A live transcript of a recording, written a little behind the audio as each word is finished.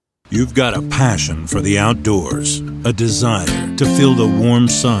You've got a passion for the outdoors, a desire to feel the warm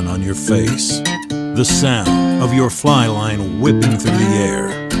sun on your face, the sound of your fly line whipping through the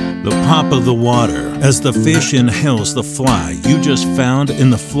air, the pop of the water as the fish inhales the fly you just found in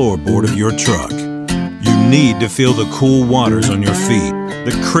the floorboard of your truck. You need to feel the cool waters on your feet,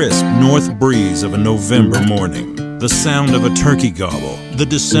 the crisp north breeze of a November morning, the sound of a turkey gobble, the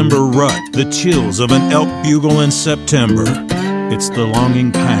December rut, the chills of an elk bugle in September. It's the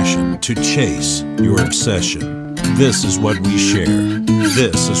longing passion to chase your obsession. This is what we share.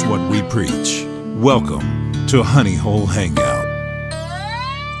 This is what we preach. Welcome to Honey Hole Hangout.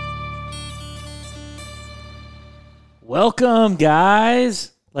 Welcome,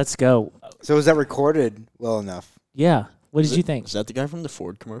 guys. Let's go. So was that recorded well enough? Yeah. What did you think? Is that the guy from the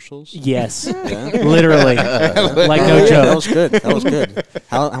Ford commercials? Yes. Yeah? Literally. Like no That joke. was good. That was good.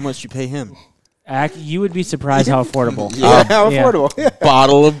 How much you pay him? You would be surprised how affordable. How Yeah. affordable.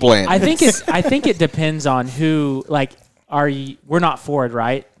 Bottle of Blanton. I think it depends on who. Like, we're not Ford,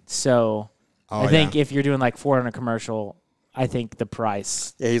 right? So I think if you're doing like Ford on a commercial, I think the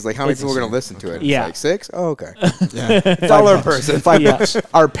price. Yeah, he's like, how many It's people are the going to listen to it? Yeah. It's like 6? Oh, okay. Yeah. $1 per person. Yeah.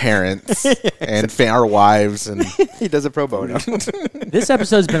 Our parents and our wives. And He does it pro bono. This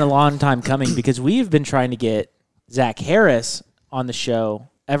episode's been a long time coming because we've been trying to get Zach Harris on the show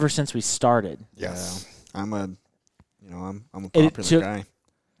ever since we started. Yes. I'm a It popular took- guy.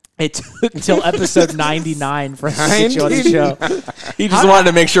 It took until episode 99 for us to get you on the show. he just wanted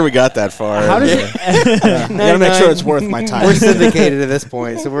to make sure we got that far. How does it? I gotta make sure it's worth my time. We're syndicated at this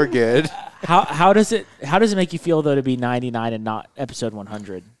point, so we're good. How does it make you feel though to be 99 and not episode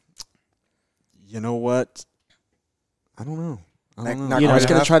 100? You know what? I don't know. Not I was quite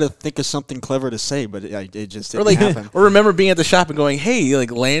gonna enough? try to think of something clever to say, but it just Or didn't happen. or remember being at the shop and going, "Hey, like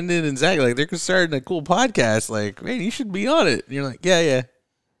Landon and Zach, like they're starting a cool podcast. Like, man, you should be on it." And you're like, "Yeah,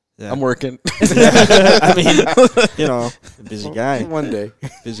 Yeah. I'm working." I mean, busy guy. One day.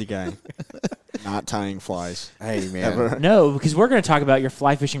 Busy guy. Not tying flies. Hey, man. Ever. No, because we're going to talk about your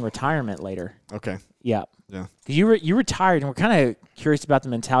fly fishing retirement later. Okay. Yeah. Yeah. 'Cause you retired, and we're kind of curious about the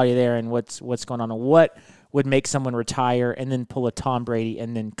mentality there and what's going on and what would make someone retire and then pull a Tom Brady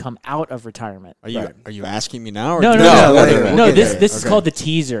and then come out of retirement. Are you asking me now? Or No. we'll get This there. is called the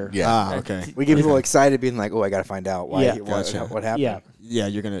teaser. Yeah. Ah, okay. We get people excited being like, oh, I got to find out why. Yeah. Gotcha. What happened. Yeah. Yeah,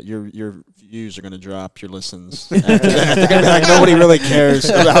 your views are gonna drop. Your listens. After that. They're gonna be like, nobody really cares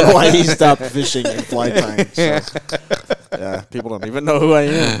about why he stopped fishing in fly tying. So, yeah, people don't even know who I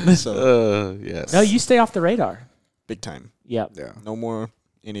am. So Yes. No, you stay off the radar. big time. Yeah. Yeah. No more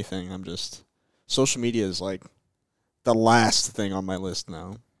anything. I'm just social media is like the last thing on my list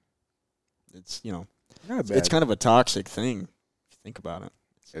now. It's Not bad. it's kind of a toxic thing. If you think about it.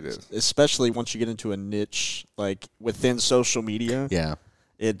 It is. Especially once you get into a niche like within social media. Yeah.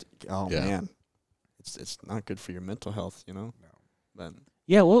 Yeah. Man. It's not good for your mental health, No. But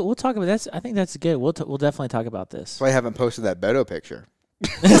Yeah, we'll talk about that. I think that's good. We'll definitely talk about this. So I haven't posted that Beto picture.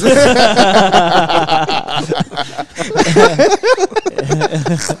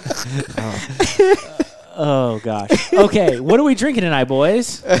 Oh gosh. Okay, what are we drinking tonight,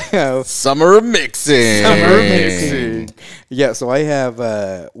 boys? Summer of mixing. Summer mixing. Yeah, so I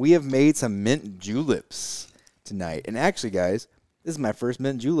have we have made some mint juleps tonight. And actually, guys, this is my first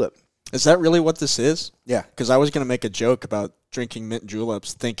mint julep. is that really what this is? Yeah. Because I was going to make a joke about drinking mint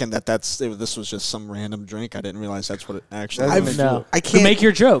juleps, thinking that this was just some random drink. I didn't realize that's what it actually That's was. No. I To can't make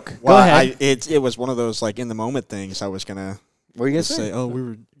your joke. Well, Go ahead. it was one of those like in the moment things. I was going to What are you going to say, say? oh, we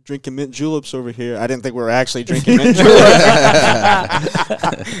were drinking mint juleps over here. I didn't think we were actually drinking mint juleps.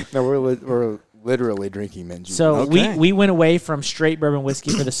 No, we're literally drinking mint julep. So Okay. we went away from straight bourbon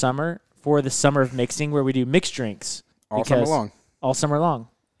whiskey for the summer of mixing, where we do mixed drinks all summer long. all summer long.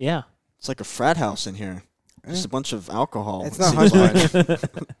 Yeah. It's like a frat house in here. Just a bunch of alcohol. It's it not seems hunch like. punch.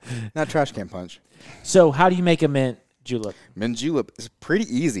 Not trash can punch. So how do you make a mint julep? Mint julep is pretty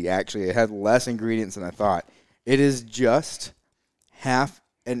easy, actually. It has less ingredients than I thought. It is just half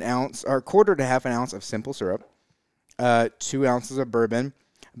an ounce or quarter to half an ounce of simple syrup, 2 ounces of bourbon,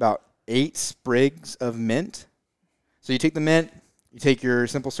 about 8 sprigs of mint. So you take the mint, you take your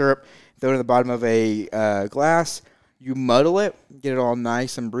simple syrup, throw it in the bottom of a glass, you muddle it, get it all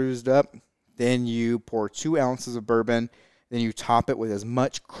nice and bruised up. Then you pour 2 ounces of bourbon. Then you top it with as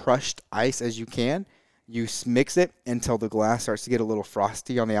much crushed ice as you can. You mix it until the glass starts to get a little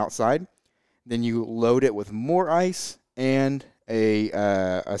frosty on the outside. Then you load it with more ice and a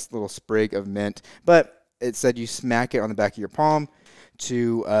little sprig of mint. But it said you smack it on the back of your palm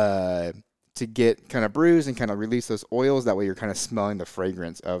to to get kind of bruised and kind of release those oils. That way you're kind of smelling the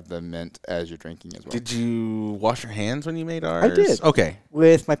fragrance of the mint as you're drinking as well. Did you wash your hands when you made ours? I did. Okay.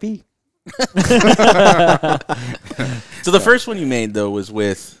 With my pee. So the first one you made, though, was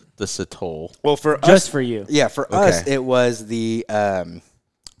with the Satol. Well, for Just us, for you. yeah, for us, Okay. it was the, what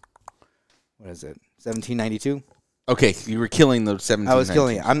is it, 1792? Okay, you were killing the 17. I was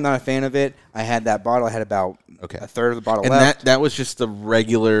killing it. I'm not a fan of it. I had that bottle. I had about Okay. a third of the bottle And left. that was just the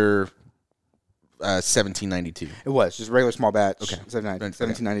regular 1792. It was just regular small batch. Okay.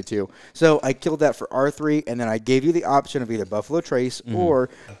 1792. So I killed that for R3, and then I gave you the option of either Buffalo Trace or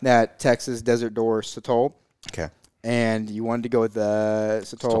that Texas Desert Door Satol. Okay. And you wanted to go with the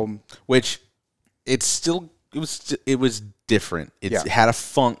Satol. Which it was different. It Yeah. had a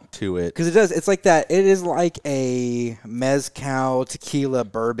funk to it. Because it does. It's like that. It is like a mezcal, tequila,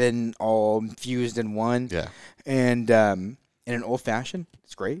 bourbon, all fused in one. Yeah. And in an old fashioned,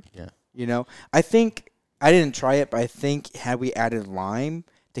 it's great. Yeah. You know, I think I didn't try it, but I think had we added lime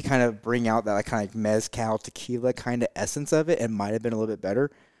to kind of bring out that like kind of mezcal, tequila kind of essence of it, it might have been a little bit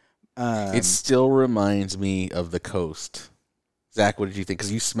better. It still reminds me of the coast. Zach, what did you think?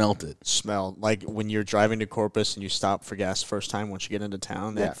 Because you smelt it. Smell like when you're driving to Corpus and you stop for gas first time once you get into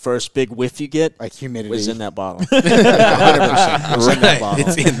town. Yeah. That first big whiff you get like humidity. was in that bottle. 100%. It was in that bottle.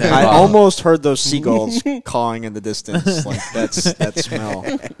 It's in that I bottle. almost heard those seagulls cawing in the distance. Like that's that smell.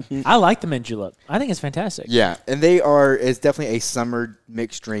 I like the mint julep. I think it's fantastic. Yeah, and it's definitely a summer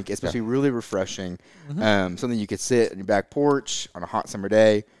mixed drink, especially really refreshing. Something you could sit on your back porch on a hot summer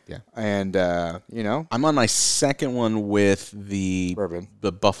day. Yeah. And, I'm on my second one with the Bourbon.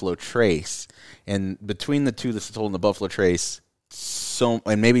 the Buffalo Trace, and between the two, the Satol and the Buffalo Trace,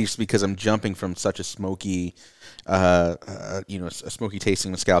 and maybe it's because I'm jumping from such a smoky, a smoky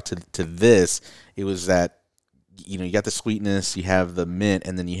tasting mezcal to this. It was that, you got the sweetness, you have the mint,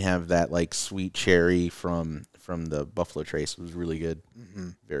 and then you have that like sweet cherry from the Buffalo Trace. It was really good,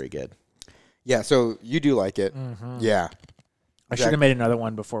 very good. Yeah, so you do like it. Yeah. I should have made another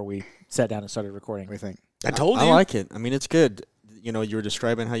one before we sat down and started recording. What do you think? I told I you. like it. I mean, it's good. You were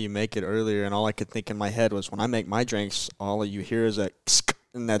describing how you make it earlier, and all I could think in my head was when I make my drinks, all you hear is a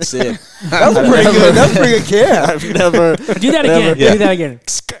and that's it. That was pretty good. That was pretty good can. I've never. Do that again. Yeah. Do that again.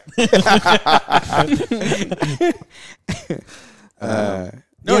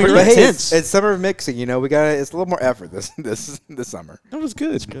 No, but you're right. hey, it's summer mixing. We got it's a little more effort this summer. That was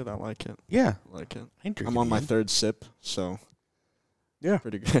good. It's good. I like it. Yeah. I like it. I drink I'm it on my again. third sip, so Yeah.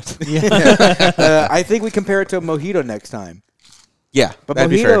 pretty good. I think we compare it to a mojito next time. Yeah, But that'd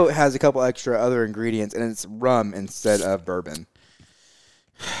be fair. mojito has a couple extra other ingredients, and it's rum instead of bourbon.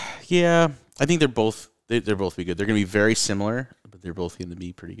 Yeah, I think they're both be good. They're gonna be very similar, but they're both gonna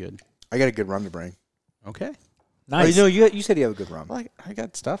be pretty good. I got a good rum to bring. Okay. Nice. You said you have a good rum. Well, I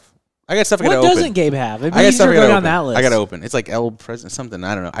got stuff. I got stuff I What gotta doesn't open. Gabe have? It'd be I got easier stuff I to gotta go down open. that list. I gotta open. It's like El President something.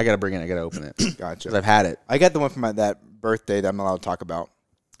 I don't know. I gotta bring it. I gotta open it. Because Gotcha. I've had it. I got the one from that birthday that I'm allowed to talk about.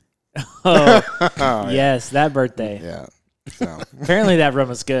 Oh, yes, that birthday. Yeah. So Apparently that rum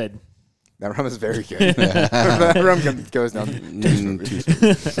was good. that rum is very good. That rum goes down.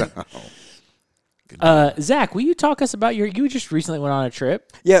 Zach, will you talk us about you just recently went on a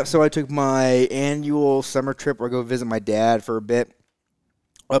trip? Yeah, so I took my annual summer trip where I go visit my dad for a bit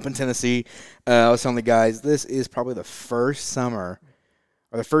up in Tennessee. I was telling the guys, this is probably the first summer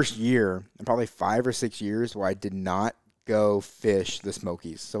or the first year in probably 5 or 6 years where I did not go fish the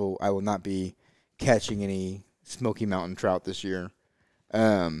Smokies. So I will not be catching any Smoky Mountain trout this year.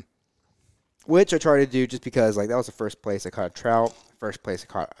 Which I try to do just because that was the first place I caught a trout, first place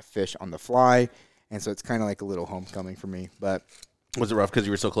I caught a fish on the fly. And so it's kind of like a little homecoming for me. But Was it rough because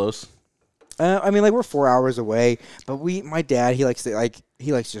you were so close? we're 4 hours away, but my dad, he likes to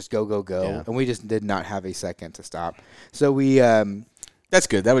just go, Yeah. and we just did not have a second to stop. So we, That's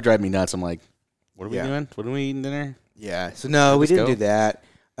good. That would drive me nuts. I'm like, what are we Yeah. doing? What are we eating dinner? yeah. So no, we Let's didn't go. do that.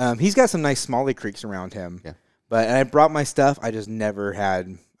 He's got some nice smalley creeks around him. Yeah. And I brought my stuff. I just never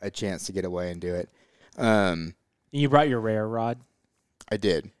had a chance to get away and do it. You brought your rare rod. I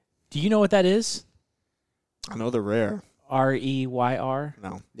did. Do you know what that is? I know they're rare. REYR?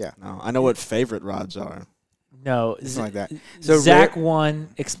 No. Yeah. No. I know what favorite rods are. No. Something like that. So Zach 1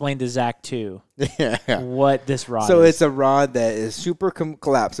 explained to Zach 2 yeah. what this rod So is. it's a rod that is super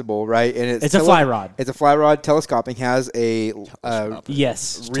collapsible, right? And It's a fly rod. It's a fly rod, telescoping, has a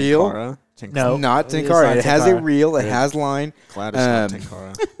Yes. reel. Tinkara? No. Not It's Tinkara. not It has a Tinkara. reel. It has line. Glad it's not Um,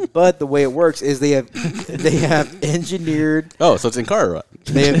 Tinkara. But the way it works is they have engineered Oh, so it's in car.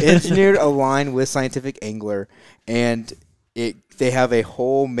 they have engineered a line with Scientific Angler, and they have a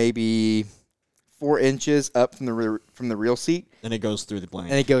whole maybe 4 inches up from the rear seat, And it goes through the blank.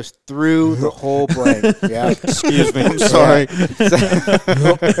 and it goes through the whole blank. Yeah. Excuse me. I'm sorry.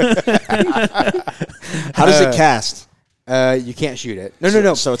 How does it cast? You can't shoot it.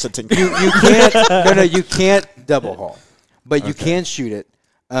 No. So it's a tin You can't. No. You can't double haul, but you can shoot it.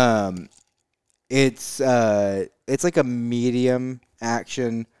 It's like a medium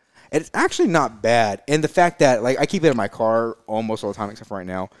action. It's actually not bad, and the fact that like I keep it in my car almost all the time except for right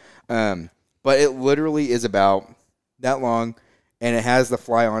now. But it literally is about that long, and it has the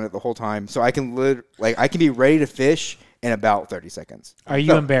fly on it the whole time, so I can I can be ready to fish in about 30 seconds. Are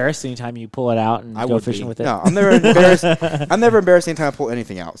you embarrassed anytime you pull it out and go fishing with it? No, I'm never embarrassed. I'm never embarrassed anytime I pull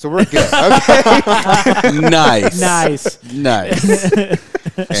anything out. So we're good. Okay. Nice.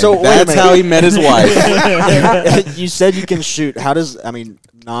 So wait a that's minute. how he met his wife. You said you can shoot. How does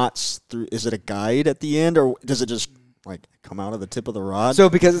knots through? Is it a guide at the end, or does it just like come out of the tip of the rod? So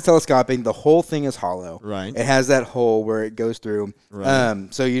because it's telescoping, the whole thing is hollow. Right. It has that hole where it goes through. Right.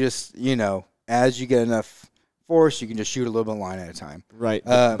 So you just as you get enough force, you can just shoot a little bit of line at a time. Right.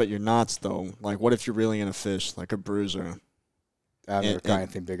 But your knots though, like what if you're reeling in a fish like a bruiser? I've never caught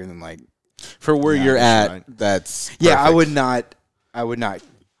anything bigger than For where Yeah, you're that's at, right. that's Yeah, I perfect. would not.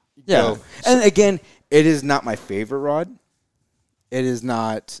 Yeah. Go. And again, it is not my favorite rod. It is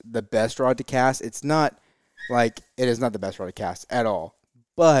not the best rod to cast. It's not it is not the best rod to cast at all.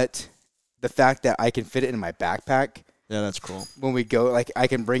 But the fact that I can fit it in my backpack Yeah, that's cool. when we go, I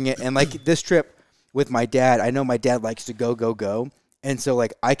can bring it. And this trip with my dad, I know my dad likes to go. And so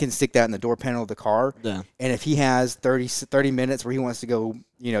I can stick that in the door panel of the car. Yeah. And if he has 30 minutes where he wants to go,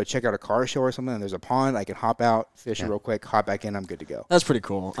 check out a car show or something, and there's a pond, I can hop out, fish it real quick, hop back in, I'm good to go. That's pretty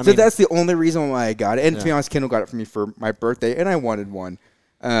cool. I So mean, that's the only reason why I got it. And to be Yeah. honest, Kendall got it for me for my birthday, and I wanted one.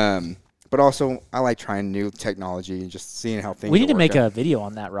 But also, I like trying new technology and just seeing how things. We need to work make out. a video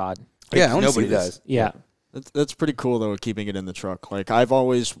on that rod. Yeah, I wanna Nobody see this. does. Yeah. that's pretty cool though, keeping it in the truck. Like I've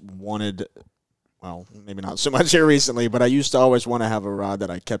always wanted. Well, maybe not so much here recently, but I used to always want to have a rod that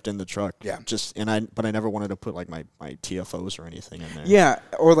I kept in the truck. Yeah. But I never wanted to put my TFOs or anything in there. Yeah,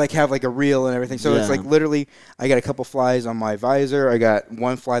 or have a reel and everything. So it's Yeah. literally, I got a couple flies on my visor. I got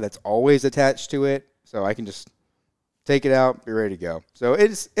one fly that's always attached to it, so I can just take it out, be ready to go. So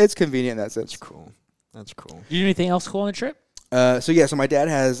it's convenient in that sense. That's cool. Did you do anything else cool on the trip? So my dad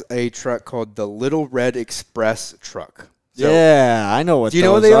has a truck called the Little Red Express truck. So, Yeah, I know what. Do you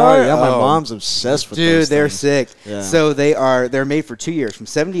know what those they are? Yeah, my Oh. mom's obsessed with dude, those they're things. sick. Yeah. So they're made for 2 years, from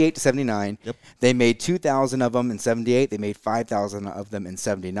 78 to 79. Yep. They made 2,000 of them in 78. They made 5,000 of them in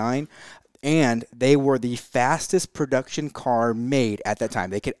 79. And they were the fastest production car made at that time.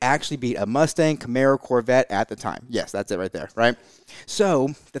 They could actually beat a Mustang, Camaro, Corvette at the time. Yes, that's it right there, right?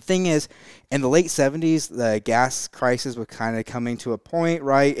 So the thing is, in the late 70s, the gas crisis was kind of coming to a point,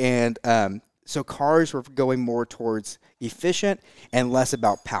 right? And so cars were going more towards efficient and less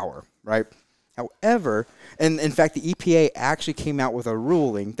about power, right? However, and in fact, the EPA actually came out with a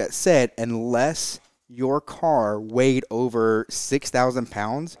ruling that said unless your car weighed over 6,000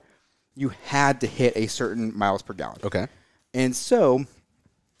 pounds, you had to hit a certain miles per gallon. Okay. And so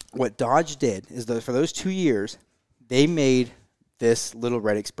what Dodge did is that for those 2 years, they made this Little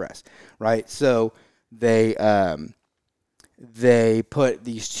Red Express, right? So they put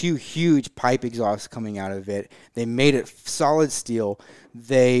these 2 huge pipe exhausts coming out of it. They made it solid steel.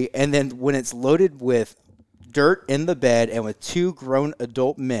 And then when it's loaded with dirt in the bed and with 2 grown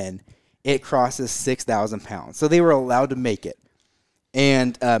adult men, it crosses 6,000 pounds. So they were allowed to make it.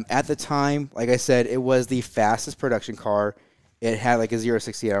 And at the time, like I said, it was the fastest production car. It had a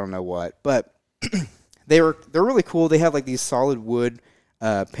 0-60, I don't know what, but they're really cool. They have these solid wood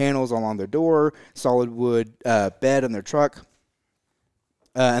panels along their door, solid wood bed on their truck,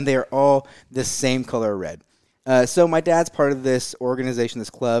 and they are all the same color red. So my dad's part of this organization, this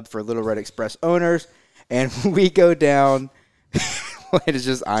club for Little Red Express owners, and we go down. It is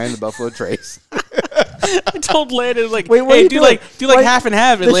just I and the Buffalo Trace. I told Landon Wait, what are hey, you do doing? half and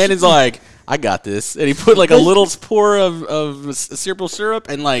half, and Landon's I got this, and he put a little pour of simple syrup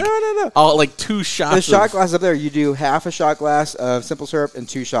and No. all 2 shots. The shot of, glass up there, you do half a shot glass of simple syrup and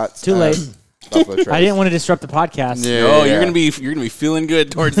 2 shots. Too late. Buffalo Trace. I didn't want to disrupt the podcast. Yeah. Oh, you're gonna be feeling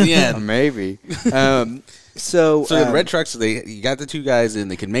good towards the end. Maybe. So So the red trucks, you got the 2 guys in.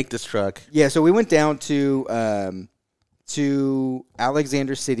 They can make this truck. Yeah, so we went down to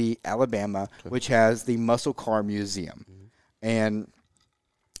Alexander City, Alabama, which has the Muscle Car Museum, and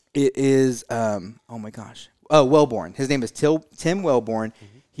it is Wellborn. His name is Tim Wellborn.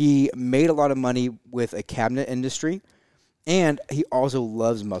 He made a lot of money with a cabinet industry, and he also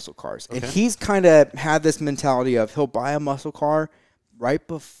loves muscle cars. And he's kind of had this mentality of he'll buy a muscle car, right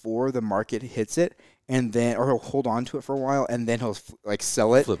before the market hits it, and then or he'll hold on to it for a while, and then he'll like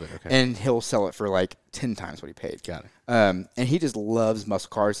sell it, Flip it, okay. and he'll sell it for like 10 times what he paid. Got it. And he just loves muscle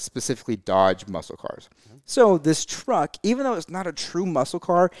cars, specifically Dodge muscle cars. So this truck, even though it's not a true muscle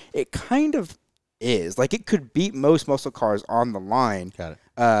car, it kind of is. Like, it could beat most muscle cars on the line. Got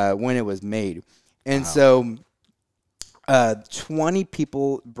it. When it was made. And so 20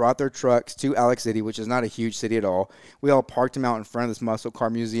 people brought their trucks to Alex City, which is not a huge city at all. We all parked them out in front of this muscle car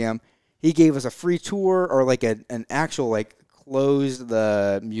museum. He gave us a free tour, or like an actual like closed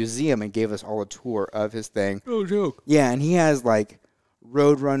the museum and gave us all a tour of his thing. No joke. Yeah, and he has like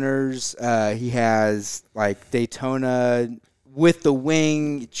Roadrunners. He has like Daytona with the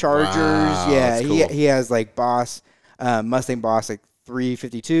wing Chargers. Wow, Yeah, that's cool. he has like Mustang Boss like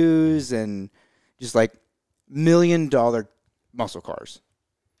 352s and just like $1 million muscle cars.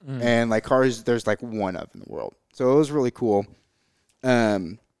 And like cars, there's like one of in the world. So it was really cool.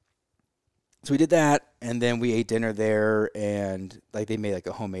 So we did that, and then we ate dinner there, and like they made like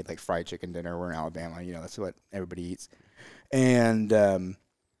a homemade like fried chicken dinner. We're in Alabama, you know, that's what everybody eats. And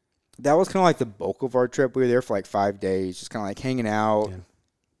that was kind of like the bulk of our trip. We were there for like 5 days, just kind of like hanging out,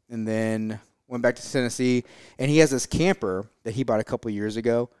 and then went back to Tennessee. And he has this camper that he bought a couple years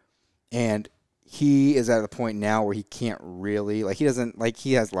ago, and he is at the point now where he can't really like he doesn't like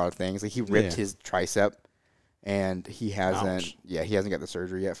he has a lot of things like he ripped his tricep, and he hasn't he hasn't got the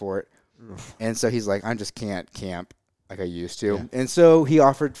surgery yet for it. And so he's like, I just can't camp like I used to. Yeah. And so he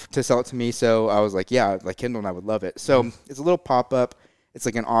offered to sell it to me. So I was like, yeah, like Kendall and I would love it. So it's a little pop-up. It's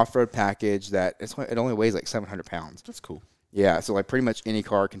like an off-road package that it only weighs like 700 pounds. That's cool. Yeah, so like pretty much any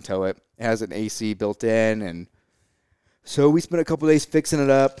car can tow it. It has an AC built in. And so we spent a couple days fixing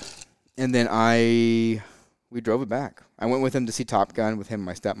it up. And then we drove it back. I went with him to see Top Gun with him and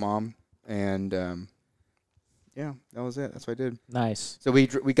my stepmom. And yeah, that was it. That's what I did. Nice. So we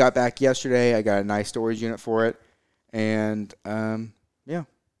got back yesterday. I got a nice storage unit for it, and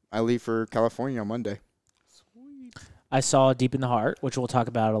I leave for California on Monday. Sweet. I saw Deep in the Heart, which we'll talk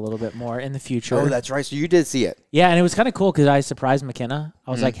about a little bit more in the future. Oh, that's right. So you did see it. Yeah, and it was kind of cool because I surprised McKenna.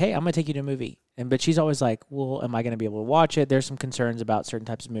 I was like, "Hey, I'm gonna take you to a movie," but she's always like, "Well, am I gonna be able to watch it?" There's some concerns about certain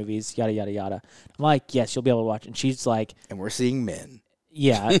types of movies, yada yada yada. I'm like, "Yes, you'll be able to watch it." And she's like, "And we're seeing men."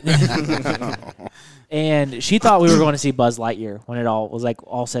 Yeah. And she thought we were going to see Buzz Lightyear when it all was like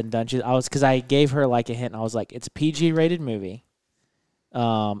all said and done. Because I gave her like a hint. And I was like, it's a PG rated movie.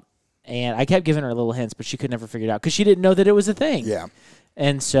 And I kept giving her little hints, but she could never figure it out because she didn't know that it was a thing. Yeah.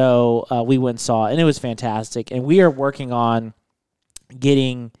 And so we went and saw it, and it was fantastic. And we are working on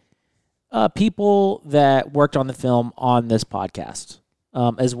getting people that worked on the film on this podcast,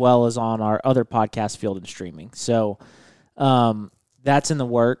 as well as on our other podcast, Field and Streaming. So that's in the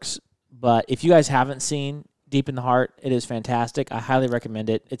works. But if you guys haven't seen Deep in the Heart, it is fantastic. I highly recommend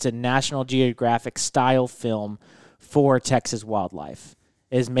it. It's a National Geographic style film for Texas wildlife.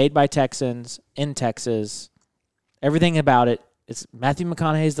 It is made by Texans in Texas. Everything about it, it's Matthew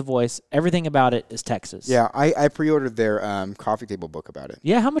McConaughey's the voice. Everything about it is Texas. Yeah, I pre-ordered their coffee table book about it.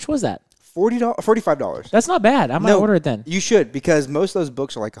 Yeah, how much was that? $45. That's not bad. I might order it then. You should, because most of those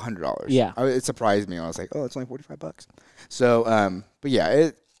books are like $100. Yeah. It surprised me. I was like, oh, it's only $45. So, but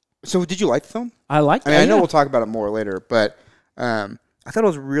yeah. So did you like the film? I liked it. I know we'll talk about it more later, but I thought it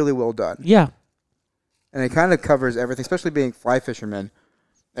was really well done. Yeah. And it kind of covers everything, especially being fly fishermen.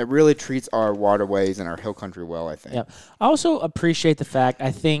 It really treats our waterways and our hill country well, I think. Yeah. I also appreciate the fact, I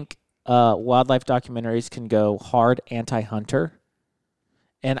think wildlife documentaries can go hard anti-hunter.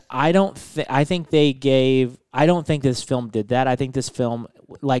 And I don't think this film did that. I think this film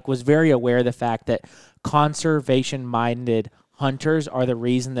was very aware of the fact that conservation-minded hunters are the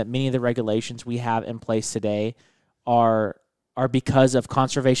reason that many of the regulations we have in place today are because of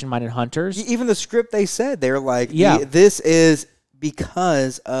conservation-minded hunters. Even the script they said, they're like, this is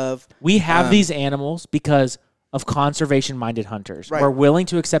because of... We have these animals because of conservation-minded hunters. Right. We're willing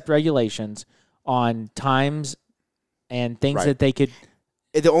to accept regulations on times and things that they could...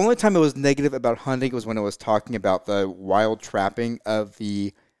 The only time it was negative about hunting was when it was talking about the wild trapping of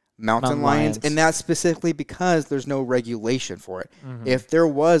the mountain lions, and that's specifically because there's no regulation for it. Mm-hmm. If there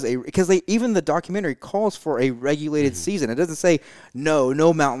was because even the documentary calls for a regulated season. It doesn't say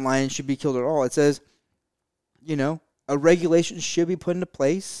no mountain lions should be killed at all. It says, a regulation should be put into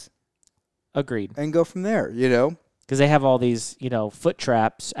place. Agreed. And go from there, Because they have all these, foot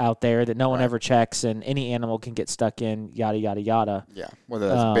traps out there that no one ever checks, and any animal can get stuck in, yada, yada, yada. Yeah, whether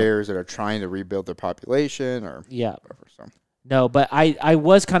that's bears that are trying to rebuild their population or whatever. So. No, but I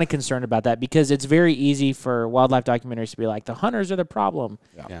was kind of concerned about that because it's very easy for wildlife documentaries to be like, the hunters are the problem.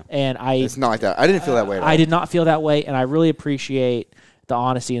 Yeah. And it's not like that. I didn't feel that way at all. I did not feel that way, and I really appreciate the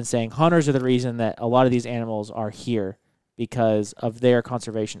honesty and saying hunters are the reason that a lot of these animals are here because of their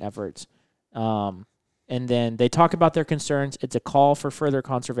conservation efforts. And then they talk about their concerns. It's a call for further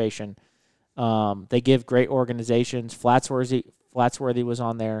conservation. They give great organizations. Flatsworthy was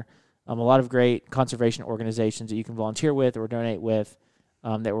on there. A lot of great conservation organizations that you can volunteer with or donate with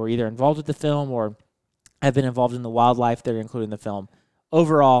that were either involved with the film or have been involved in the wildlife that are included in the film.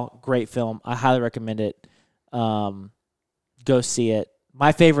 Overall, great film. I highly recommend it. Go see it.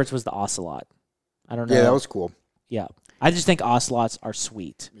 My favorites was the ocelot. I don't know. Yeah, that was cool. Yeah. I just think ocelots are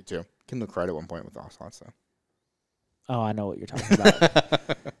sweet. Me too. Kindle cried at one point with ocelots, though. Oh, I know what you're talking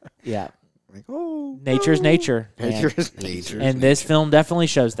about. Yeah. Like, oh, Nature's nature. nature's And, nature. and this film definitely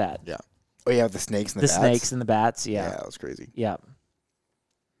shows that. Yeah. Oh yeah, the snakes and The the bats. snakes and the bats. Yeah, Yeah. that was crazy. Yeah.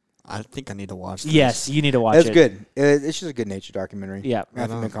 I think I need to watch this. Yes, you need to watch That's it. good. It's just a good nature documentary. Yeah.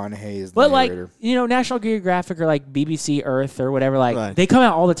 Matthew Right McConaughey is the But like, narrator. National Geographic or like BBC Earth or whatever, like Right. they come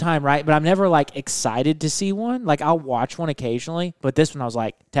out all the time, right? But I'm never like excited to see one. Like I'll watch one occasionally, but this one I was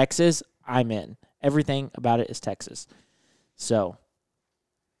like, Texas, I'm in. Everything about it is Texas. So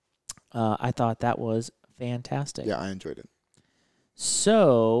I thought that was fantastic. Yeah, I enjoyed it.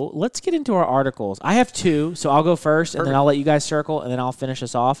 So let's get into our articles. I have two, so I'll go first, and then I'll let you guys circle, and then I'll finish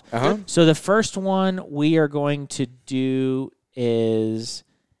us off. Uh-huh. So the first one we are going to do is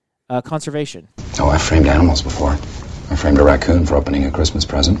conservation. Oh, I framed animals before. I framed a raccoon for opening a Christmas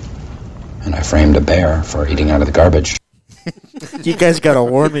present. And I framed a bear for eating out of the garbage. You guys got to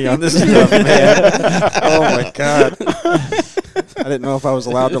warn me on this stuff, man. Oh, my God. I didn't know if I was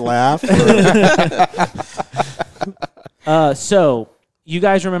allowed to laugh. So you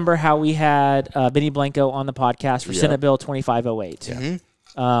guys remember how we had Benny Blanco on the podcast for Senate Bill 2508.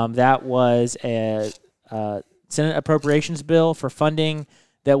 Mm-hmm. That was a Senate appropriations bill for funding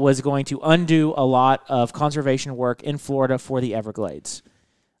that was going to undo a lot of conservation work in Florida for the Everglades.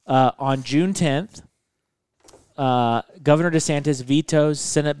 On June 10th, Governor DeSantis vetoes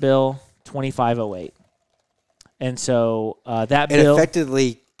Senate Bill 2508. And so that It bill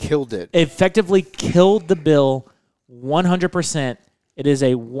effectively killed it. effectively killed the bill 100%. It is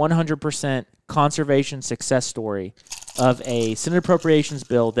a 100% conservation success story of a Senate appropriations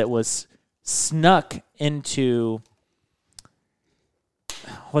bill that was snuck into.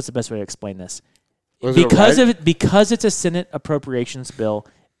 What's the best way to explain this? Was it a Because it's a Senate appropriations bill,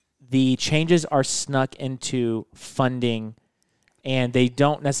 the changes are snuck into funding, and they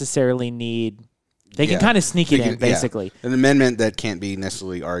don't necessarily need. They can kind of sneak it in, basically. An amendment that can't be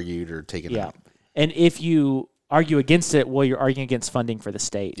necessarily argued or taken out. And if you argue against it, well, you're arguing against funding for the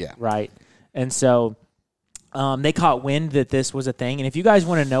state, right? And so they caught wind that this was a thing. And if you guys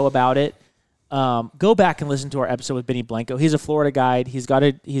want to know about it, go back and listen to our episode with Benny Blanco. He's a Florida guide. He's got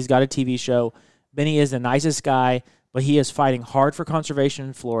a TV show. Benny is the nicest guy, but he is fighting hard for conservation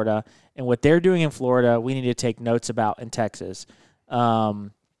in Florida. And what they're doing in Florida, we need to take notes about in Texas.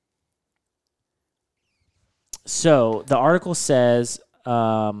 So the article says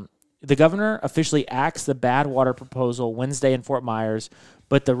the governor officially axed the bad water proposal Wednesday in Fort Myers,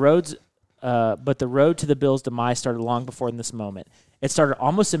 but the road to the bill's demise started long before this moment. It started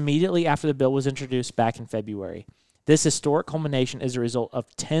almost immediately after the bill was introduced back in February. This historic culmination is a result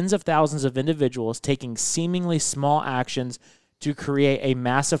of tens of thousands of individuals taking seemingly small actions to create a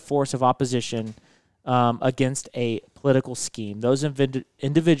massive force of opposition against a political scheme. Those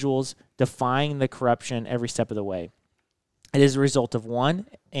individuals defying the corruption every step of the way. It is a result of one,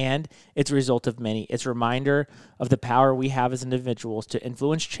 and it's a result of many. It's a reminder of the power we have as individuals to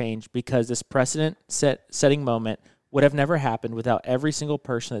influence change, because this precedent-setting moment would have never happened without every single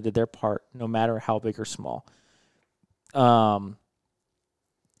person that did their part, no matter how big or small. And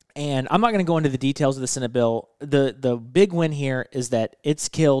I'm not going to go into the details of the Senate bill. The big win here is that it's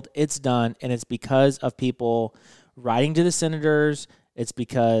killed, it's done, and it's because of people writing to the senators. It's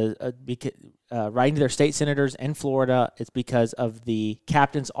because writing to their state senators in Florida. It's because of the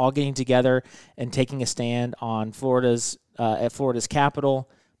captains all getting together and taking a stand on Florida's Capitol,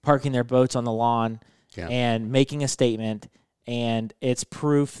 parking their boats on the lawn, and making a statement. And it's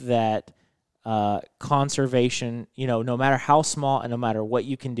proof that conservation, no matter how small and no matter what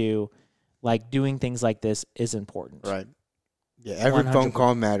you can do, like doing things like this is important. Right. Yeah, every 100%. phone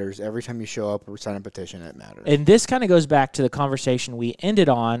call matters. Every time you show up or sign a petition, it matters. And this kind of goes back to the conversation we ended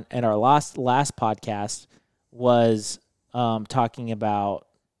on at our last podcast, was talking about,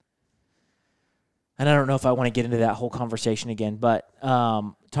 and I don't know if I want to get into that whole conversation again, but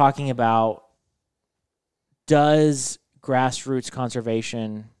talking about, does grassroots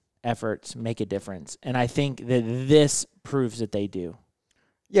conservation efforts make a difference? And I think that this proves that they do.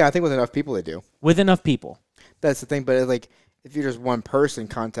 Yeah, I think with enough people, they do. With enough people. That's the thing. But if you're just one person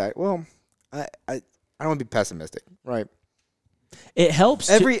contact, well, I don't want to be pessimistic, right? It helps.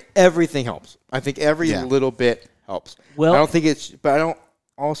 Everything helps. I think every little bit helps. Well, I don't think but I don't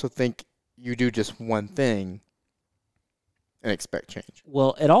also think you do just one thing and expect change.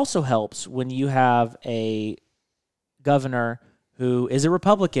 Well, it also helps when you have a governor who is a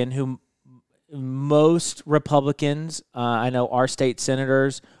Republican, who most Republicans, I know our state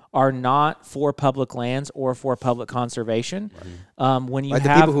senators, are not for public lands or for public conservation. Right. When you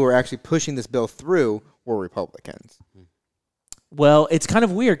the people who are actually pushing this bill through were Republicans. Well, it's kind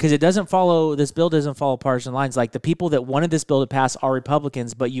of weird because this bill doesn't follow partisan lines. Like the people that wanted this bill to pass are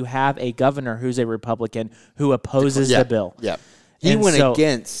Republicans, but you have a governor who's a Republican who opposes the bill. Yeah. He went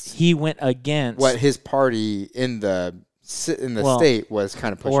against what his party in the state was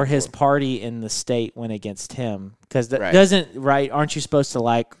kind of pushing or his party in the state went against him because that doesn't aren't you supposed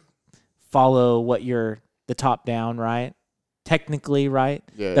to follow what the top down, right? Technically, right?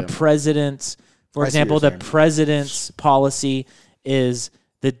 Yeah. The president's, for example, the president's policy is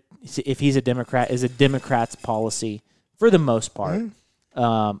if he's a Democrat, is a Democrat's policy for the most part.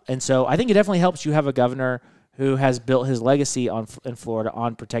 Mm-hmm. And so I think it definitely helps you have a governor who has built his legacy in Florida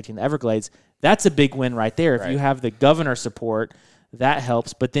on protecting the Everglades. That's a big win right there. If you have the governor support, that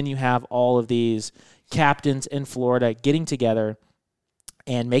helps. But then you have all of these captains in Florida getting together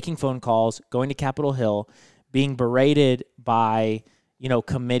and making phone calls, going to Capitol Hill, being berated by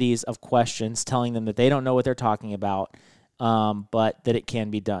committees of questions, telling them that they don't know what they're talking about, but that it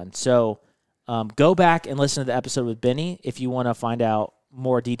can be done. So go back and listen to the episode with Benny if you want to find out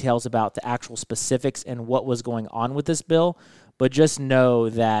more details about the actual specifics and what was going on with this bill. But just know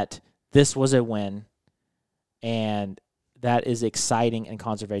that this was a win, and that is exciting in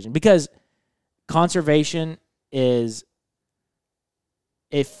conservation because conservation it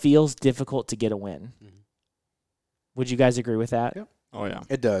feels difficult to get a win. Mm-hmm. Would you guys agree with that? Yep. Oh, yeah.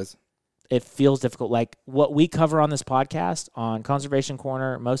 It does. It feels difficult. Like what we cover on this podcast on Conservation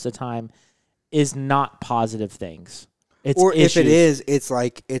Corner most of the time is not positive things. It's or issues. If it is, it's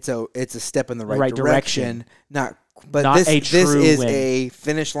like it's a step in the right direction. Not this is win. A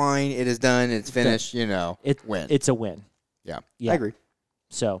finish line. It is done. It's finished. Win. It's a win. Yeah, I agree.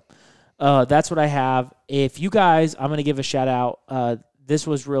 So that's what I have. If you guys, I'm going to give a shout out. This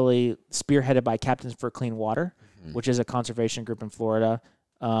was really spearheaded by Captains for Clean Water, which is a conservation group in Florida.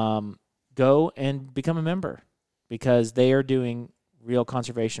 Go and become a member because they are doing real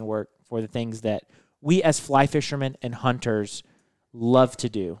conservation work for the things that we as fly fishermen and hunters love to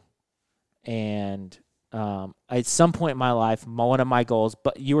do. And at some point in my life, one of my goals,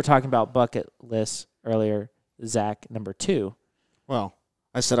 but you were talking about bucket lists earlier, Zach, number 2. Well,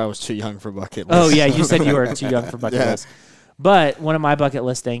 I said I was too young for bucket lists. Oh, yeah, you said you were too young for bucket lists. But one of my bucket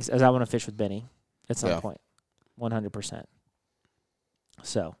list things is I want to fish with Benny at some point, 100%.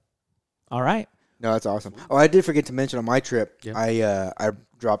 So, all right. No, that's awesome. Oh, I did forget to mention on my trip, I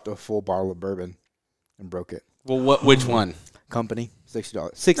dropped a full bottle of bourbon and broke it. Well, which one? Company,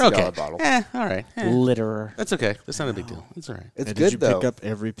 $60 bottle. All right. Litterer. That's okay. That's not a big deal. It's all right. It's Did good you though. pick up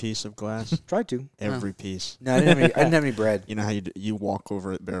every piece of glass? Tried to. Every piece. No, I didn't have any bread. You know how you walk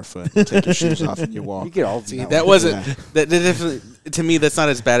over it barefoot, and take your shoes off, and you walk. You get all. See, that wasn't. That definitely, to me, that's not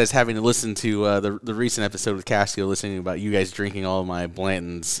as bad as having to listen to the recent episode with Casio, listening about you guys drinking all of my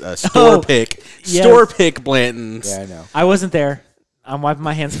Blanton's store pick Blanton's. Yeah, I know. I wasn't there. I'm wiping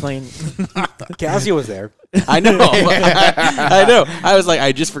my hands clean. Casio was there. I know. I know. I was like,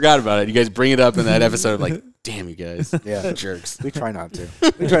 I just forgot about it. You guys bring it up in that episode. I'm like, damn you guys. Yeah. Jerks. We try not to.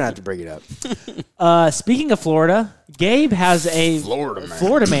 We try not to bring it up. Speaking of Florida, Gabe has a Florida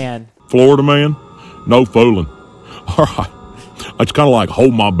man. Florida man? No fooling. All right. It's kind of like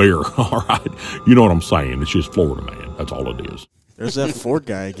hold my beer. All right. You know what I'm saying. It's just Florida man. That's all it is. There's that Ford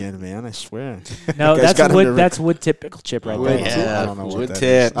guy again, man. I swear. No, that's Wood Tip Pickle Chip right there. Yeah, I don't know what Wood that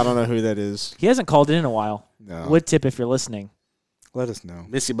Tip. is. I don't know who that is. He hasn't called in a while. No. Wood Tip, if you're listening. Let us know.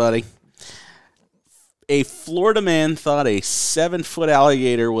 Miss you, buddy. A Florida man thought a 7-foot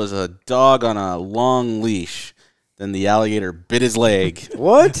alligator was a dog on a long leash. Then the alligator bit his leg.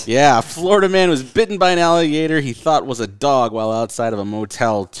 What? Yeah, a Florida man was bitten by an alligator he thought was a dog while outside of a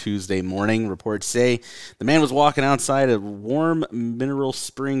motel Tuesday morning, reports say. The man was walking outside a Warm Mineral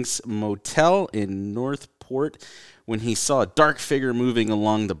Springs motel in Northport when he saw a dark figure moving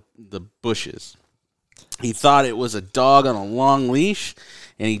along the bushes. He thought it was a dog on a long leash,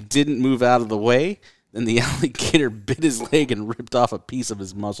 and he didn't move out of the way. Then the alligator bit his leg and ripped off a piece of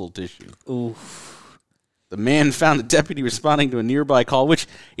his muscle tissue. Oof. The man found a deputy responding to a nearby call, which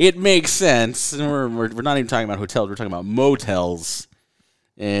it makes sense. We're not even talking about hotels. We're talking about motels.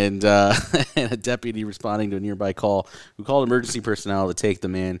 and and a deputy responding to a nearby call who called emergency personnel to take the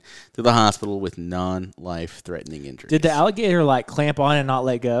man to the hospital with non-life-threatening injuries. Did the alligator like clamp on and not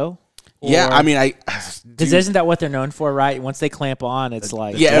let go? Yeah, Or- I mean, Because isn't that what they're known for, right? Once they clamp on, it's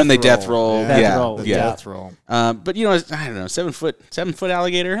like yeah, and they death roll. Yeah. Death Yeah, roll, The yeah. death roll. But you know, I don't know, 7 foot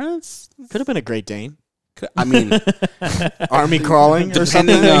alligator, huh? Could have been a Great Dane. I mean, Army crawling or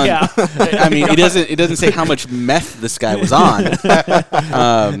something. depending on. Yeah. I mean, it doesn't say how much meth this guy was on,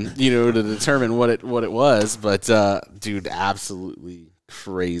 to determine what it was. But dude, absolutely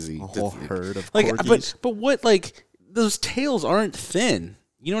crazy. A whole herd of Like, corgis. but what, like, those tails aren't thin.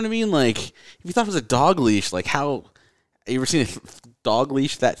 You know what I mean? Like, if you thought it was a dog leash, like how, you ever seen a dog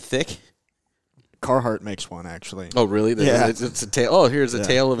leash that thick? Carhartt makes one, actually. Oh, really? Yeah. It's a tail. Oh, here's a Yeah,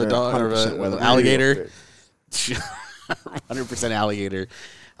 tail of a they're dog or 100% an weather- alligator. 100% alligator.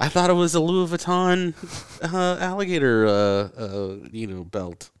 I thought it was a Louis Vuitton alligator,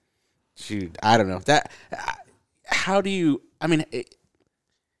 belt. Shoot, I don't know that. How do you? I mean,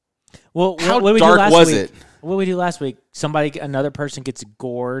 Well, how what we do dark last was week, it? What we do last week? Another person gets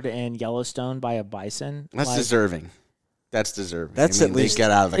gored in Yellowstone by a bison. That's Like, deserving. That's deserving. That's I mean, at they least-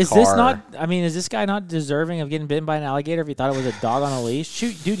 get out of the Is car. this not? I mean, is this guy not deserving of getting bitten by an alligator if he thought it was a dog on a leash?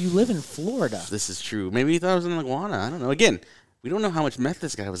 Shoot, dude, you live in Florida. This is true. Maybe he thought it was an iguana. I don't know. Again, we don't know how much meth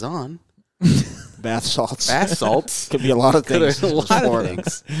this guy was on. Bath salts. Bath salts. Could be a lot of Could things. have a in lot of Florida.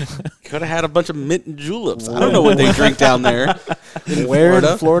 things. Could have had a bunch of mint and juleps. I don't know what they drink down there. Where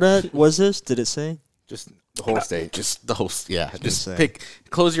in Florida was this? Did it say? Just the whole state. Just the whole, yeah. Just say.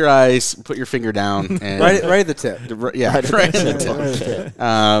 close your eyes, put your finger down, and Right at the tip. yeah, right in the tip. Right at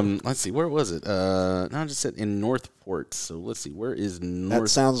the Let's see, where was it? No, I just said in Northport. So let's see, where is That North?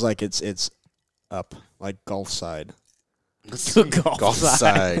 sounds like it's up, like Gulf side. Let's see, Golf Gulf side.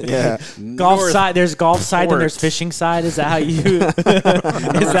 side. Yeah. Golf North- side. There's golf side and there's Port. fishing side. Is that how you?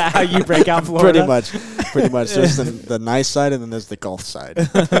 Is that how you break out Florida? Pretty much. There's the nice side and then there's the Gulf side.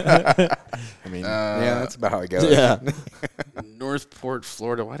 I mean, Yeah, that's about how it goes. yeah. Northport,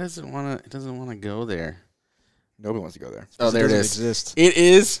 Florida. Why does it want to? It doesn't want to go there. Nobody wants to go there. Oh, there it doesn't is. exist. It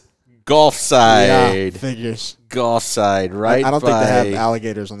is Gulf side. Yeah, figures. Gulf side, right? I don't think they have by-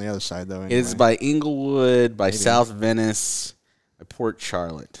 alligators on the other side though. Anyway. It is by Inglewood, by South Venice, by Port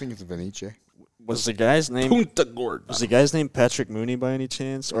Charlotte. I think it's Venice. Was the guy's name? Punta Gorda. Was the guy's name Patrick Mooney by any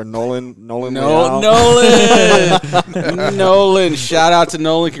chance, or Nolan? No, Leal? Nolan. Nolan. Shout out to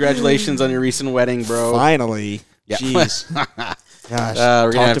Nolan. Congratulations on your recent wedding, bro. Finally. Yeah. Jeez. Gosh.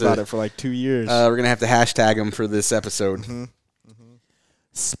 We're gonna have talked to- about it for like 2 years. We're going to have to hashtag him for this episode.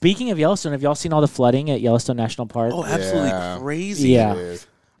 Speaking of Yellowstone, have y'all seen all the flooding at Yellowstone National Park? Oh, absolutely Yeah. crazy. Yeah. It is.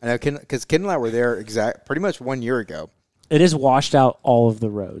 I know, because Ken and I were there pretty much 1 year ago. It has washed out all of the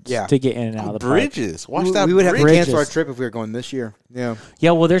roads Yeah. to get in and out of the park. Bridges. Watch that We would have to bridge. cancel our Bridges. trip if we were going this year. Yeah.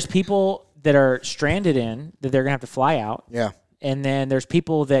 Yeah, well, there's people that are stranded in that they're going to have to fly out. Yeah. And then there's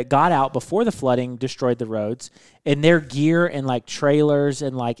people that got out before the flooding destroyed the roads, and their gear and like trailers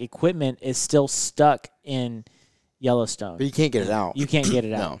and like equipment is still stuck in Yellowstone. But you can't get it out. You can't get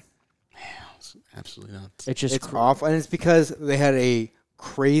it out. No. Absolutely nuts. It's just It's awful. And it's because they had a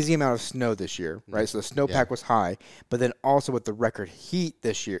crazy amount of snow this year, right? So the snowpack was high, but then also with the record heat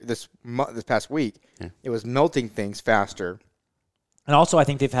this year, this past week, it was melting things faster. And also, I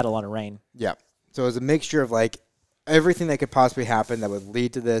think they've had a lot of rain. Yeah. So it was a mixture of like everything that could possibly happen that would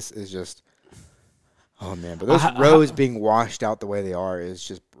lead to this is just, oh man. But those roads being washed out the way they are is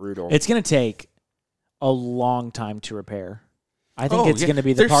just brutal. It's going to take a long time to repair. I think it's yeah. going to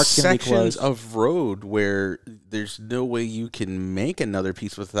be the There's park's going to be sections closed. of road where there's no way you can make another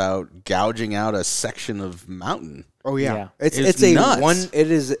piece without gouging out a section of mountain. Oh yeah, Yeah. it's It's a nuts. one.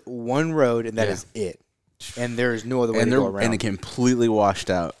 It is one road, and that Yeah. is it. And there is no other way And to go they're around. and it completely washed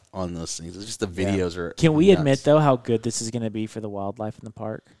out on those things. It's just the videos are. Can we nuts. admit, though, how good this is going to be for the wildlife in the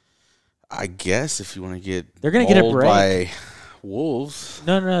park? I guess if you want to get They're gonna get a mauled break. by wolves.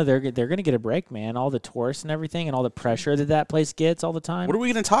 No, they're going to get a break, man. All the tourists and everything and all the pressure that place gets all the time. What are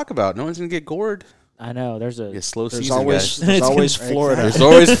we going to talk about? No one's going to get gored. I know. There's a... Yeah, slow there's season, always guys. there's It's always gonna- Florida. There's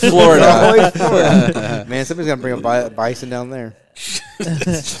always Florida. Always Florida. Man, somebody's gonna bring a bison down there.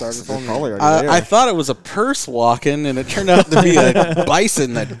 Started from probably already I there. thought it was a purse walking, and it turned out to be a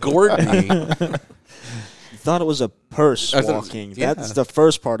bison that gored me. You thought it was a purse I thought it was- walking. yeah. That's the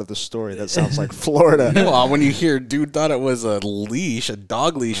first part of the story. That sounds like Florida. Well, when you hear dude thought it was a leash, a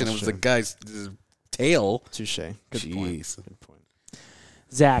dog leash, and it was the guy's tail. Touche. Good Jeez. point. Good point.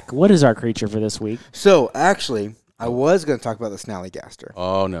 Zach, what is our creature for this week? So actually, I was gonna talk about the Snallygaster,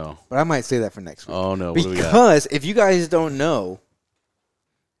 Oh no! but I might say that for next week. Oh no! What do we got? Because if you guys don't know,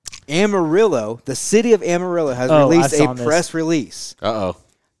 Amarillo, the city of Amarillo, has Oh, I released saw a this. press release Uh oh!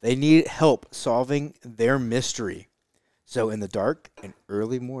 They need help solving their mystery. So in the dark and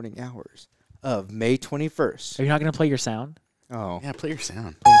early morning hours of May 21st. Are you not going to play your sound? Oh. Yeah, play your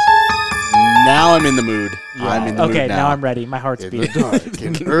sound. Now I'm in the mood. I'm in the mood Okay, now. now I'm ready. My heart's In the beating. dark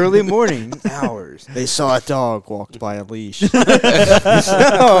and early morning hours. They saw a dog walked by a leash. Actually,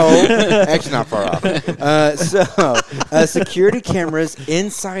 not far off. Security cameras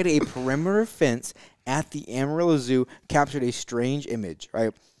inside a perimeter fence at the Amarillo Zoo captured a strange image,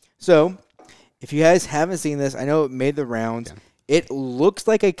 right? So, if you guys haven't seen this, I know it made the rounds. Yeah. It looks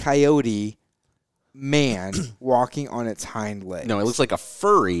like a coyote man walking on its hind legs. No, it looks like a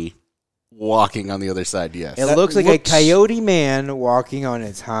furry walking on the other side, yes. It looks like a coyote man walking on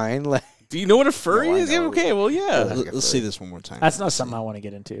its hind legs. Do you know what a furry No, I is? Yeah, know. okay, well, yeah. Let's see this one more time. That's not something I want to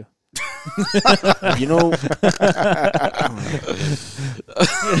get into. You know,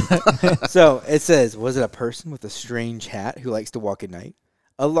 So it says, was it a person with a strange hat who likes to walk at night?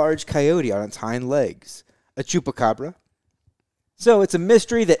 A large coyote on its hind legs? A chupacabra? So it's a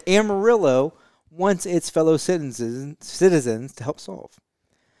mystery that Amarillo wants its fellow citizens to help solve.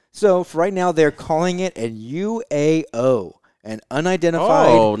 So for right now, they're calling it an UAO, an unidentified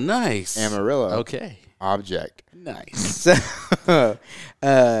Oh, nice. Amarillo Okay. object. Nice.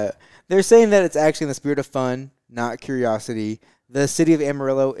 So they're saying that it's actually in the spirit of fun, not curiosity. The city of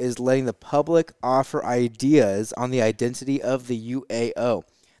Amarillo is letting the public offer ideas on the identity of the UAO.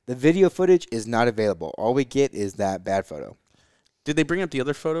 The video footage is not available. All we get is that bad photo. Did they bring up the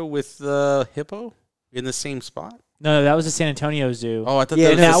other photo with the hippo in the same spot? No, that was the San Antonio Zoo. Oh, I thought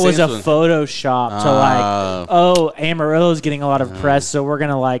Yeah, that was a one. Photoshop to like, oh, Amarillo's getting a lot of press, so we're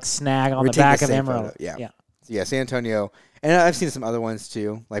gonna like snag on We're the taking back the of same Amarillo. photo, yeah. yeah. So yeah, San Antonio. And I've seen some other ones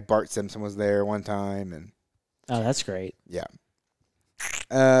too. Like Bart Simpson was there one time. And Oh, that's great. yeah.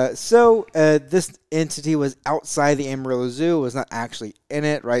 So this entity was outside the Amarillo Zoo, was not actually in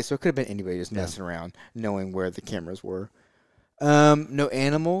it, right? So it could have been anybody just messing around, knowing where the cameras were. No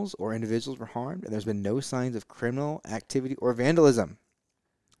animals or individuals were harmed, and there's been no signs of criminal activity or vandalism.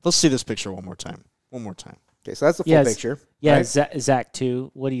 let's see this picture one more time. One more time. Okay, so that's the full Yes. picture. Yeah, right? Zach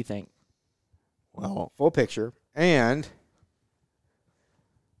too. What do you think? Well, Full picture. And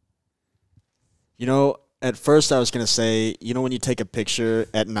you know, at first I was going to say, you know, when you take a picture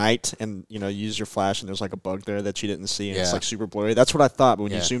at night and, you know, use your flash and there's like a bug there that you didn't see and it's Yeah. like super blurry. That's what I thought. But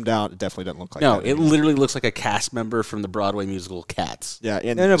when you Yeah. zoomed out, it definitely doesn't look like No, that. it anymore. literally looks like a cast member from the Broadway musical Cats. Yeah.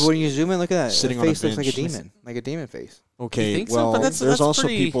 And no, but when you zoom in, look at that. sitting The on a face looks like a bench. demon, like a demon face. okay, You think so? well, But that's there's also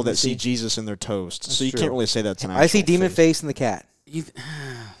pretty- people that Let's see see. Jesus in their toast. So That's you true. can't really say that's an I see actual demon face in the cat. You-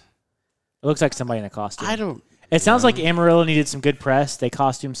 It looks like somebody in a costume. I don't. It sounds like Amarillo needed some good press. They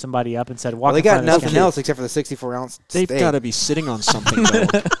costumed somebody up and said, "Walk." Well, they in got front of this nothing camera." else except for the 64-ounce They've steak. got to be sitting on something, though.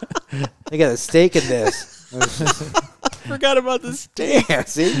 They got a steak in this. Forgot about the steak. Yeah,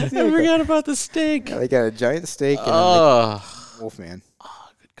 see? I forgot about the steak. Yeah, they got a giant steak and a Oh, Wolfman.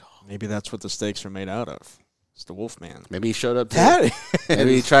 good call. Maybe that's what the steaks are made out of. It's the Wolfman. Maybe he showed up. To, That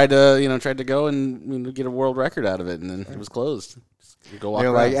maybe he tried to go and get a world record out of it, and then it was closed. Just go walk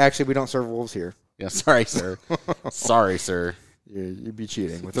They're around. like, actually, we don't serve wolves here. Yeah, sorry, sir. Sorry, sir. You'd be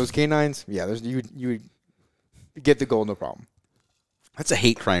cheating with those canines. Yeah, you would get the goal, no problem. That's a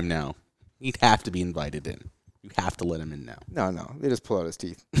hate crime now. He'd have to be invited in. You have to let him in now. No, they just pull out his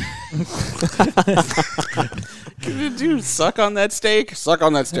teeth. Dude, suck on that steak. Suck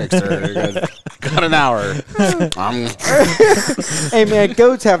on that steak, sir. Got an hour. Hey man,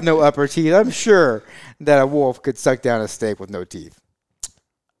 goats have no upper teeth. I'm sure that a wolf could suck down a steak with no teeth.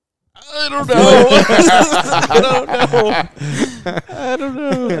 I don't know. I don't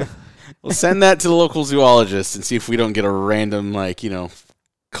know. We'll send that to the local zoologist and see if we don't get a random,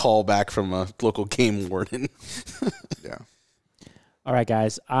 call back from a local game warden. Yeah. All right,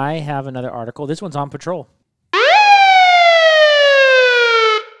 guys. I have another article. This one's on patrol.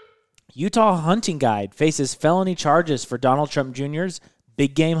 Utah hunting guide faces felony charges for Donald Trump Jr.'s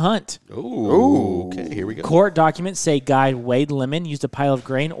big game hunt. Ooh. Okay, here we go. Court documents say guide Wade Lemon used a pile of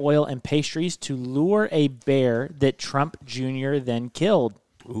grain, oil, and pastries to lure a bear that Trump Jr. then killed.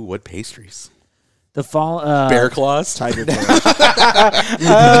 Ooh, what pastries? The fall Bear claws? Tiger claws.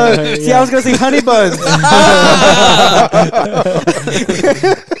 See, I was gonna say honey buns.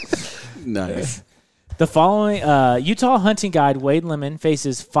 Nice. The following Utah hunting guide Wade Lemon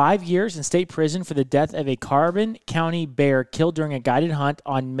faces 5 years in state prison for the death of a Carbon County bear killed during a guided hunt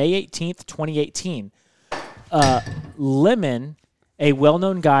on May 18th, 2018. Lemon, a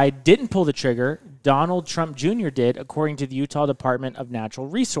well-known guide, didn't pull the trigger. Donald Trump Jr. did, according to the Utah Department of Natural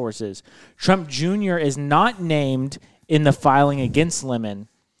Resources. Trump Jr. is not named in the filing against Lemon,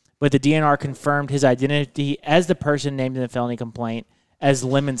 but the DNR confirmed his identity as the person named in the felony complaint as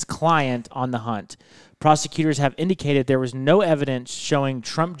Lemon's client on the hunt. Prosecutors have indicated there was no evidence showing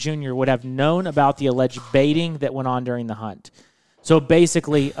Trump Jr. would have known about the alleged baiting that went on during the hunt. So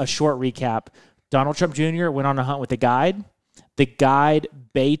basically, a short recap. Donald Trump Jr. went on a hunt with a guide. The guide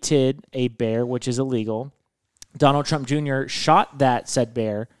baited a bear, which is illegal. Donald Trump Jr. shot that said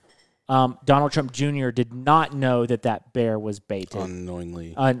bear. Donald Trump Jr. did not know that that bear was baited.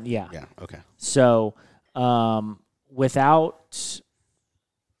 Unknowingly. Yeah. Yeah. Okay. So without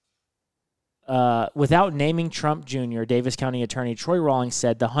naming Trump Jr., Davis County Attorney Troy Rawlings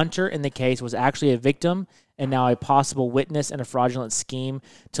said the hunter in the case was actually a victim and now a possible witness in a fraudulent scheme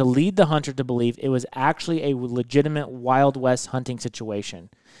to lead the hunter to believe it was actually a legitimate Wild West hunting situation.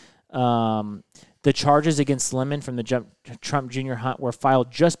 The charges against Lemon from the Trump Jr. hunt were filed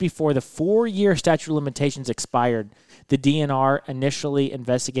just before the 4-year statute of limitations expired. The DNR initially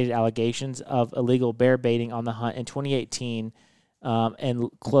investigated allegations of illegal bear baiting on the hunt in 2018 and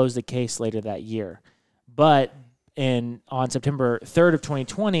closed the case later that year. But on September 3rd of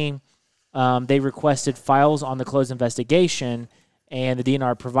 2020, they requested files on the closed investigation, and the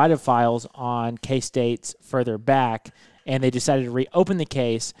DNR provided files on case dates further back, and they decided to reopen the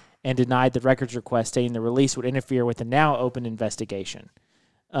case and denied the records request, stating the release would interfere with the now open investigation.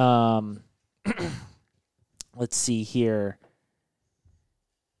 Let's see here.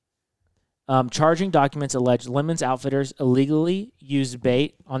 Charging documents allege Lemon's outfitters illegally used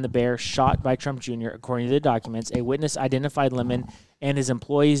bait on the bear shot by Trump Jr. According to the documents, a witness identified Lemon and his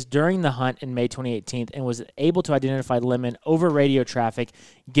employees during the hunt in May 2018 and was able to identify Lemon over radio traffic,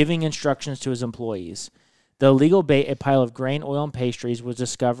 giving instructions to his employees. The illegal bait, a pile of grain, oil, and pastries, was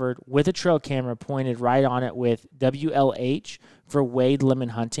discovered with a trail camera pointed right on it with WLH for Wade Lemon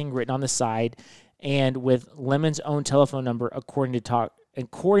Hunting written on the side, and with Lemon's own telephone number according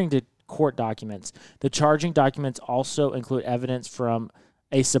to court documents. The charging documents also include evidence from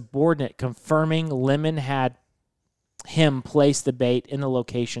a subordinate confirming Lemon had him place the bait in the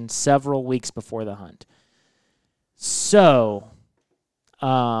location several weeks before the hunt. So,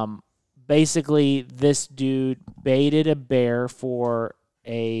 basically, this dude baited a bear for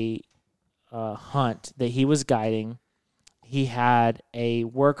a hunt that he was guiding. He had a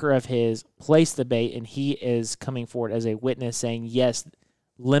worker of his place the bait, and he is coming forward as a witness saying, yes,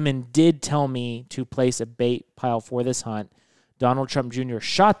 Lemon did tell me to place a bait pile for this hunt. Donald Trump Jr.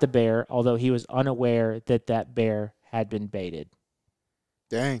 shot the bear, although he was unaware that that bear had been baited.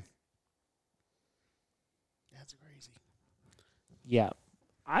 Dang. That's crazy. Yeah.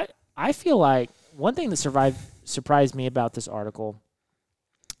 I feel like one thing that surprised me about this article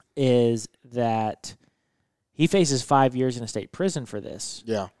is that he faces 5 years in a state prison for this.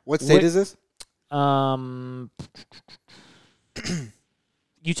 Yeah. What state is this?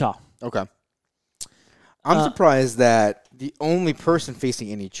 Utah. Okay. I'm surprised that the only person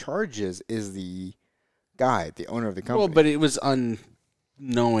facing any charges is the guy, the owner of the company. Well, but it was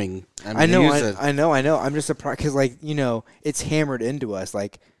unknowing. I know. I'm just surprised because, it's hammered into us.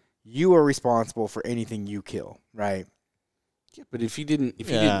 Like, you are responsible for anything you kill, right? Yeah, but if you didn't,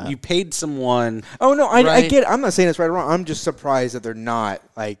 you paid someone. Oh no, I right? get it. I'm not saying it's right or wrong. I'm just surprised that they're not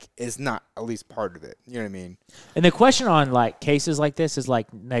is not at least part of it. You know what I mean? And the question on cases like this is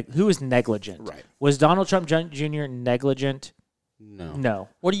who is negligent? Right. Was Donald Trump Jr. negligent? No. No.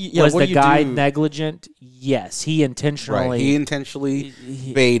 What do you? Was what the do you guy do? negligent? Yes, he intentionally. Right. He intentionally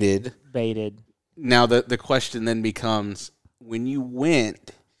baited. Baited. Now the question then becomes: when you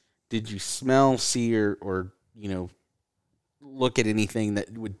went, did you smell, see, or look at anything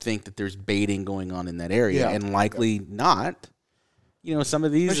that would think that there's baiting going on in that area? Yeah. And likely not. Some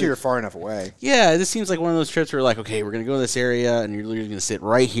of these... Especially you're far enough away. Yeah, this seems like one of those trips where okay, we're going to go to this area, and you're literally going to sit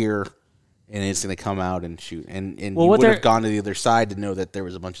right here, and it's going to come out and shoot. And you would have gone to the other side to know that there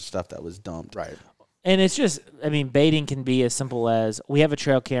was a bunch of stuff that was dumped. Right. And it's just, baiting can be as simple as we have a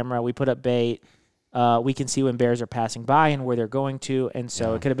trail camera, we put up bait, we can see when bears are passing by and where they're going to, and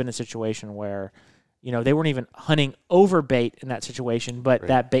so it could have been a situation where... they weren't even hunting over bait in that situation, but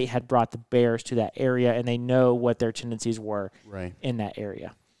that bait had brought the bears to that area, and they know what their tendencies were in that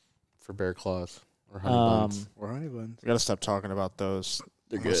area. For bear claws or honey buns. Or honey buns. We got to stop talking about those.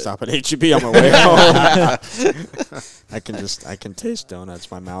 They're I'm gonna good. stop at HEB on my way home. I can taste donuts.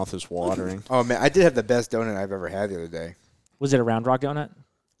 My mouth is watering. Oh man, I did have the best donut I've ever had the other day. Was it a Round Rock donut?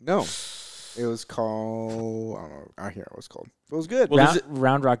 No. It was called, I don't know, I hear what it was called. It was good. Well,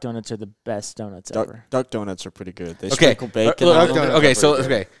 Round Rock donuts are the best donuts ever. Duck donuts are pretty good. They Okay. sprinkle bacon. Duck on them. donuts Okay, are so pretty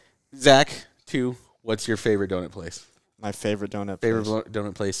good. Zach, what's your favorite donut place? My favorite donut. Favorite place.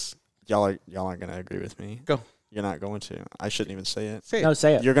 donut place? Y'all aren't gonna agree with me. Go. You're not going to. I shouldn't even say it. Say it. No,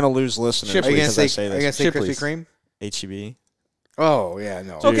 say it. You're gonna lose listeners Are you because I gonna say say this. Krispy Shipley's. Kreme? HEB. Oh yeah,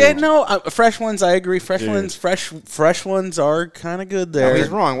 no. Okay, no, fresh ones. I agree. Fresh ones are kind of good there. No, he's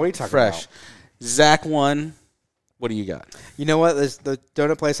wrong. What are you talking Fresh. about? Zach won. What do you got? You know what? The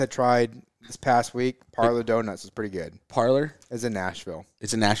donut place I tried this past week, Parlor Donuts, is pretty good. Parlor? It's in Nashville.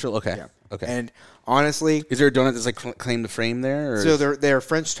 It's in Nashville? Okay. Yeah. Okay. And honestly, is there a donut that's like claim to fame there? Or so their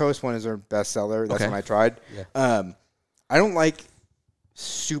French toast one is their best seller. That's one I tried. Yeah. I don't like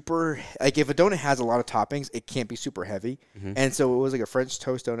super, like if a donut has a lot of toppings, it can't be super heavy. Mm-hmm. And so it was like a French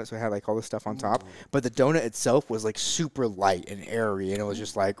toast donut, so it had like all this stuff on top. But the donut itself was like super light and airy, and it was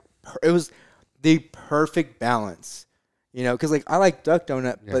just like, it was the perfect balance. You know, because like I like duck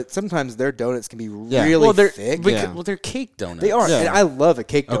donut, but sometimes their donuts can be really thick. Well, they're cake donuts. They are, and I love a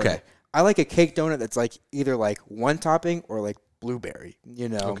cake donut. Okay. I like a cake donut that's like either like one topping or like blueberry. You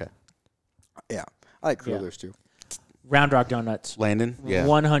know. Okay. Yeah, I like crullers too. Round Rock Donuts. Landon? Yeah.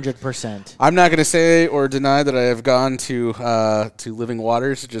 100%. I'm not going to say or deny that I have gone to Living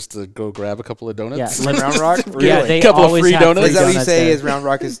Waters just to go grab a couple of donuts. Yeah, Round Rock? Really? Yeah, they Couple of always free have donuts? free Is that what you say? there. Is Round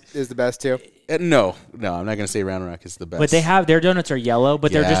Rock is the best too? No, I'm not going to say Round Rock is the best. But they have their donuts are yellow,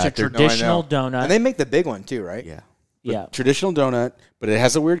 but they're just a they're- traditional No, I know. donut. And they make the big one too, right? Yeah. yeah, Traditional donut, but it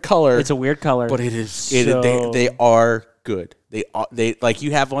has a weird color. it's a weird color. but it is. So- They are good. They like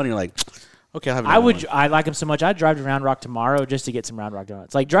you have one, you're like, okay, I'll have another one. I like them so much. I'd drive to Round Rock tomorrow just to get some Round Rock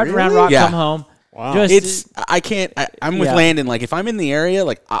donuts. Like drive to Really? Round Rock, Yeah. come home. Wow. Just, I can't. I'm with Yeah. Landon. Like if I'm in the area,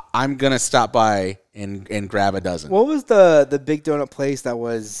 like I'm gonna stop by and grab a dozen. What was the big donut place that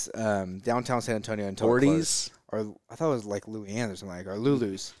was downtown San Antonio until it Forties? closed? Or I thought it was like Luann's or something like, or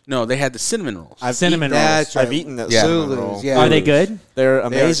Lulu's. No, they had the cinnamon rolls. cinnamon rolls. That's right. I've eaten that Yeah. cinnamon Lulu's, roll. yeah. Are they good? They're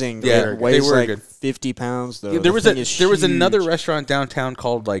amazing. yeah, It weighs they were like good. 50 pounds, though. Yeah, there was The thing is there was another huge. restaurant downtown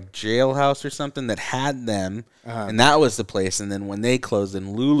called like Jailhouse or something that had them, Uh-huh. and that was the place. And then when they closed,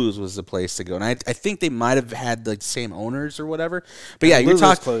 then Lulu's was the place to go. And I think they might have had the same owners or whatever. But yeah,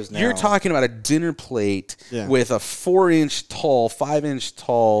 Lulu's closed you're now. talking about a dinner plate Yeah. with a 4-inch tall, 5-inch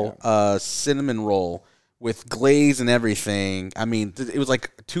tall cinnamon roll with glaze and everything. I mean, it was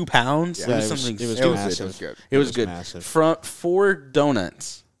like 2 pounds. Yeah, it was it was- something it was stupid. massive. It was good. It was was good. massive. For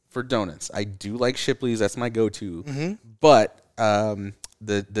donuts, I do like Shipley's. That's my go-to. Mm-hmm. But the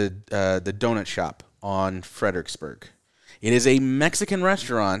donut shop on Fredericksburg, it is a Mexican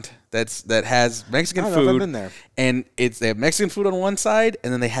restaurant that has Mexican I don't know if I've food. been there. And they have Mexican food on one side,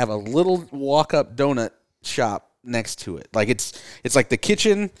 and then they have a little walk-up donut shop next to it. Like it's like the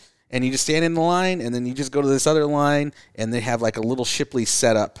kitchen. And you just stand in the line, and then you just go to this other line, and they have like a little Shipley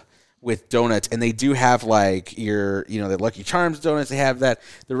setup with donuts. And they do have like the Lucky Charms donuts. They have that.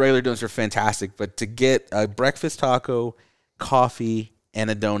 The regular donuts are fantastic. But to get a breakfast taco, coffee, and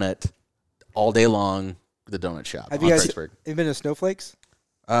a donut all day long, the donut shop Have on you guys Fredericksburg. been to Snowflakes?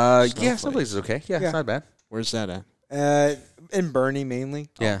 Yeah, Snowflakes is okay. Yeah, Yeah. it's not bad. Where's that at? In Bernie mainly.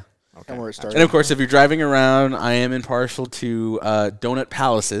 Yeah. And where it started. And of course, if you're driving around, I am impartial to donut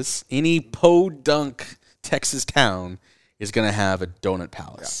palaces. Any podunk Texas town is going to have a donut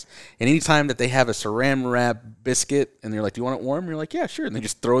palace. And anytime that they have a saran wrap biscuit and they're like, do you want it warm? You're like, yeah, sure. And they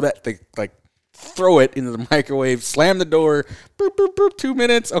just throw that, throw it into the microwave, slam the door, boop, boop, boop, 2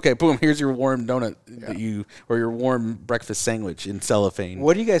 minutes. Okay, boom, here's your warm donut or your warm breakfast sandwich in cellophane.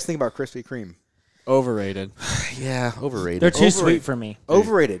 What do you guys think about Krispy Kreme? Overrated. Yeah, overrated. They're too sweet for me.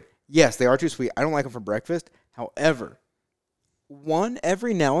 Overrated. Yes, they are too sweet. I don't like them for breakfast. However, one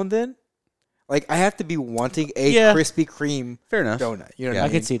every now and then, like I have to be wanting a Yeah. Krispy Kreme Fair enough. donut. You know Yeah. what I I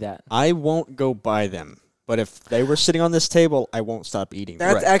mean? could see that. I won't go buy them. But if they were sitting on this table, I won't stop eating them.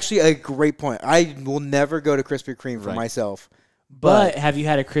 That's Right. actually a great point. I will never go to Krispy Kreme for Right. myself. But have you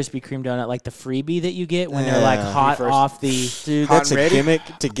had a Krispy Kreme donut like the freebie that you get when they're like Yeah. hot First- off the? Dude, Hot that's and a ready? gimmick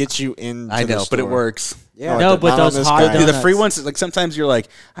to get you in. I know, but it works. Yeah. No, but not on those this hot guy. Yeah, the free donuts. ones, like sometimes you're like,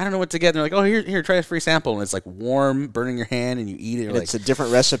 I don't know what to get. And they're like, oh, here, try a free sample. And it's like warm, burning your hand, and you eat it. You're And like, it's a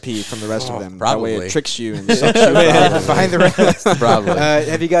different recipe from the rest of them. probably. That way it tricks you and sucks you in. Behind the rest. probably.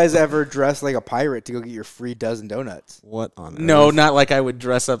 Have you guys ever dressed like a pirate to go get your free dozen donuts? What on No, earth? not like I would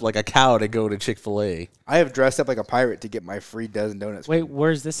dress up like a cow to go to Chick-fil-A. I have dressed up like a pirate to get my free dozen donuts. Wait,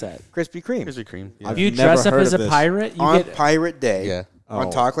 where's this at? Krispy Kreme. Krispy Kreme. Yeah. I've You never dress up heard as a of this. pirate. You On get Pirate Day. Yeah. On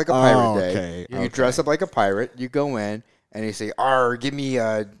Oh. Talk Like a Pirate Day. Okay, You okay. dress up like a pirate. You go in and you say, "Arr, give me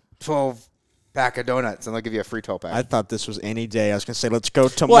a 12-pack of donuts," and they'll give you a free 12-pack. I thought this was any day. I was going to say, let's go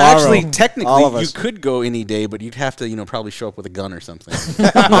tomorrow. Well, actually, All technically, of you us. could go any day, but you'd have to, probably show up with a gun or something.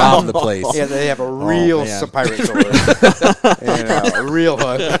 Rob the place. Yeah, they have a real man. pirate sword. A real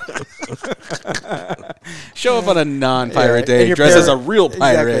hook. Show up on a non-pirate And day, your dress as a parrot- real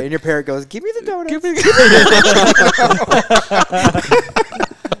Exactly. pirate. And your parrot goes, "Give me the donuts." Give me-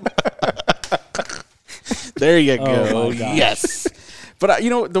 There you Oh, go. my gosh. yes. But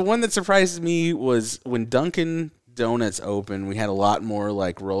the one that surprised me was when Dunkin' Donuts opened. We had a lot more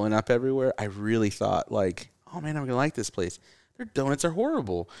like rolling up everywhere. I really thought like, oh man, I'm gonna like this place. Their donuts are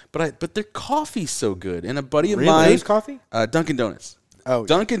horrible, but their coffee's so good. And a buddy of mine, Who's coffee? Dunkin' Donuts. Oh,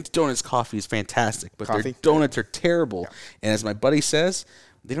 Dunkin' Donuts coffee is fantastic, but their Coffee? donuts are terrible. And as my buddy says,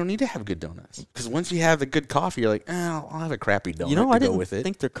 they don't need to have good donuts because once you have the good coffee, you're like, I'll have a crappy donut I to go didn't with it.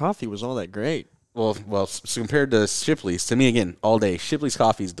 think their coffee was all that great. Well, so compared to Shipley's, to me again, all day, Shipley's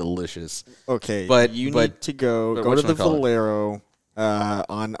coffee is delicious. Okay, But- you but- need to go but to the whatchamacallit? Valero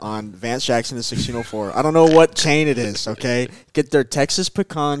on Vance Jackson and 1604. I don't know what chain it is. Okay, get their Texas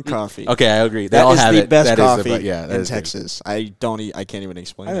pecan coffee. Okay, I agree. They That all is have the it. best That is coffee that is in good. Texas. I can't even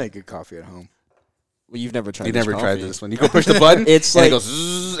explain. I it. make good coffee at home. Well, you've never tried. You this never tried coffee. this one. You go push the button. It's and like- it goes.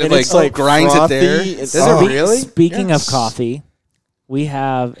 Zzz, and it it's like grinds frothy, it there. it's- Does it really? Speaking Yes. of coffee, we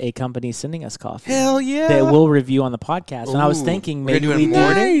have a company sending us coffee Hell yeah! that we'll review on the podcast. And I was Ooh. thinking We're maybe gonna we do do a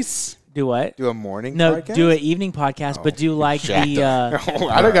morning? Nice. do what? Do a morning No, podcast? do an evening podcast, but do like jacked the.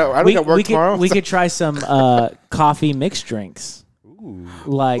 I don't got work tomorrow. We could try some coffee mixed drinks. Ooh.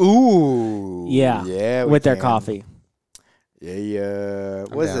 Like Ooh. yeah, Yeah. we with their can. coffee. Yeah.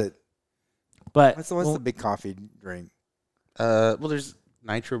 What is down. it? But What's well, the big coffee drink? Well, there's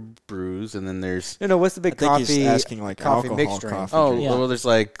Nitro Brews, and then there's No, what's the big I think coffee? he's asking like coffee alcohol mixed drink. coffee. Yeah. well, there's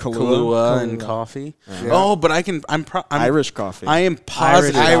like Kahlua? Kahlua and Kahlua. coffee. Yeah. Oh, but I'm Irish coffee. I am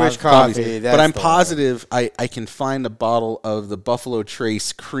positive Irish coffee, but that's I'm the one. positive I can find a bottle of the Buffalo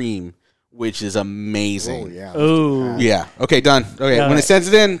Trace cream, which is amazing. Oh yeah. Ooh. Yeah. Okay, done. Okay, Got when it. it sends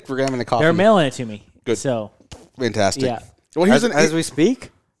it in, we're having a coffee. they're mailing it to me. Good. So Fantastic. yeah, Well, here's As we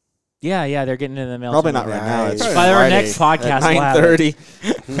speak. yeah, they're getting it in the mail. Probably to me. not right now. It's Nice. By our Friday next podcast, at we'll have it.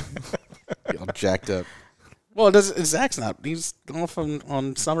 9:30. all jacked up. Well, it doesn't. Zach's not. He's off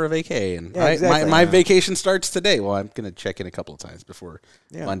on summer vacay, and Yeah, exactly. my vacation starts today. Well, I'm gonna check in a couple of times before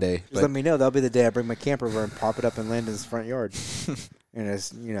Yeah. Monday. Just But let me know. That'll be the day I bring my camper over and pop it up in Landon's front yard. And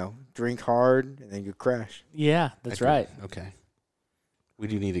it's, drink hard and then you crash. Yeah, that's I do. right. Okay. We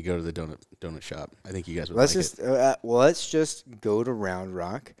do need to go to the donut shop. I think you guys would Let's like it. let's just go to Round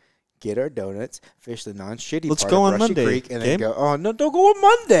Rock, get our donuts, fish the non-shitty Let's part go of on Brushy Monday, Creek, and Gabe. then go. Oh no, don't go on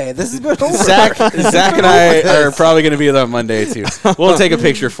Monday. This has been over. Zach and I are probably going to be there on Monday too. We'll take a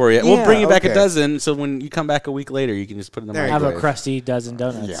picture for you. We'll Yeah, bring you back a okay. dozen, so when you come back a week later, you can just put it in the There you Have microwave. a crusty dozen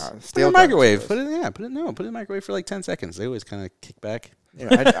donuts. Yeah, Put it in stale the microwave. donuts. Put it in the microwave for like 10 seconds. They always kind of kick back.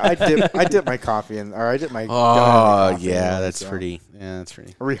 Yeah, I dip my coffee in, or I dip my. donut in Oh coffee yeah, and that's so pretty. Yeah, that's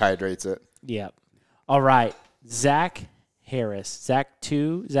pretty. Rehydrates it. Yep. All right, Zach Harris, Zach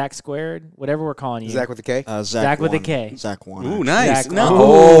 2, Zach squared, whatever we're calling you. Zach with a K. Zach with a 1. K. Zach 1. Ooh, nice. Zach- No.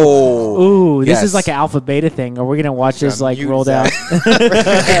 Oh. Ooh, this Yes. is like an alpha beta thing. Are we gonna watch this gonna like mute roll down?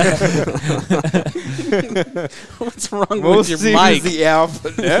 What's wrong We'll with your see mic? who's the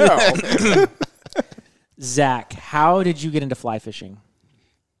alpha now. Zach, how did you get into fly fishing?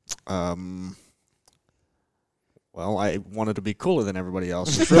 Well, I wanted to be cooler than everybody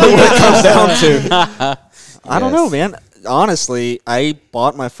else. That's really what it comes down to. I don't know, man. Honestly, I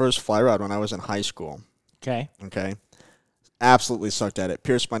bought my first fly rod when I was in high school. Okay. Okay. Absolutely sucked at it.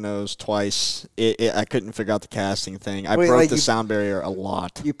 Pierced my nose twice. I couldn't figure out the casting thing. I Wait, broke like the you- sound barrier a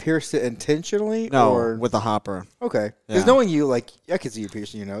lot. You pierced it intentionally, No, or with a hopper. okay? Because Yeah. knowing you, I could see you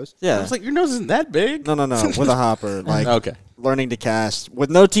piercing your nose. I Yeah. was like, your nose isn't that big. No, with a hopper. Like Okay. learning to cast with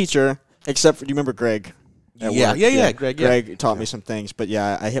no teacher except for, do you remember Greg? at Yeah, work? yeah, Greg, yeah. Greg taught me some things, but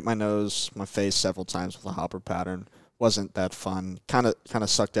yeah, I hit my nose, my face several times with a hopper pattern. Wasn't that fun. Kind of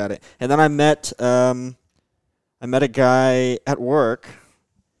sucked at it. And then I met a guy at work.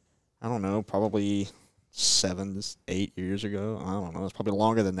 I don't know, probably 7 to 8 years ago. I don't know. It's probably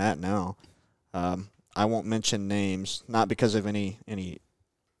longer than that now. I won't mention names, not because of any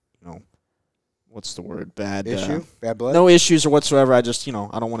what's the word? Bad Issue, bad blood. no issues or whatsoever. I just, I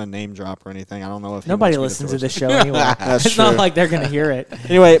don't want to name drop or anything. I don't know if he Nobody wants me listens to throw this show anyway. That's It's not true. like they're gonna hear it.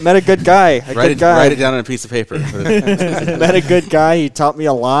 Anyway, met a good guy. Write it down on a piece of paper. Met a good guy. He taught me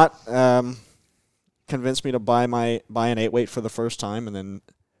a lot. Convinced me to buy an 8-weight for the first time, and then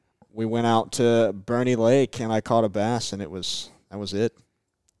we went out to Bernie Lake, and I caught a bass, and that was it.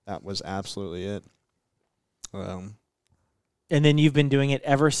 That was absolutely it. And then you've been doing it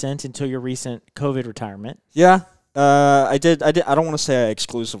ever since until your recent COVID retirement. Yeah, I did. I don't want to say I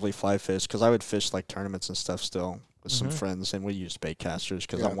exclusively fly fish because I would fish like tournaments and stuff still with some friends, and we used bait casters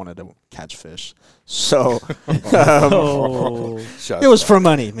because I Yeah. wanted to catch fish. So Oh, Shut it was up. for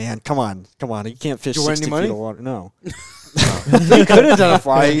money, man. Come on. You can't fish Did you win 60 any money? feet of water. No. You could have done a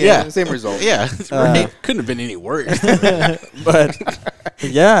fly. Yeah. Same result. yeah, right. Couldn't have been any worse. But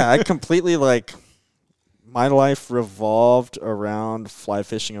yeah, I completely my life revolved around fly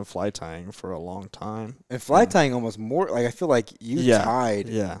fishing and fly tying for a long time. And fly tying almost more. Like, I feel like you tied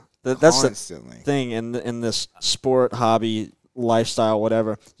Yeah. That's constantly. the thing in this sport, hobby, lifestyle,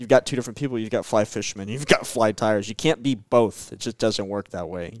 whatever. You've got two different people. You've got fly fishermen. You've got fly tyers. You can't be both. It just doesn't work that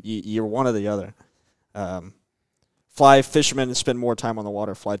way. You're one or the other. Fly fishermen spend more time on the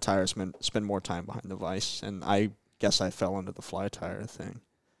water. Fly tyers spend more time behind the vise. And I guess I fell into the fly tyer thing,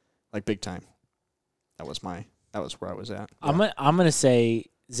 like big time. That was where I was at. I'm gonna say,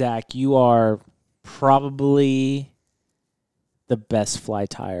 Zach, you are probably the best fly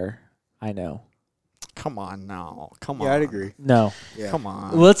tyer I know. Come on now. Come on. Yeah, I'd agree. No, Yeah. Come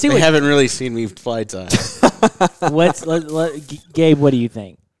on. well, let's see They what. haven't really seen me fly tie. Gabe, what do you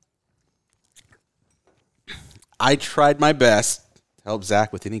think? I tried my best to help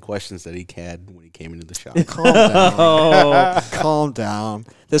Zach with any questions that he had when he came into the shop. Calm down. Calm down.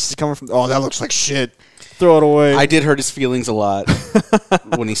 This is coming from, that looks like shit. Throw it away. I did hurt his feelings a lot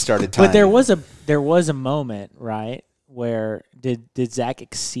when he started tying. But there was a moment, right, where did Zach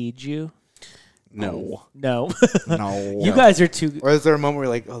exceed you? No. No. No. You guys are too. Or is there a moment where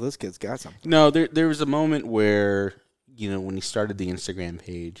you're like, oh, this kid's got something? No, there was a moment where, when he started the Instagram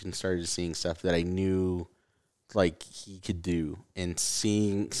page and started seeing stuff that I knew like he could do, and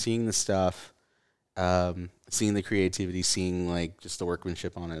seeing the stuff, seeing the creativity, seeing like just the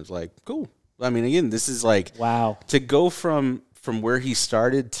workmanship on it, was like, cool. I mean, again, this is like, Wow. to go from where he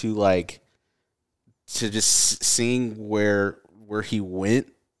started to like to just seeing where he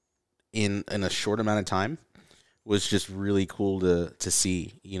went in a short amount of time was just really cool to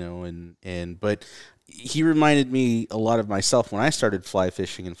see, but he reminded me a lot of myself when I started fly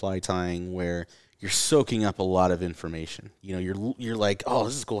fishing and fly tying, where you're soaking up a lot of information. You're like, oh,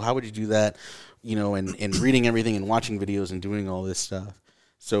 this is cool. How would you do that? And reading everything and watching videos and doing all this stuff.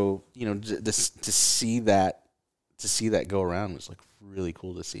 So, to see that go around was like really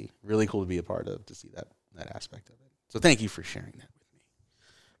cool to see. Really cool to be a part of, to see that aspect of it. So thank you for sharing that with me.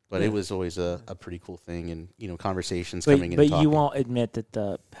 But it was always a pretty cool thing, and conversations coming in. But talking. you won't admit that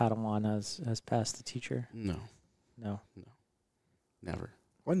the Padawan has passed the teacher. No, never.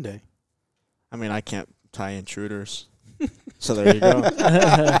 One day. I mean, I can't tie intruders. So there you go.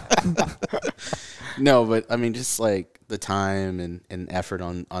 No, but I mean, just like the time and effort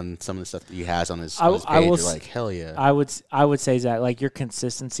on some of the stuff that he has on his page, you're like, hell yeah. I would say, Zach, like your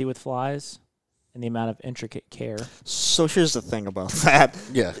consistency with flies and the amount of intricate care. So here's the thing about that.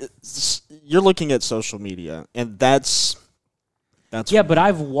 Yeah. You're looking at social media, and that's Yeah, but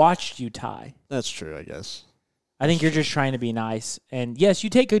I've watched you tie. That's true, I guess. I think you're just trying to be nice. And yes, you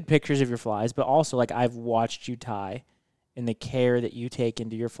take good pictures of your flies, but also like I've watched you tie, and the care that you take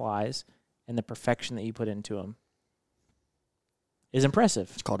into your flies and the perfection that you put into them is impressive.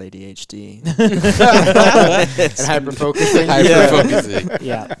 It's called ADHD. And hyper-focusing. Hyper-focusing.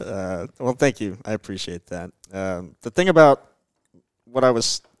 Yeah. Well, thank you. I appreciate that. The thing about what I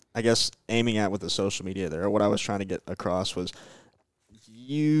was, I guess, aiming at with the social media there, or what I was trying to get across was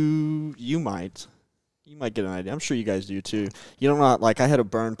you might get an idea. I'm sure you guys do too. You don't know, like I had a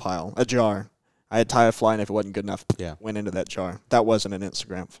burn pile, a jar. I had tie a fly, and if it wasn't good enough, went into that jar. That wasn't an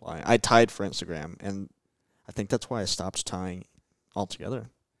Instagram fly. I tied for Instagram, and I think that's why I stopped tying altogether.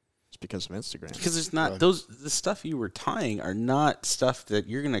 It's because of Instagram. Because it's not the stuff you were tying are not stuff that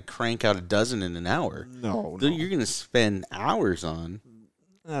you're gonna crank out a dozen in an hour. No. You're gonna spend hours on.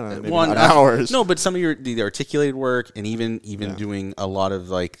 I don't know, maybe not hours. No, but some of the articulated work, and even doing a lot of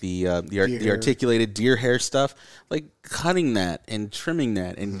like the articulated deer hair stuff, like cutting that and trimming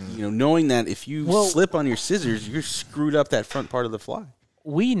that, and knowing that if you slip on your scissors, you're screwed up that front part of the fly.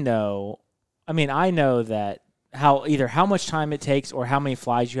 We know. I mean, I know that how much time it takes or how many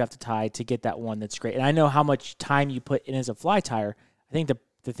flies you have to tie to get that one that's great, and I know how much time you put in as a fly tyer. I think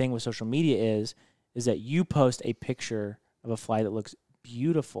the thing with social media is that you post a picture of a fly that looks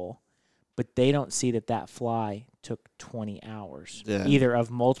beautiful, but they don't see that fly took 20 hours, either of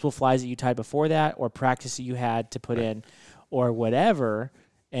multiple flies that you tied before that, or practice that you had to put in, or whatever.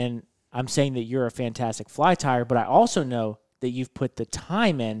 And I'm saying that you're a fantastic fly tyer, but I also know that you've put the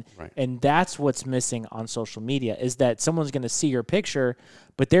time in, and that's what's missing on social media, is that someone's going to see your picture,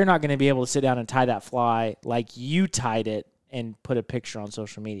 but they're not going to be able to sit down and tie that fly like you tied it and put a picture on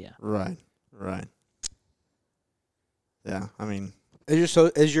social media. Right. Yeah, I mean, Is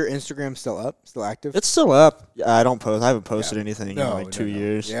your Instagram still up? Still active? it's still up. I haven't posted anything in like 2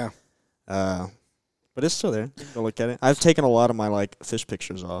 years. Yeah. But it's still there. You can go look at it. I've taken a lot of my like fish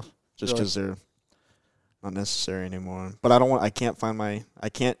pictures off just because they're not necessary anymore. But I can't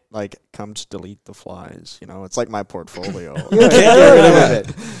come to delete the flies. It's like my portfolio. Well,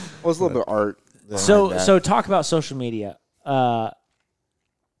 it's a little bit of art So talk about social media.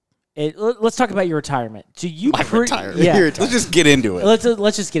 Let's talk about your retirement. So you retirement. Yeah. Let's just get into it.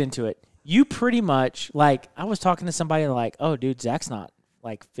 Let's just get into it. You pretty much, like, I was talking to somebody like, oh, dude, Zach's not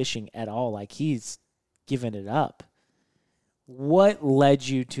like fishing at all. Like, he's given it up. What led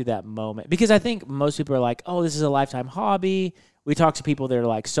you to that moment? Because I think most people are like, oh, this is a lifetime hobby. We talk to people that are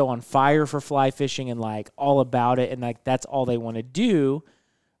like so on fire for fly fishing and like all about it, and like that's all they want to do.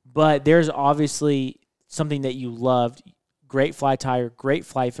 But there's obviously something that you loved. Great fly tyer, great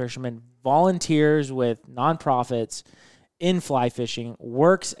fly fisherman, volunteers with nonprofits in fly fishing,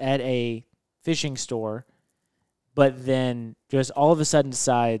 works at a fishing store, but then just all of a sudden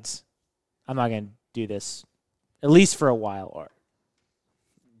decides, I'm not going to do this, at least for a while. Or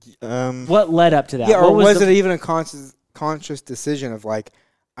what led up to that? Yeah, or what was it even a conscious decision of like,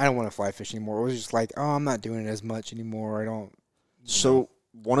 I don't want to fly fish anymore? Or was it just like, oh, I'm not doing it as much anymore. I don't. So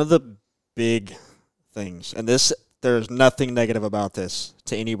one of the big things, and there's nothing negative about this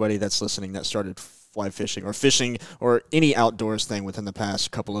to anybody that's listening that started fly fishing or any outdoors thing within the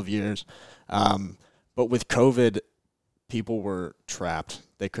past couple of years. But with COVID, people were trapped.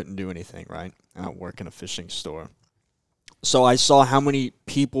 They couldn't do anything, right? Work in a fishing store. So I saw how many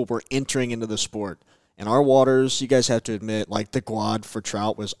people were entering into the sport. In our waters, you guys have to admit, like the Guad for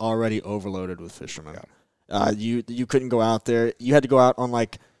trout was already overloaded with fishermen. Yeah. You couldn't go out there. You had to go out on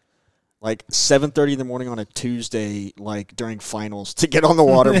like 7:30 in the morning on a Tuesday, like during finals, to get on the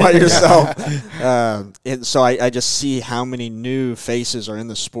water by yourself. And so I just see how many new faces are in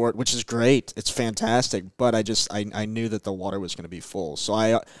the sport, which is great. It's fantastic. But I knew that the water was going to be full. So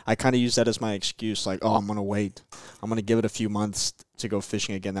I kind of used that as my excuse, like, oh, I'm going to wait. I'm going to give it a few months to go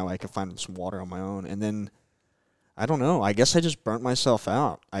fishing again. That way I can find some water on my own. And then, I don't know, I guess I just burnt myself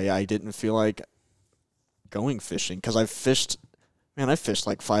out. I didn't feel like going fishing because I fished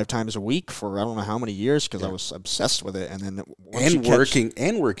like 5 times a week for I don't know how many years because I was obsessed with it. And then working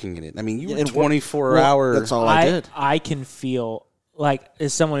in it. I mean, you were 24 hours. That's all I did. I can feel like,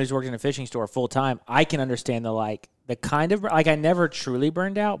 as someone who's worked in a fishing store full time, I can understand the kind of, like, I never truly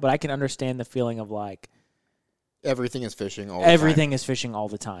burned out, but I can understand the feeling of like Everything is fishing all the everything is fishing all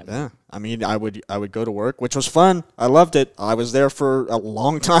the time. Yeah. I mean, I would go to work, which was fun. I loved it. I was there for a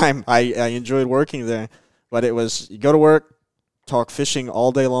long time. I enjoyed working there. But it was, you go to work, talk fishing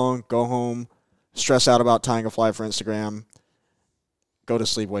all day long, go home, stress out about tying a fly for Instagram, go to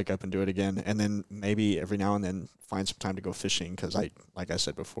sleep, wake up, and do it again. And then maybe every now and then find some time to go fishing because like I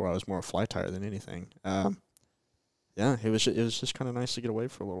said before, I was more a fly tyer than anything. Yeah, it was just kind of nice to get away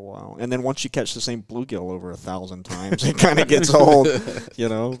for a little while. And then once you catch the same bluegill over 1,000 times, it kind of gets old,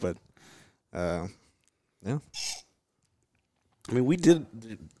 But, yeah. I mean, we did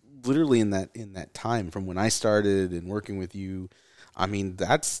literally in that time from when I started and working with you. I mean,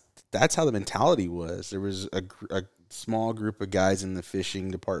 that's how the mentality was. There was a small group of guys in the fishing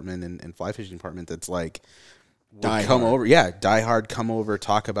department and fly fishing department that's like die hard, come over,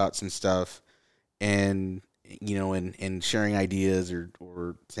 talk about some stuff, and and sharing ideas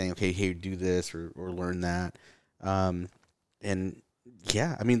or saying, okay, hey, do this or learn that. And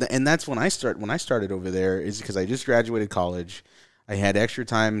yeah, I mean, and that's when I started over there is because I just graduated college. I had extra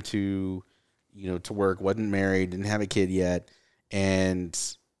time to work, wasn't married, didn't have a kid yet. And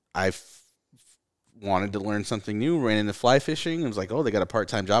I wanted to learn something new, ran into fly fishing. I was like, oh, they got a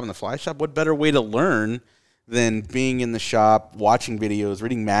part-time job in the fly shop. What better way to learn than being in the shop, watching videos,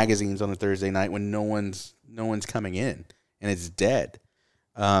 reading magazines on a Thursday night when no one's coming in and it's dead,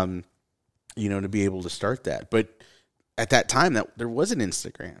 to be able to start that. But at that time, that there wasn't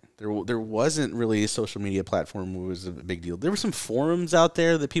Instagram. There wasn't really a social media platform that was a big deal. There were some forums out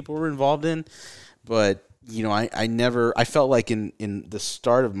there that people were involved in, but I felt like in the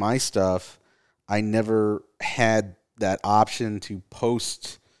start of my stuff, I never had that option to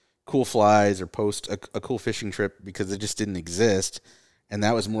post cool flies or post a cool fishing trip because it just didn't exist. And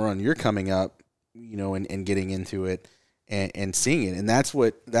that was more on your coming up, and getting into it and seeing it. And that's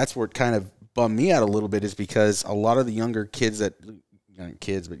what kind of bummed me out a little bit is because a lot of the younger group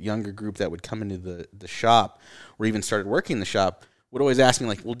that would come into the shop or even started working in the shop would always ask me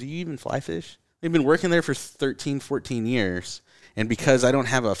like, well, do you even fly fish? They've been working there for 13, 14 years. And because I don't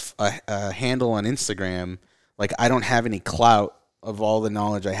have a handle on Instagram, like I don't have any clout of all the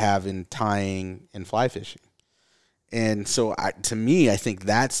knowledge I have in tying and fly fishing. And so to me, I think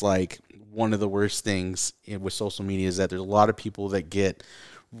that's like one of the worst things with social media is that there's a lot of people that get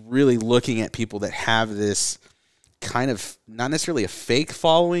really looking at people that have this kind of not necessarily a fake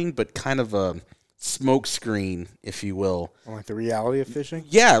following, but kind of a smoke screen, if you will. Like the reality of fishing?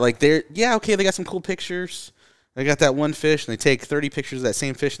 Yeah, like they got some cool pictures, They got that one fish, and they take 30 pictures of that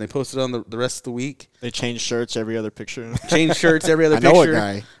same fish, and they post it on the rest of the week. They change shirts every other picture. Change shirts every other I picture. know a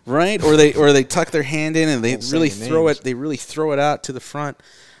guy. Right? Or they tuck their hand in and they Won't say really any throw names. it. They really throw it out to the front.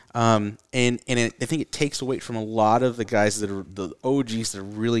 I think it takes away from a lot of the guys that are the OGs that are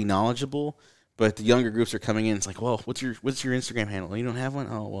really knowledgeable. But the younger groups are coming in. It's like, well, what's your Instagram handle? You don't have one?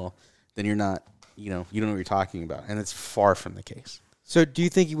 Oh, well, then you're not. You don't know what you're talking about, and it's far from the case. So, do you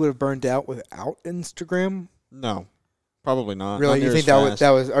think you would have burned out without Instagram? No, probably not. Really, Not you near think as that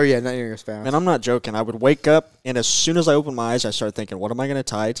fast. was? Oh yeah, not near as fast. Man, I'm not joking. I would wake up, and as soon as I open my eyes, I start thinking, what am I going to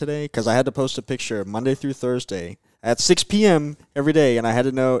tie today? Because I had to post a picture Monday through Thursday at 6 p.m. every day, and I had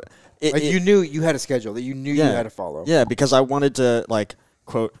to know. You knew you had a schedule that you knew you had to follow. Yeah, because I wanted to, like,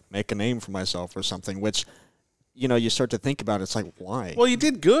 quote, make a name for myself or something, which, you start to think about it. It's like, why? Well, you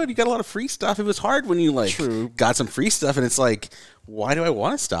did good. You got a lot of free stuff. It was hard when you got some free stuff, and it's like, why do I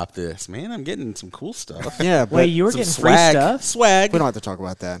want to stop this, man? I'm getting some cool stuff. Yeah, but Wait, you were Some getting swag. free stuff? Swag. we don't have to talk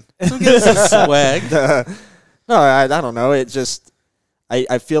about that. I'm getting some swag. No, I don't know. It just,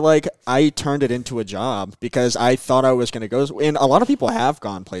 I feel like I turned it into a job because I thought I was going to go. And a lot of people have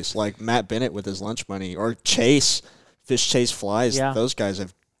gone places like Matt Bennett with his lunch money or Chase, Fish Chase Flies. Yeah. Those guys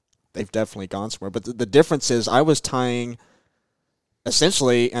they've definitely gone somewhere. But the difference is I was tying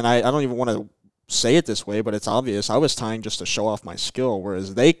essentially, and I don't even want to say it this way, but it's obvious. I was tying just to show off my skill,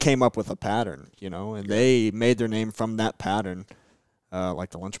 whereas they came up with a pattern, and they made their name from that pattern, like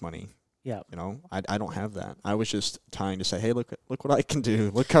the lunch money. Yeah. I don't have that. I was just tying to say, hey, look what I can do.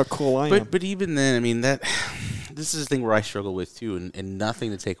 Look how cool I am. But even then, I mean, this is the thing where I struggle with too, and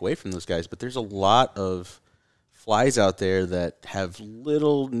nothing to take away from those guys, but there's a lot of flies out there that have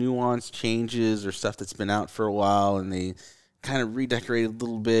little nuanced changes or stuff that's been out for a while, and they kind of redecorate a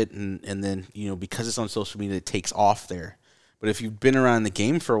little bit, and then, because it's on social media, it takes off there. But if you've been around the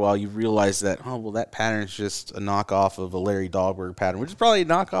game for a while, you realize that, that pattern is just a knockoff of a Larry Dahlberg pattern, which is probably a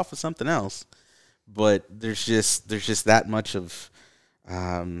knockoff of something else. But there's just that much of,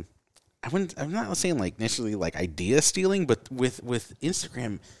 I'm not saying like necessarily like idea stealing, but with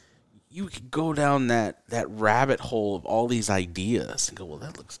Instagram, you could go down that rabbit hole of all these ideas and go, well,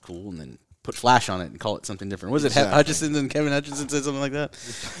 that looks cool, and then put Flash on it and call it something different. Was it Hutchinson and Kevin Hutchinson said something like that?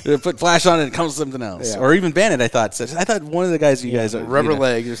 Put Flash on it and it comes with something else. Yeah. Or even Bennett, I thought one of the guys you guys are rubber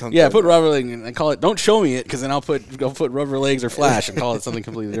legs or something. Yeah, put rubber leg and call it. Don't show me it because then I'll put rubber legs or Flash and call it something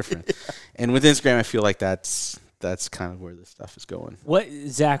completely different. And with Instagram, I feel like that's kind of where this stuff is going.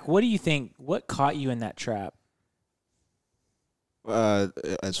 Zach? What do you think? What caught you in that trap?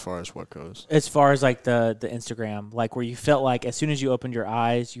 As far as what goes, As far as like the Instagram, like where you felt like as soon as you opened your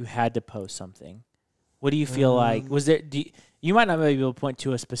eyes, you had to post something. What do you feel like? Was there? You might not be able to point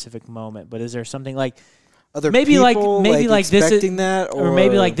to a specific moment, but is there something like Other maybe people, like this is expecting that, or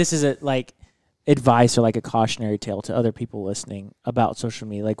maybe like this is a like advice or like a cautionary tale to other people listening about social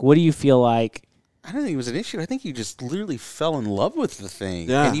media? Like, what do you feel like? I don't think it was an issue. I think you just literally fell in love with the thing.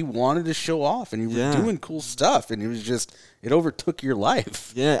 Yeah. And you wanted to show off, and you were doing cool stuff, and it overtook your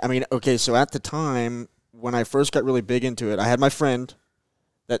life. Yeah, I mean, okay, so at the time, when I first got really big into it, I had my friend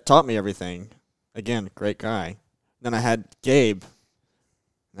that taught me everything. Again, great guy. Then I had Gabe.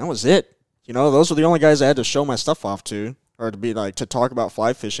 That was it. Those were the only guys I had to show my stuff off to, or to be like, to talk about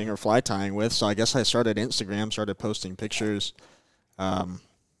fly fishing or fly tying with. So I guess I started Instagram, started posting pictures.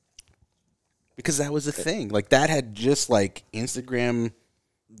 Because that was a thing. Like, that had just, like, Instagram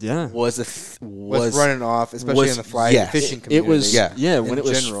was running off, especially in the fly fishing community. It was, when it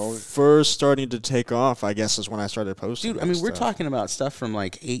general. was first starting to take off, I guess, is when I started posting. Dude, I mean, we're talking about stuff from,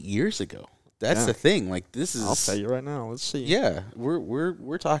 like, 8 years ago. That's the thing. Like, this is... I'll tell you right now. Let's see. Yeah,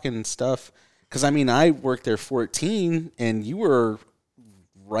 we're talking stuff... Because, I mean, I worked there 14, and you were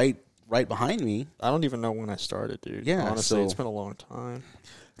right behind me. I don't even know when I started, dude. Yeah, honestly, it's been a long time.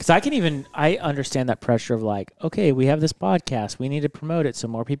 Because I understand that pressure of like, okay, we have this podcast, we need to promote it so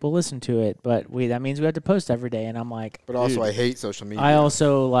more people listen to it, but that means we have to post every day, and I'm like, but also I hate social media. I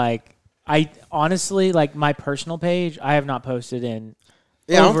also like, I honestly like my personal page. I have not posted in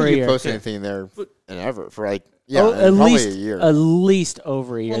I don't over think a you year. posted anything there in ever for like at probably least a year. At least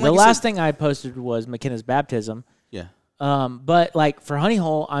over a year. Well, the like I last said- thing I posted was McKenna's baptism. Yeah. But like for Honey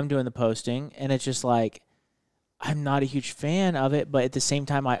Hole, I'm doing the posting, and it's just like I'm not a huge fan of it, but at the same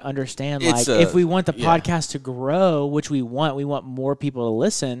time, I understand It's like if we want the yeah. podcast to grow, which we want more people to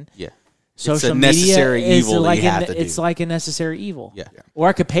listen. Yeah. Social a necessary media is evil that like you have to it's do. like a necessary evil. Yeah. Or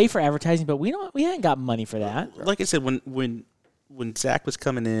I could pay for advertising, but we ain't got money for that. Like I said, when Zach was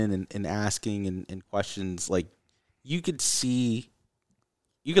coming in and asking and questions, like you could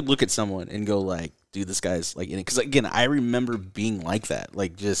look at someone and go like, dude, this guy's like, because again, I remember being like that,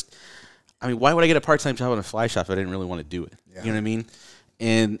 like just I mean, why would I get a part-time job in a fly shop if I didn't really want to do it? Yeah. You know what I mean?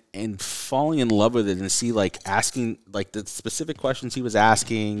 And falling in love with it and see like asking like the specific questions he was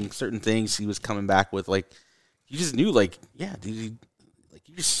asking, certain things he was coming back with, like you just knew like, yeah, dude, like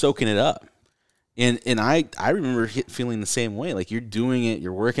you're just soaking it up. And I remember feeling the same way. Like you're doing it,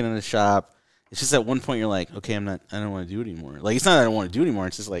 you're working in a shop. It's just at one point you're like, okay, I don't want to do it anymore. Like it's not that I don't want to do it anymore.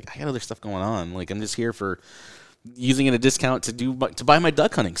 It's just like I got other stuff going on. Like I'm just here for using it at a discount to buy my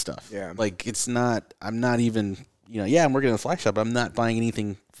duck hunting stuff. Yeah. Like I'm not even. I'm working in a fly shop, but I'm not buying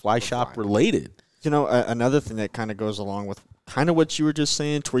anything fly shop related. Another thing that kind of goes along with kind of what you were just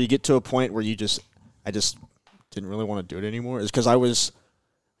saying, to where you get to a point where I just didn't really want to do it anymore, is because I was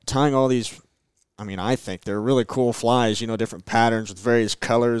tying all these, I think they're really cool flies, different patterns with various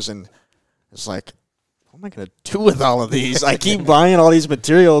colors, and it's like, what am I going to do with all of these? I keep buying all these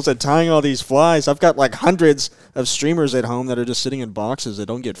materials and tying all these flies. I've got like hundreds of streamers at home that are just sitting in boxes that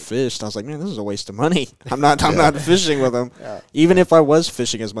don't get fished. I was like, man, this is a waste of money. I'm not fishing with them. Yeah. Even if I was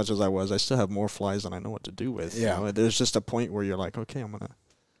fishing as much as I was, I still have more flies than I know what to do with. Yeah. There's just a point where you're like, okay, I'm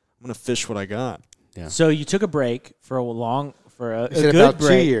gonna fish what I got. Yeah. So you took a break for a good about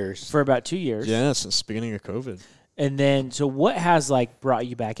break 2 years. For about 2 years. Yeah, since the beginning of COVID. And then, so what has brought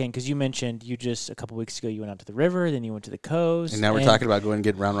you back in? Because you mentioned you just a couple weeks ago you went out to the river, then you went to the coast, and now we're talking about going and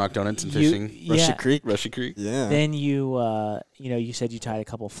get Round Rock Donuts and fishing. Rushy Creek. Yeah. Then you said you tied a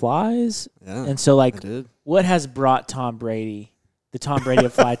couple flies. Yeah. And so I did. what has brought Tom Brady, the Tom Brady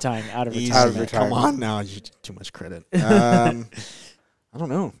of fly tying, out of retirement? Come on now, you too much credit. I don't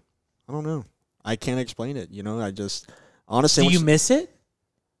know. I can't explain it. I just honestly. Do you miss it?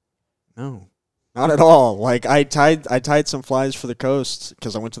 No. Not at all. Like I tied some flies for the coast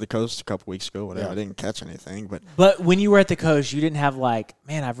because I went to the coast a couple weeks ago. Whatever, I didn't catch anything. But when you were at the coast, you didn't have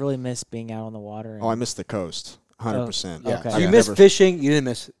man, I've really missed being out on the water. I missed the coast, 100%. Yeah. Okay. So you missed fishing. You didn't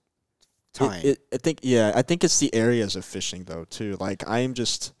miss tying. I think it's the areas of fishing though too. Like I am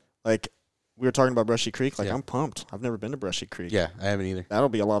just like we were talking about Brushy Creek. Like I'm pumped. I've never been to Brushy Creek. Yeah, I haven't either. That'll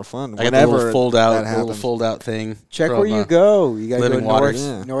be a lot of fun. I got the little fold out thing. Check where you go. You got to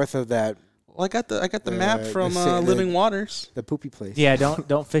go north of that. Well, I got the map from Living Waters, the poopy place. Yeah,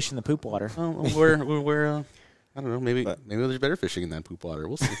 don't fish in the poop water. We're I don't know. Maybe there's better fishing in that poop water.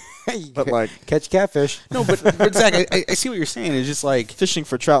 We'll see. But catch catfish. No, but Zach, I see what you're saying. It's just like fishing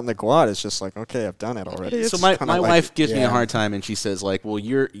for trout in the quad. It's just like, okay, I've done it already. So my wife gives me a hard time, and she says like, well,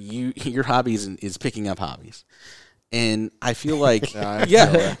 your hobbies is picking up hobbies. And I feel like, right?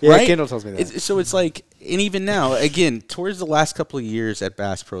 Kendall tells me that. So it's like, and even now, again, towards the last couple of years at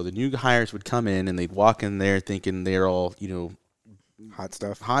Bass Pro, the new hires would come in and they'd walk in there thinking they're all, hot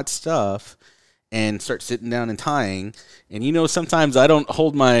stuff, and start sitting down and tying. And sometimes I don't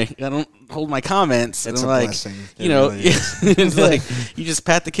hold my comments. It's and a like, blessing. Really it's like you just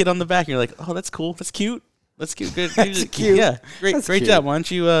pat the kid on the back and you're like, oh, that's cool, that's cute, good, that's cute. Yeah, great cute. job. Why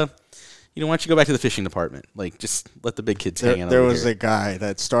don't you why don't you go back to the fishing department? Like, just let the big kids hang out. There was a guy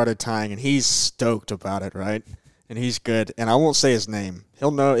that started tying, and he's stoked about it, right? And he's good. And I won't say his name.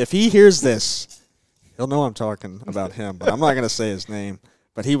 He'll know. If he hears this, he'll know I'm talking about him. But I'm not going to say his name.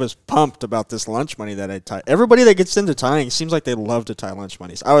 But he was pumped about this lunch money that I tie. Everybody that gets into tying seems like they love to tie lunch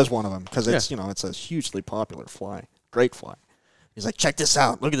money's. I was one of them because it's it's a hugely popular fly. Great fly. He's like, check this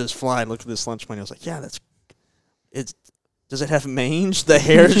out. Look at this fly. Look at this lunch money. I was like, yeah, does it have mange? The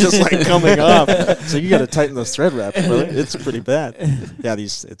hair is just like coming off. So you got to tighten those thread wraps, brother. It's pretty bad. Yeah,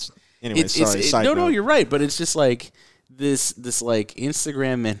 No, you're right. But it's just like this like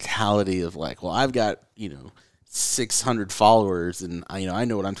Instagram mentality of like, well, I've got 600 followers, and I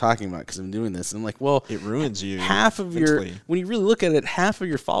know what I'm talking about because I'm doing this. And I'm like, well, it ruins you. Half of when you really look at it, half of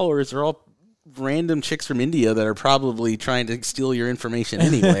your followers are all random chicks from India that are probably trying to steal your information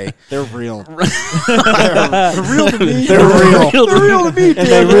anyway. They're real. They're real to me. They're real to me. And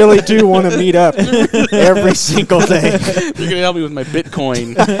they really do want to meet up every single day. They're going to help me with my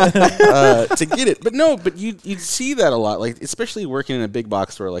Bitcoin to get it. But you see that a lot, like especially working in a big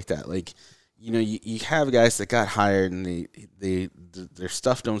box store like that. Like, you have guys that got hired and their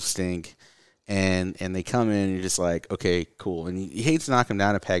stuff don't stink. And they come in and you're just like, okay, cool. And you hate to knock them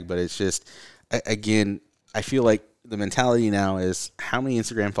down a peg, but it's just, again, I feel like the mentality now is how many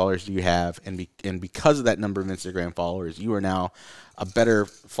Instagram followers do you have? And because of that number of Instagram followers, you are now a better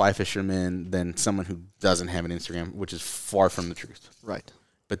fly fisherman than someone who doesn't have an Instagram, which is far from the truth. Right.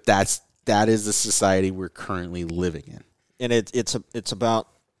 But that is the society we're currently living in. And it's about,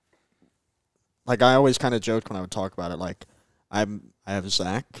 like I always kind of joked when I would talk about it, like I have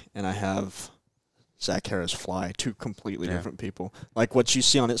Zach and I have Zach Harris Fly, two completely different people. Like what you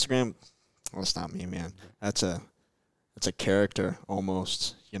see on Instagram, well, it's not me, man. That's it's a character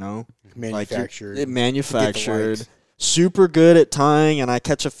almost, you know? Manufactured. Like manufactured. likes. Super good at tying, and I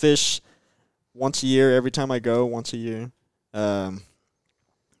catch a fish once a year every time I go, once a year. Yeah,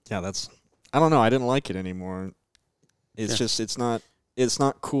 that's... I don't know. I didn't like it anymore. It's just, it's not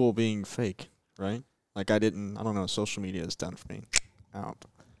cool being fake, right? Like, I don't know, social media is done for me. Out.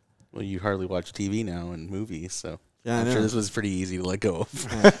 Well, you hardly watch TV now and movies, so Yeah, I'm I sure know. this was pretty easy to let go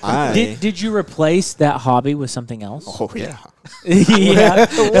of. Did you replace that hobby with something else? Oh, yeah. Yeah.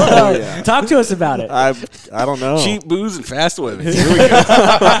 Oh, yeah. Talk to us about it. I don't know. Cheap booze and fast women. Here we go.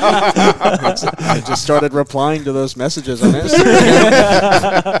 I just started replying to those messages on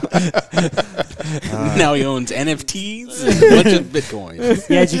Instagram. Now he owns NFTs and a bunch of Bitcoin.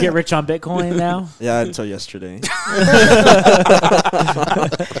 Yeah, did you get rich on Bitcoin now? Yeah, until yesterday.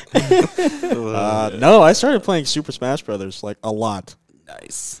 No, I started playing Super Smash Brothers like a lot,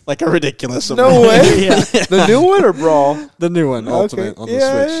 Nice. like a ridiculous No amount. way. Yeah. The new one or Brawl? The new one, Ultimate, on the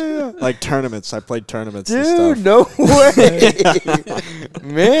Switch. Yeah. Like tournaments. I played tournaments and Dude, stuff. no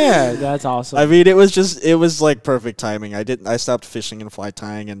way. Man. That's awesome. I mean, it was like perfect timing. I stopped fishing and fly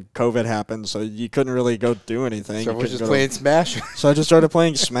tying, and COVID happened, so you couldn't really go do anything. So You we're couldn't just go playing Smash. So I just started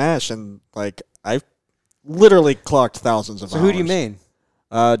playing Smash, and like I literally clocked thousands of So hours. who do you main?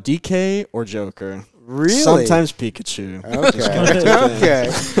 DK or Joker? Really? Sometimes Pikachu. Okay.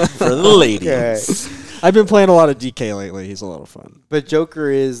 Okay. For the ladies. Okay. I've been playing a lot of DK lately. He's a lot of fun. But Joker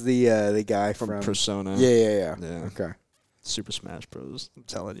is the guy from Persona. Yeah. Yeah. Okay. Super Smash Bros. I'm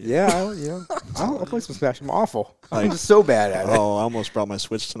telling you. Yeah, I'll play some Smash. I'm awful. I'm Like- just so bad at it. Oh, I almost brought my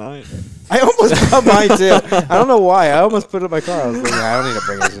Switch tonight. I almost got mine too. I don't know why. I almost put it in my car. I was like, I don't need to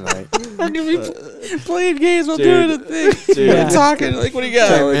bring it tonight. I'm going to be playing games while Dude. doing a thing. Dude. Yeah. Talking. Like, what do you got?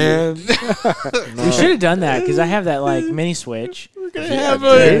 Hey, man. You should have done that because I have that like mini Switch. We're going to Yeah, have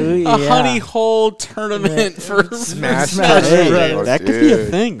dude. a Yeah. honey hole tournament for Smash Smash Hey, Bros. that could be a Dude.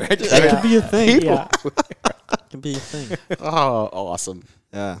 thing. That Yeah. could be a thing. Yeah. That could be a thing. Oh, awesome.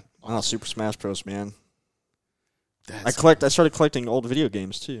 Yeah. Oh, Super Smash Bros. Man. That's I started collecting old video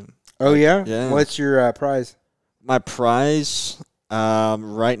games too. Oh yeah. Yeah. What's your prize? My prize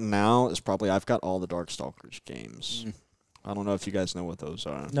right now is probably I've got all the Darkstalkers games. I don't know if you guys know what those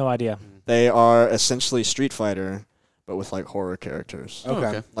are. No idea. They are essentially Street Fighter, but with like horror characters, Oh,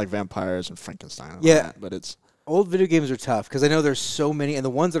 Okay. like vampires and Frankenstein. And all Yeah. that, but it's Old video games are tough because I know there's so many, and the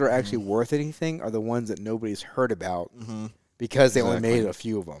ones that are actually worth anything are the ones that nobody's heard about because they only Exactly. made a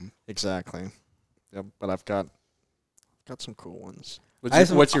few of them. exactly. Yep. But I've got some cool ones.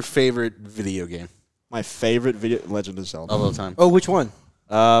 What's your favorite video game My favorite video, Legend of Zelda. of all time? Oh, which one?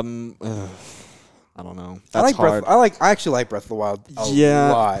 I don't know. That's hard. I actually like Breath of the Wild a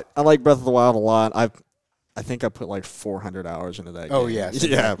lot. I like Breath of the Wild a lot. I think I put like 400 hours into that game. Oh, yeah, so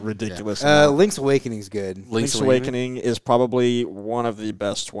Yeah, ridiculous. amount. Link's Awakening's good. Link's Awakening is probably one of the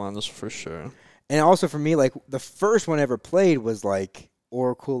best ones for sure. And also for me, like the first one I ever played was like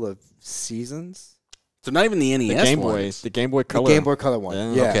Oracle of Seasons. So not even the NES The Game Boy, ones. the Game Boy The Color. Game Boy Color one.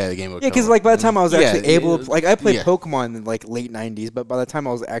 Yeah. Yeah. Okay, the Game Boy. Yeah, because Color. like by the time I was Yeah, actually able to, like I played yeah. Pokemon in like late 90s, but by the time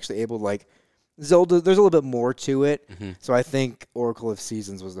I was actually able to like Zelda, there's a little bit more to it. So I think Oracle of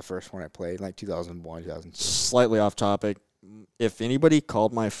Seasons was the first one I played, like 2001, 2002. Slightly off topic. If anybody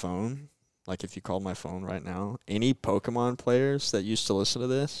called my phone, like if you called my phone right now, any Pokemon players that used to listen to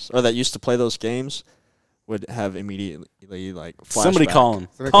this or that used to play those games would have immediately like flashback. Somebody call him.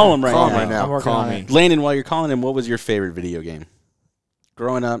 Somebody Call him right call now. him right now. I'm working Call on me. it. Landon, while you're calling him, what was your favorite video game?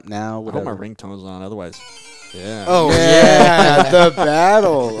 Growing up, now, I hope whatever. my ringtone's on. Otherwise, yeah. Oh yeah, the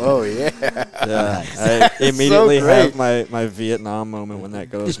battle. Oh yeah. Yeah, I immediately great. have my Vietnam moment when that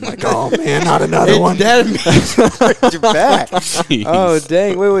goes. I'm like, oh man, not another one. That makes you back. Jeez. Oh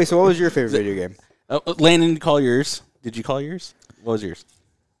dang! Wait. So what was your favorite video game? Landon, call yours. Did you call yours? What was yours?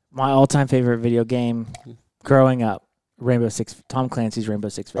 My all-time favorite video game growing up, Tom Clancy's Rainbow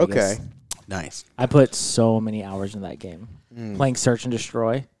Six Vegas. Okay. Nice. I put so many hours in that game. Playing Search and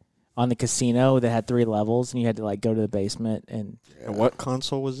Destroy on the casino that had 3 levels, and you had to like go to the basement. And And what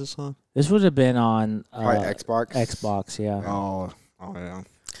console was this on? this would have been on Probably Xbox. Xbox, yeah. Oh yeah.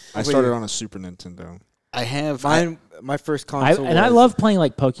 I started on a Super Nintendo. I have. My first console. I was- love playing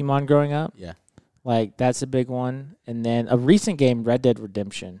like Pokemon growing up. Yeah. Like that's a big one. And then a recent game, Red Dead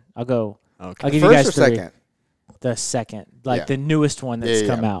Redemption. I'll Okay. give you first guys or 3. second. The second, like Yeah. the newest one that's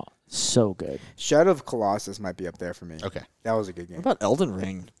Yeah. come out. So good. Shadow of Colossus might be up there for me. Okay. That was a good game. What about Elden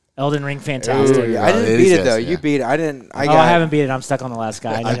Ring? Elden Ring, fantastic. Ooh, yeah. I Oh, didn't it beat is it though. good, You yeah. beat it. I didn't. I haven't beat it. I'm stuck on the last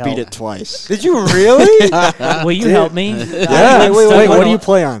guy. I beat it twice. Did you really? Will you help me? Yeah. Wait. What do you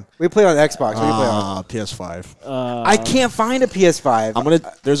play on? We played on Xbox. What do you play on? PS5. I can't find a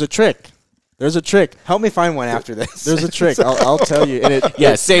PS5. There's a trick. There's a trick. Help me find one after this. There's a trick. I'll tell you. And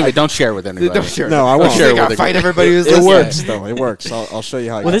Yeah, save it. Don't share with anybody. Don't share. No, I Don't won't. share. Share with Fight the- everybody who's It listening. works though. It works. I'll show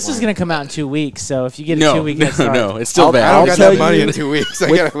you how. I Well, got this is mine. going to come out in 2 weeks, so if you get a No, 2-week head start, no, it's still I'll- bad. I don't I'll got tell that money you- in 2 weeks. I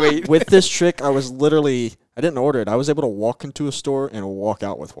with, gotta wait. with this trick, I was literally I didn't order it. I was able to walk into a store and walk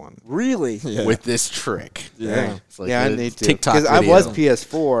out with one. Really? Yeah. With this trick. yeah. It's like Yeah, I the need to. TikTok Because I video. was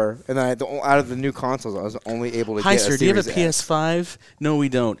PS4, and then out of the new consoles, I was only able to Hi, get sir. a Do you have a Series X. PS5? No, we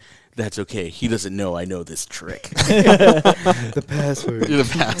don't. That's okay. He doesn't know I know this trick. The password. The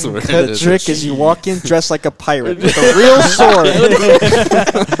password. The trick is you walk in dressed like a pirate with a real sword.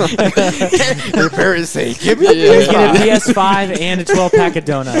 Your parents say, "Give me you get a PS5 and a 12-pack of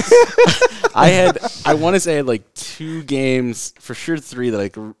donuts. I want to say I had like 2 games, for sure 3 that I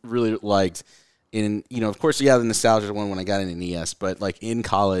really liked. In, of course, the nostalgia one when I got in an NES, but like in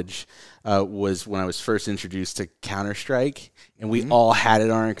college was when I was first introduced to Counter-Strike, and we all had it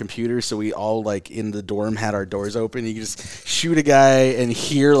on our computers, so we all like in the dorm had our doors open. You could just shoot a guy and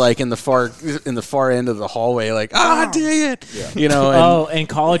hear like in the far end of the hallway like dang it, And, In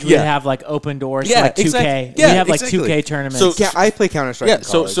college, we'd Yeah. have like open doors, Yeah, like 2K. exactly. Yeah, We'd have like exactly. 2K tournaments. So- Yeah, I play Counter Strike.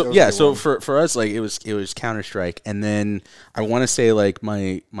 Yeah, so for us like it was Counter Strike, and then I want to say like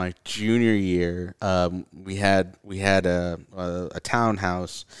my junior year, we had a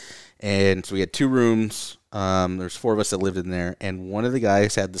townhouse, and so we had 2 rooms. There's 4 of us that lived in there, and one of the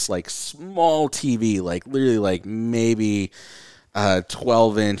guys had this like small TV, like literally like maybe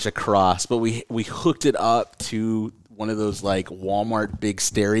 12-inch across, but we hooked it up to one of those like Walmart big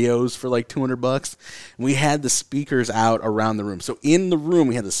stereos for like $200. We had the speakers out around the room. So in the room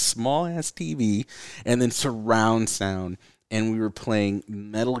we had this small ass TV and then surround sound, and we were playing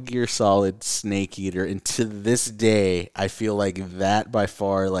Metal Gear Solid Snake Eater. And to this day, I feel like that by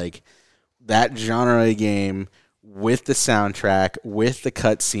far, like that genre of game with the soundtrack, with the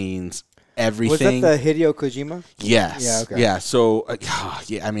cutscenes, everything. Was that the Hideo Kojima? Yes. Yeah, okay. Yeah. So,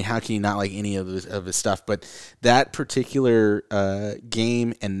 yeah. I mean, how can you not like any of his stuff? But that particular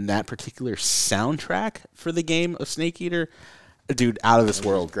game and that particular soundtrack for the game of Snake Eater, dude, out of this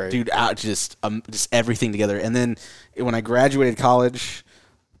world. great. Dude, out just everything together. And then when I graduated college,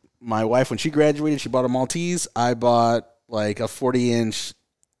 my wife, when she graduated, she bought a Maltese. I bought like a 40-inch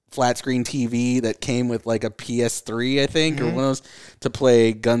flat screen TV that came with like a PS3, I think, or one of those, to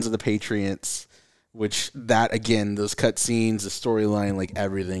play Guns of the Patriots, which that, again, those cutscenes, the storyline, like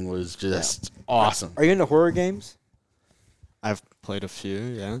everything was just awesome. Are you into horror games? I've played a few,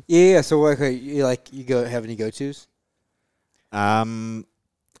 yeah. Yeah. So you go have any go-tos? I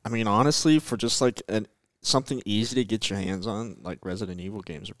mean, honestly, for just like something easy to get your hands on, like Resident Evil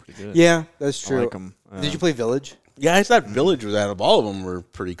games are pretty good. Yeah, that's I true. like them. Did you play Village? Yeah, I thought Village was out of all of them were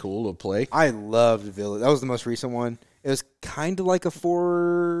pretty cool to play. I loved Village. That was the most recent one. It was kind of like a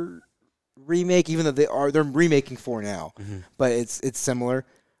 4 remake, even though they're remaking 4 now, but it's similar.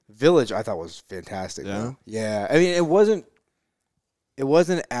 Village, I thought was fantastic. Yeah? Though. Yeah. I mean, it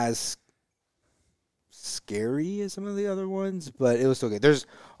wasn't as scary as some of the other ones, but it was still good. There's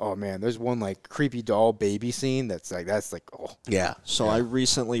one like creepy doll baby scene that's like Yeah. So I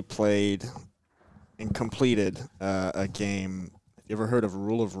recently played and completed a game. Have you ever heard of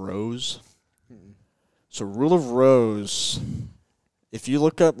Rule of Rose? So Rule of Rose, if you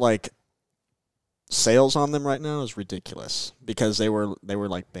look up like sales on them right now, is ridiculous because they were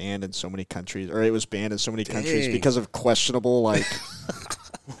like banned in so many countries, or it was banned in so many countries Dang. because of questionable, like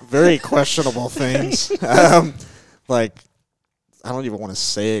very questionable things. Like I don't even want to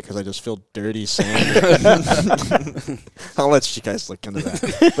say it because I just feel dirty saying it. I'll let you guys look into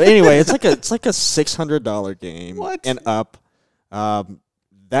that. But anyway, it's like a $600 game and up.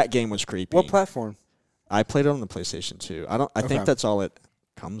 That game was creepy. what platform? I played it on the PlayStation 2. I think that's all it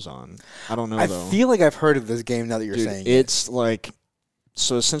comes on. I don't know I though. feel like I've heard of this game now that you're Dude, saying it's like,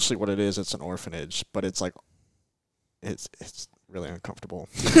 so essentially what it is, it's an orphanage, but it's like it's really uncomfortable.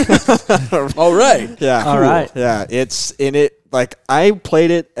 All right. Yeah. All right. Yeah, it's in it. Like I played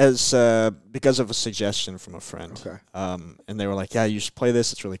it as because of a suggestion from a friend. Okay. And they were like, "Yeah, you should play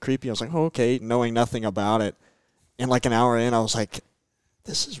this. It's really creepy." I was like, "Oh, okay," knowing nothing about it. And like an hour in, I was like,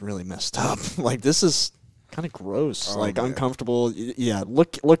 "This is really messed up. Like this is kind of gross. Like man. uncomfortable." Yeah,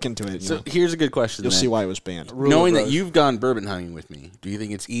 look into it. So here's a good question. You'll then. see why it was banned. Rule Knowing of that Rose. you've gone bourbon hunting with me, do you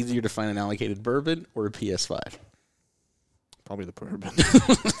think it's easier to find an allocated bourbon or a PS5? Probably the bourbon.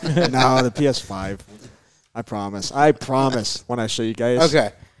 No, the PS5. I promise. When I show you guys.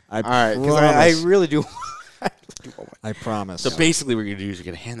 Okay. I All right. Because I promise. really do. I promise. So basically, what you're gonna do is you're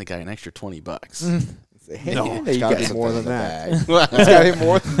gonna hand the guy an extra $20. No, it's You got got to be more something than in the that. bag. It's got to be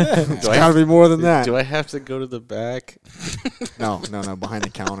more than that. It's got to be more than that. Do I have to go to the back? No, behind the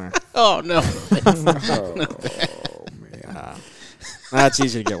counter. Oh no. Oh, man. That's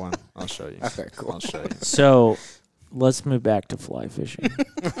easy to get one. I'll show you. Okay, cool. I'll show you. So let's move back to fly fishing.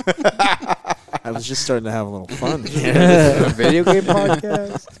 I was just starting to have a little fun here. A video game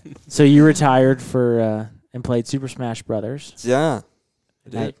podcast? So you retired for and played Super Smash Brothers. Yeah.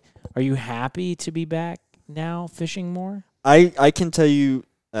 I Now, did. are you happy to be back now fishing more? I can tell you,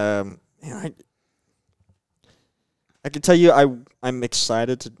 I can tell you I'm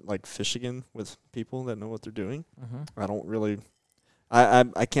excited to like fish again with people that know what they're doing. Mm-hmm. I don't really,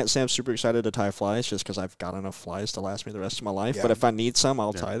 I can't say I'm super excited to tie flies just because I've got enough flies to last me the rest of my life. Yeah. But if I need some,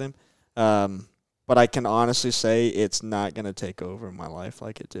 I'll tie them. But I can honestly say it's not going to take over my life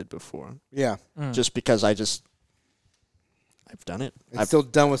like it did before. Yeah. Just because I've done it. It's still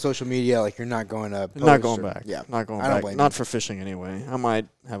done with social media. Like, you're not going to post Not going or- back. Yeah. Not going I don't back. blame Not you. for fishing anyway. I might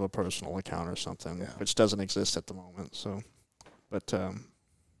have a personal account or something, Yeah. which doesn't exist at the moment. So, but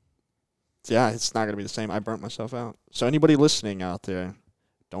yeah, it's not going to be the same. I burnt myself out. So anybody listening out there,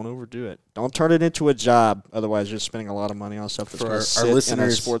 don't overdo it. Don't turn it into a job. Otherwise, you're spending a lot of money on stuff that's For going our to sit in a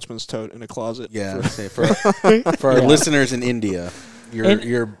listeners- sportsman's tote in a closet. Yeah. For our Yeah. listeners in India, And-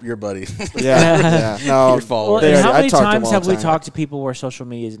 your buddy. Yeah. No, Your fault. Well, They and already- how I many talk to them times all have the we time. talked to people where social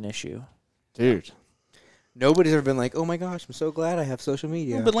media is an issue? dude. Nobody's ever been like, oh my gosh, I'm so glad I have social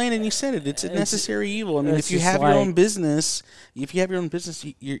media. No, but Landon, you said it. It's a It's- necessary evil. I mean, it's if you just have your own like- business,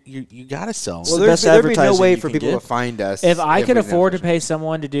 you gotta sell. well, the best there'd be no advertising way you for can people get. to find us. If I could we didn't have afford to social pay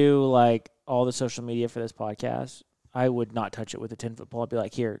someone to do like all the social media for this podcast, I would not touch it with a 10-foot pole. I'd be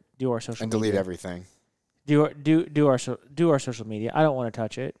like, here, do our social and media. delete everything. Do our social media. I don't want to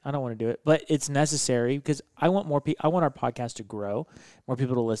touch it. I don't want to do it, but it's necessary because I want more I want our podcast to grow, more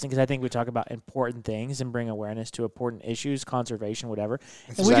people to listen because I think we talk about important things and bring awareness to important issues, conservation, whatever.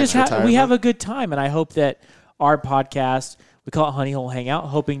 And we just we have a good time, and I hope that our podcast, we call it Honey Hole Hangout,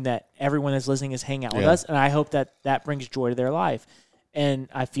 hoping that everyone that's listening is hanging out with us, and I hope that that brings joy to their life. And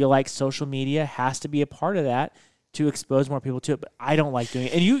I feel like social media has to be a part of that to expose more people to it, but I don't like doing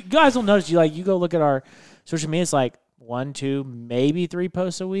it. And you guys will notice, you go look at our social media, it's like 1, 2, maybe 3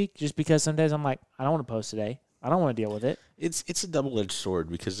 posts a week, just because sometimes I'm like, I don't want to post today. I don't want to deal with it. It's a double-edged sword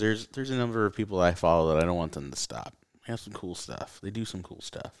because there's a number of people I follow that I don't want them to stop. They have some cool stuff. They do some cool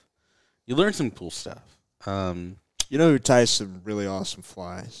stuff. You learn some cool stuff. You know who ties some really awesome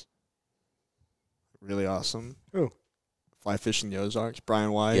flies? Really awesome. Who? Fly fishing the Ozarks.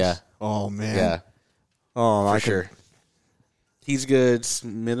 Brian Wise. Yeah. Oh man. Yeah, Oh, for I sure. He's good.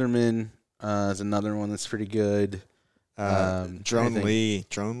 Smitherman is another one that's pretty good. Drone anything. Lee.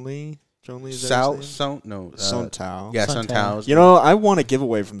 Drone Lee. Is that his name? Son Tao. Yeah, Son Son Tao's. You know, I won a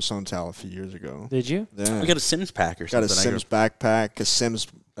giveaway from Son Tao a few years ago. Did you? Yeah. we got a Sims pack or Got something. a Sims backpack, a Sims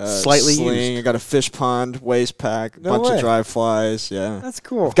Slightly sling. used. I got a fish pond waste pack, No bunch way. of dry flies. Yeah. That's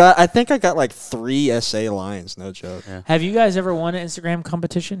cool. I think I got like 3 SA lines. No joke. Yeah. Have you guys ever won an Instagram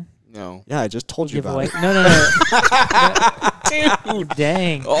competition? No. Yeah, I just told you about Giveaway? it. No. Dude,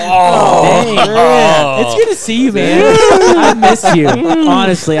 dang. Oh, Dang. It's good to see you, man. I missed you.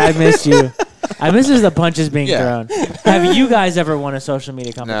 Honestly, I missed you. I miss the punches being Yeah. thrown. Have you guys ever won a social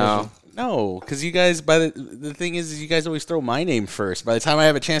media competition? No, because you guys. The thing is you guys always throw my name first. By the time I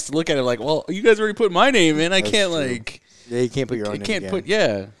have a chance to look at it, like, well, you guys already put my name in. I That's can't true. Yeah, you can't put your own I name can't again. put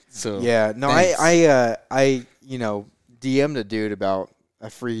yeah. So Yeah, no, thanks. I DM'd a dude about a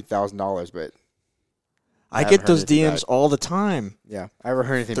free $1,000, but I haven't get heard those anything DMs back. all the time. yeah, I haven't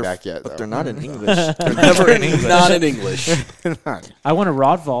heard anything back yet. But though. they're not in English. They're never in English. Not in English. I won a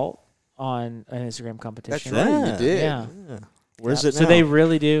rod vault on an Instagram competition. That's right, Yeah. you did. Yeah. Yeah. Where's Yeah. it now? So they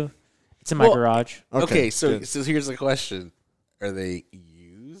really do. It's in my Well, garage. Okay, so good. here's the question: are they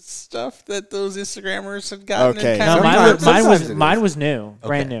used stuff that those Instagrammers have gotten? Okay. in No, kind of- Sometimes it mine is. was new,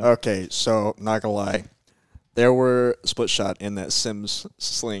 brand new. Okay, so not gonna lie, there were split shot in that Sims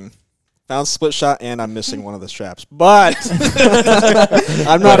sling. Found split shot, and I'm missing one of the straps. But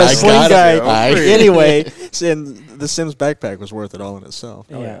I'm not But a I sling gotta guy go. I- anyway. And the Sims backpack was worth it all in itself.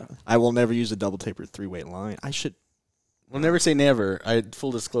 Yeah. I will never use a double tapered 3-weight line. I should. We'll never say never.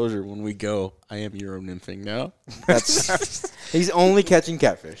 Full disclosure: when we go, I am Euro nymphing now. That's He's only catching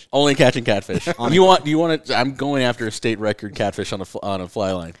catfish. Only catching catfish. Do you want to? I'm going after a state record catfish on a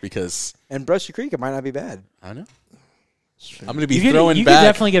fly line because And Brushy Creek, it might not be bad. I know I'm going to be You could, throwing you could back.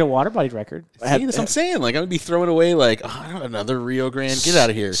 definitely get a water body record. See, that's what I'm saying. Like I'm going to be throwing away like another Rio Grande. Get out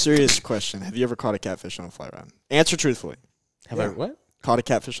of here. serious question. Have you ever caught a catfish on a fly rod? Answer truthfully. Have I what? Caught a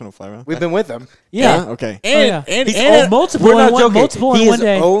catfish on a fly rod? We've been with him. Yeah. Okay. And multiple We're in not one, joking. multiple in He one is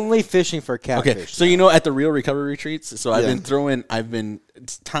day. only fishing for catfish. Okay, so you know at the real recovery retreats, so Yeah. I've been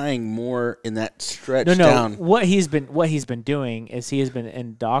tying more in that stretch No. down. What he's been doing is he has been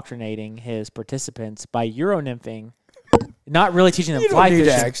indoctrinating his participants by Euro-nymphing, not really teaching them you fly don't need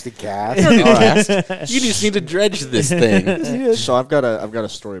to fishing. actually cast. You just need to dredge this thing. So I've got a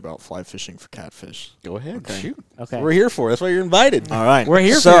story about fly fishing for catfish. Go ahead, shoot. Okay. We're here for it. That's why you're invited. All right. We're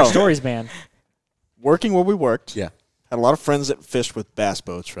here for your stories, man. Working where we worked. Yeah. Had a lot of friends that fished with bass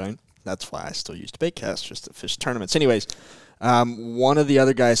boats, right? That's why I still used bait cast just to fish tournaments. Anyways, one of the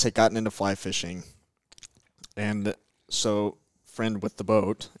other guys had gotten into fly fishing, and so friend with the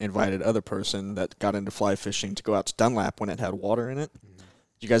boat invited other person that got into fly fishing to go out to Dunlap when it had water in it.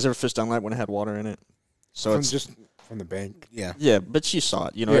 Did you guys ever fish Dunlap when it had water in it? So it's just from the bank. Yeah. yeah, but you saw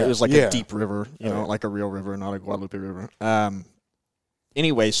it. You know, Yeah, it was like yeah. a deep river, you know, Okay. like a real river, not a Guadalupe River.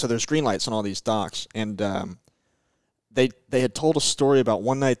 Anyway, so there's green lights on all these docks, and they had told a story about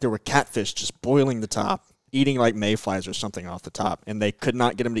one night there were catfish just boiling the top, eating like mayflies or something off the top, and they could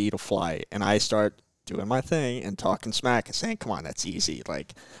not get them to eat a fly. And I start doing my thing and talking smack and saying, "Come on, that's easy."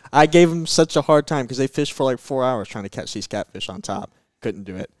 Like I gave them such a hard time because they fished for like 4 hours trying to catch these catfish on top, couldn't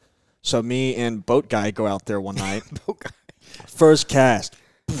do it. So me and boat guy go out there one night. First cast,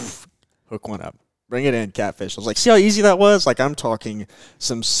 poof, hook one up. Bring it in, catfish. I was like, see how easy that was? Like, I'm talking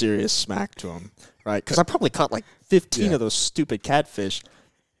some serious smack to him, right? Because I probably caught like 15 of those stupid catfish.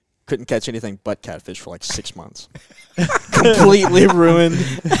 Couldn't catch anything but catfish for like 6 months. Completely ruined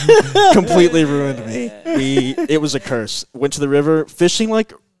me. It was a curse. Went to the river, fishing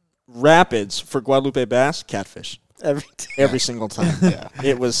like rapids for Guadalupe bass, catfish. Every single time. Yeah.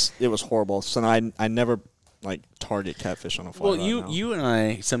 It was horrible. So I never like target catfish on a fly Well, rod now. you and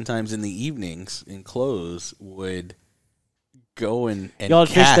I sometimes in the evenings in clothes would go and Y'all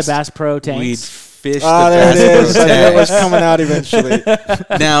fish cast. the Bass Pro We'd tanks. fish Ah, the there it Bass is. Pro I knew it was tanks. coming out eventually.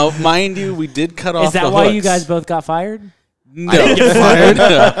 Now, mind you, we did cut off Is that the why you hooks. guys both got fired? No.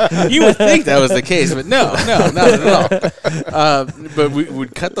 No. You would think that was the case, but no, not at all. But we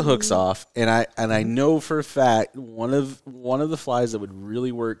would cut the hooks off, and I know for a fact one of the flies that would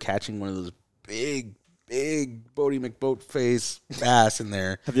really work catching one of those big Bodie McBoat face bass in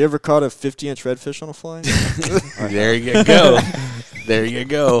there. Have you ever caught a 50-inch redfish on a fly? There you go. There you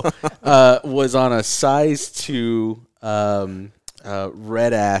go. Was on a size 2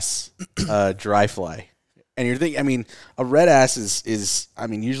 red ass dry fly. And you're thinking, I mean, a red ass is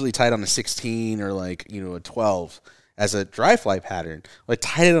usually tied on a 16 or like, a 12 as a dry fly pattern. I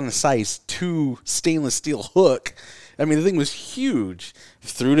tied it on a size 2 stainless steel hook. I mean, the thing was huge.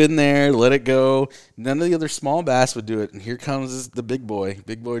 Threw it in there, let it go. None of the other small bass would do it. And here comes the big boy.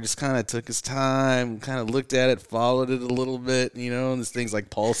 Big boy just kind of took his time, kind of looked at it, followed it a little bit, and this thing's like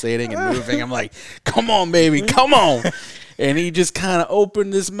pulsating and moving. I'm like, come on, baby, come on. And he just kind of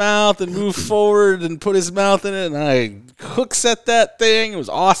opened his mouth and moved forward and put his mouth in it. And I hook set that thing. It was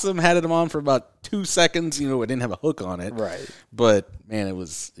awesome. Had it on for about 2 seconds. I didn't have a hook on it. Right. But, man, it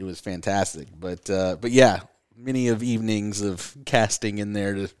was fantastic. But yeah. Many of evenings of casting in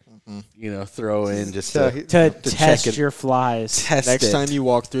there to, throw in just To check test it. your flies. Test Next it. time you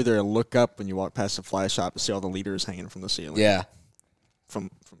walk through there, look up when you walk past the fly shop and see all the leaders hanging from the ceiling. Yeah.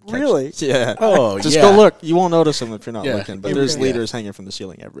 From Really? Yeah. Oh, Just yeah. go look. You won't notice them if you're not Yeah. looking. But Yeah. there's Yeah. leaders hanging from the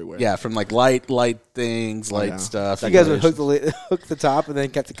ceiling everywhere. Yeah, from like light things, light yeah. stuff. So you guys would hook the top and then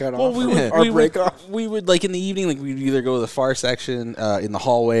cut the cut Well, off. we would, or break off. we would like in the evening, like we'd either go to the far section in the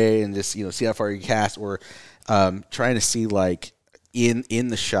hallway and just see how far you cast, or trying to see like in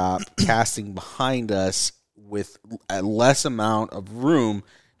the shop casting behind us with a less amount of room,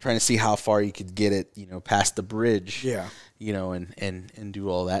 trying to see how far you could get it, past the bridge. Yeah. And do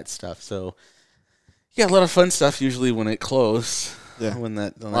all that stuff. So you got a lot of fun stuff usually when it closed. Yeah. When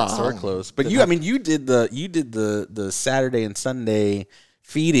that store closed. But you did the Saturday and Sunday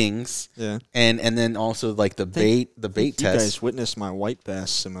feedings. Yeah. And then also like the bait You test. guys witnessed my white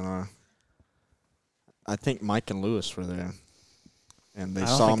bass seminar. I think Mike and Lewis were there, and they I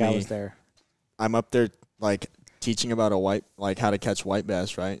don't saw think me. I was there. I'm up there like teaching about how to catch white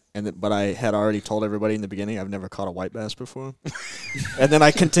bass, right? But I had already told everybody in the beginning I've never caught a white bass before. And then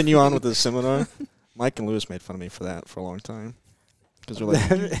I continue on with the seminar. Mike and Lewis made fun of me for that for a long time. Because they're like,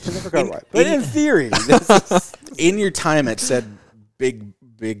 Never got right. But in theory, this is In your time at said big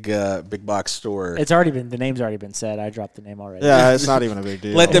box store, It's already been, the name's already been said. I dropped the name already. yeah, it's not even a big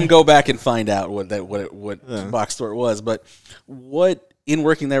deal. let them go back and find out what Yeah. box store it was. But in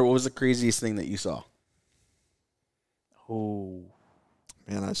working there, what was the craziest thing that you saw? Ooh.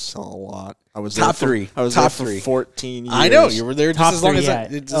 Man, I saw a lot. I was Top there three. I was Top there for three. 14 years. I know you were there just Top as long three,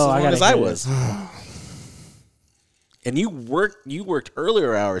 as yeah. just Oh, I as long gotta as I hear was. And you worked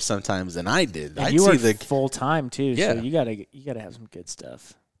earlier hours sometimes than I did. And I'd you see work the full time too, Yeah. so you gotta have some good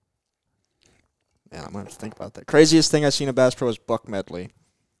stuff. Man, I'm going to have to think about that. Craziest thing I seen in Bass Pro was Buck Medley.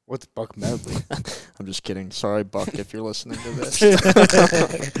 What's Buck Medley? I'm just kidding. Sorry, Buck, if you're listening to this.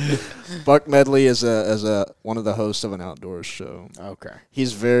 Buck Medley is one of the hosts of an outdoors show. Okay.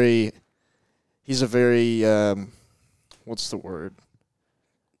 He's a very what's the word?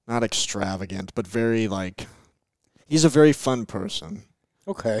 Not extravagant, but very he's a very fun person.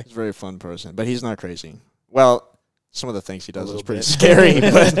 Okay. He's a very fun person, but he's not crazy. Well, some of the things he does is little pretty bit. scary,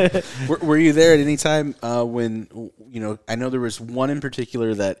 but were you there at any time when I know there was one in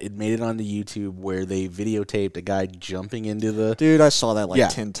particular that it made it onto YouTube where they videotaped a guy jumping into the dude, I saw that Yeah.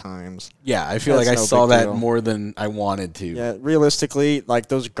 10 times. Yeah, I feel like I That's no saw big that deal. more than I wanted to. Yeah, realistically,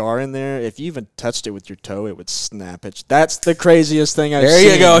 those gar in there, if you even touched it with your toe, it would snap it. That's the craziest thing I've There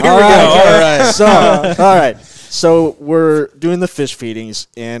seen. you go. Here All we go. right. All right. So, all right. So we're doing the fish feedings,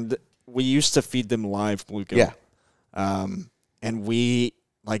 and we used to feed them live bluegill. Yeah. And we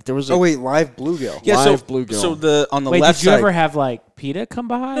there was a Oh wait, live bluegill. Yeah, live so blugill. so on the Wait, left did you side. ever have PETA come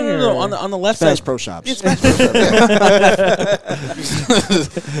by? no. or- On the left Bass side. Pro Shops.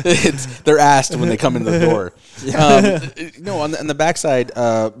 They're asked when they come in the door. No, on the backside,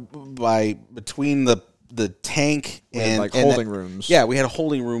 between the tank We had, and holding rooms. Yeah, we had a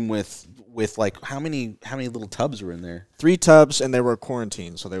holding room with how many little tubs were in there? 3 tubs, and they were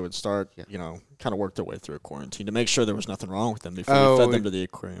quarantined, so they would start, kind of work their way through a quarantine to make sure there was nothing wrong with them before we fed them to the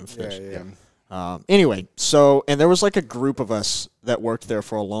aquarium fish. Yeah. Anyway, and there was a group of us that worked there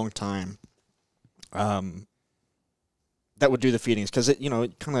for a long time that would do the feedings because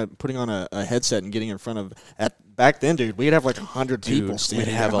kind of putting on a headset and getting in front of back then, dude, we'd have 100 people standing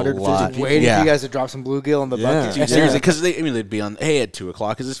we'd there, have a 150 lot. people. Waiting Yeah. for you guys to drop some bluegill in the Yeah. bucket. Dude, seriously, because they'd be on. Hey, at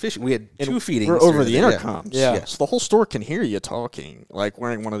 2:00 is this fishing? We had And 2 feedings. we're over during the day. intercoms. Yeah. So the whole store can hear you talking,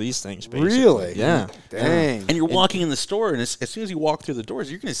 wearing one of these things, basically. Really? Yeah. Dang. And you're walking in the store, and as soon as you walk through the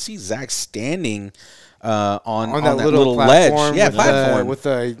doors, you're going to see Zach standing on that little platform ledge. Yeah, with platform. with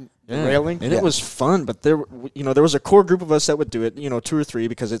the Yeah. railing. And it was fun, but there was a core group of us that would do it, 2 or 3,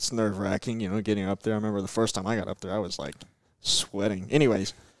 because it's nerve-wracking, getting up there. I remember the first time I got up there, I was, sweating.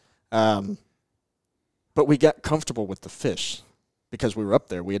 Anyways, but we got comfortable with the fish because we were up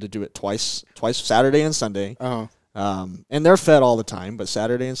there. We had to do it twice Saturday and Sunday. Oh. And they're fed all the time, but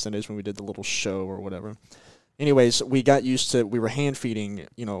Saturday and Sundays when we did the little show or whatever. Anyways, we got used to, we were hand feeding,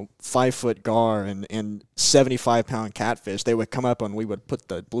 5-foot gar and 75-pound catfish. They would come up and we would put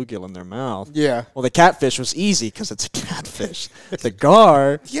the bluegill in their mouth. Yeah. Well, the catfish was easy because it's a catfish. The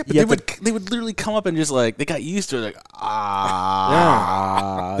gar, Yeah, but you they have would literally come up and just they got used to it.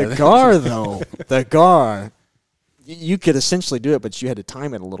 the gar though, the gar, you could essentially do it, but you had to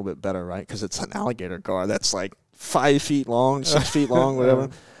time it a little bit better, right? Because it's an alligator gar that's 5 feet long, 6 feet long, whatever.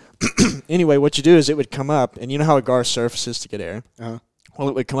 Anyway, what you do is it would come up, and you know how a gar surfaces to get air? Uh-huh. Well,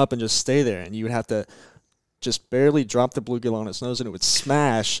 it would come up and just stay there, and you would have to just barely drop the bluegill on its nose, and it would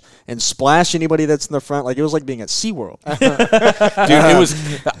smash and splash anybody that's in the front. It was like being at SeaWorld. Dude, it was.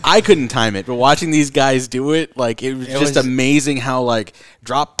 I couldn't time it, but watching these guys do it, it was just amazing how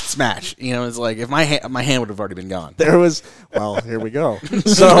drop smash. It's if my hand would have already been gone. There was, here we go.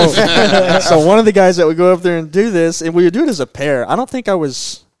 So one of the guys that would go up there and do this, and we would do it as a pair. I think I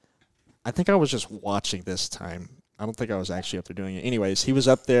was just watching this time. I don't think I was actually up there doing it. Anyways, he was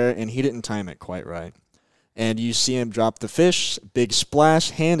up there, and he didn't time it quite right. And you see him drop the fish, big splash,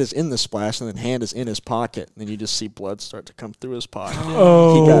 hand is in the splash, and then hand is in his pocket. And then you just see blood start to come through his pocket.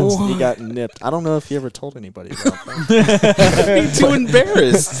 Oh. He got nipped. I don't know if he ever told anybody about that. I'd be too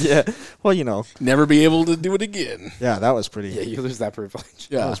embarrassed. Yeah. Well, Never be able to do it again. yeah, that was pretty. Yeah, you lose that privilege.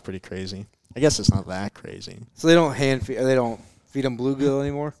 That was pretty crazy. I guess it's not that crazy. So they don't they don't feed them bluegill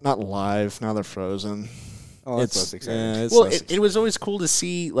anymore? Not live. Now they're frozen. Oh, that's less exciting. Yeah, it's Well, less it was always cool to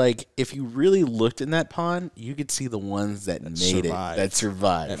see, if you really looked in that pond, you could see the ones that made survived. it, that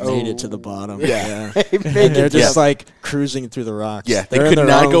survived. that made it to the bottom. Yeah. They're just cruising through the rocks. Yeah, they They're in could their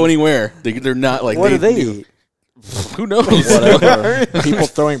not own- go anywhere. They're not What do they knew. eat? Who knows? Whatever. People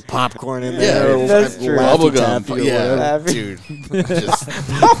throwing popcorn in there. Yeah, that's true. Bubble Laffy gum. Taffy or Yeah, whatever. dude. Just,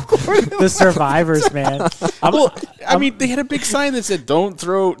 The survivors, man. I mean, they had a big sign that said, "Don't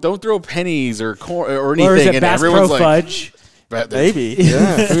throw pennies or corn or anything," Or is it and Bass Pro everyone's like, Fudge? Maybe.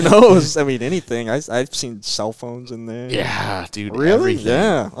 Yeah. Who knows? I mean, anything. I've seen cell phones in there. "Yeah, dude, Really? everything."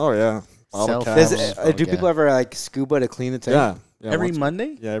 Yeah. Oh, yeah. Bottle Cell caps. Do people ever scuba to clean the tank? Yeah. Yeah, Every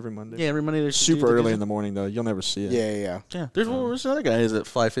Monday? Yeah, every Monday. Yeah, every Monday. There's Super early in the morning though. You'll never see it. Yeah. Yeah, there's another guy that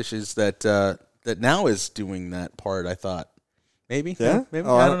fly fishes that now is doing that part. I thought maybe. Yeah? maybe.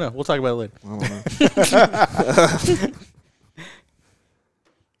 Oh, I don't know. We'll talk about it later. I don't know.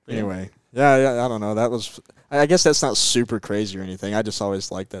 Anyway, yeah, I don't know. That was. I guess that's not super crazy or anything. I just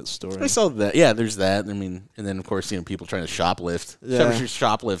always liked that story. I saw that. Yeah, there's that. I mean, and then of course people trying to shoplift. Yeah.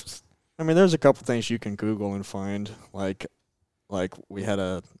 Shoplifts. I mean, there's a couple things you can Google and find. Like we had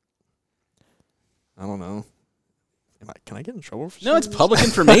a. I don't know. Can I get in trouble for? No, it's saying this? public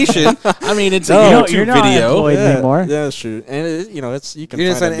information. I mean, it's a No, YouTube you're not video. employed anymore. Yeah, that's true. And it's you can You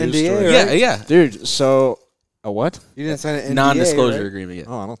didn't find sign a an news NDA, story. right? Yeah. Dude. So a what? You didn't sign an NDA, Non-disclosure right? agreement. Yeah.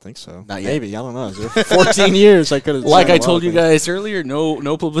 Oh, I don't think so. Not yet. Maybe, I don't know. Is there 14 years I could have. Like I told you guys earlier,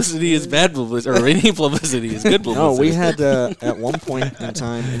 no publicity is bad publicity, or any publicity is good publicity. No, we had at one point in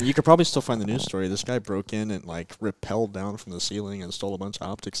time, and you could probably still find the news story. This guy broke in and like rappelled down from the ceiling and stole a bunch of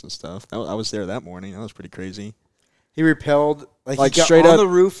optics and stuff. I was there that morning. That was pretty crazy. He repelled, like Like he got straight on up, the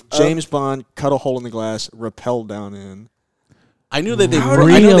roof. James Bond cut a hole in the glass, rappelled down in. I knew that I know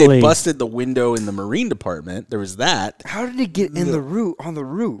Really? they busted the window in the Marine Department. There was that. How did he get in the roof on the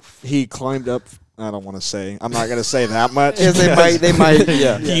roof? He climbed up. I don't want to say. I'm not going to say that much. Yes, they might.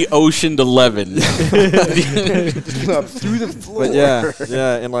 Yeah. He oceaned 11. Up through the floor. But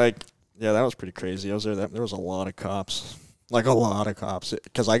yeah, and that was pretty crazy. I was there. There was a lot of cops,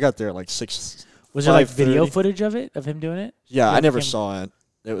 because I got there at like 6. Was there like video 5:30. footage of it, of him doing it? Yeah, I never Him- saw it.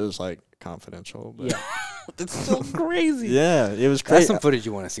 It was like confidential. But Yeah. That's so crazy. yeah, it was That's crazy. some footage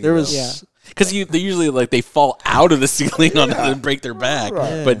you want to see. There was. Yeah. Because they usually they fall out of the ceiling on and break their back,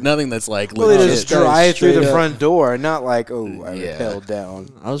 Right. but nothing that's like Well, they legit. just drive through straight the up. front door, not like, oh, I Yeah. rappelled down.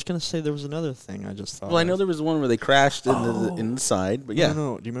 I was gonna say there was another thing. I just thought. Well, I know there was one where they crashed in the side, but yeah,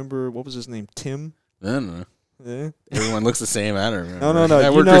 No. Do you remember what was his name? Tim. I don't know. Yeah. Everyone looks the same. I don't remember. No. I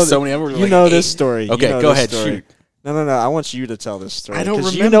You worked know with th- so many. I worked with You like know 8. this story. You Okay, know go this ahead. story. Shoot. No. I want you to tell this story. I don't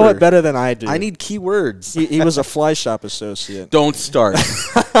 'cause you know remember. it better than I do. I need keywords. He was a fly shop associate. Don't start.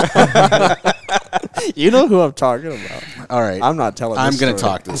 You know who I'm talking about. All right. I'm not telling. I'm this going to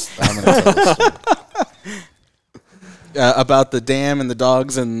story. talk this. I'm going to tell this story. About the dam and the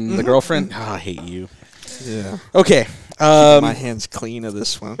dogs and the girlfriend. Oh, I hate you. Yeah. Okay. My hands clean of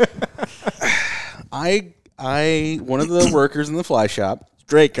this one. One of the workers in the fly shop.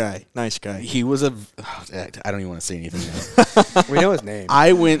 Great guy, nice guy. He was I don't even want to say anything now. We know his name.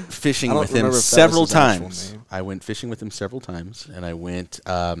 I went fishing I don't with him remember if that several was his actual times. name. I went fishing with him several times, and I went.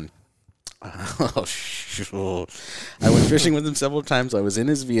 I went fishing with him several times. I was in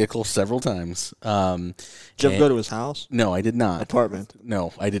his vehicle several times. Did you ever go to his house? No, I did not. Apartment.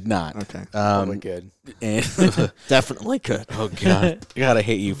 No, I did not. Okay. Probably good. And Definitely could. oh god, I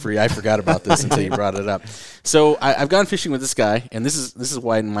hate you, Free. I forgot about this until you brought it up. So I've gone fishing with this guy, and this is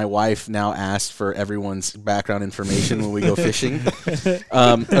why my wife now asked for everyone's background information when we go fishing.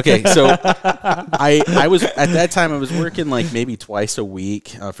 Okay, so I was at that time I was working like maybe twice a week,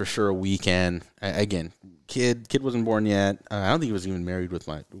 for sure a weekend. Again, kid wasn't born yet. I don't think he was even married with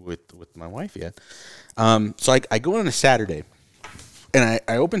my wife yet. So I go on a Saturday. And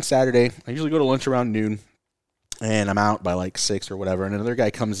I open Saturday. I usually go to lunch around noon, and I'm out by like 6 or whatever. And another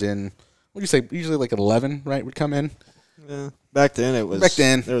guy comes in. What do you say? Usually like at 11, right? Would come in. Yeah. Back then it was. Back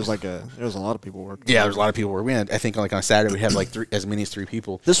then. there was a lot of people working. Yeah, there's a lot of people. We had, I think, like on a Saturday we had like as many as 3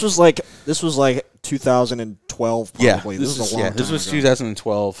 people. This was like 2012 probably. This was a long time This was ago.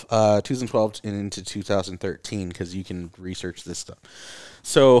 2012, 2012 and into 2013 because you can research this stuff.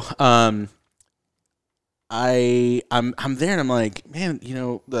 So I'm there and I'm like, man,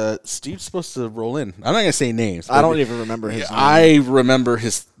 the Steve's supposed to roll in. I'm not gonna say names. I don't even remember his name. I remember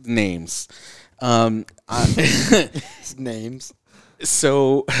his names. His names.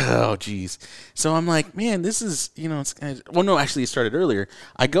 So, oh geez. So I'm like, man, this is, it's well, no, actually it started earlier.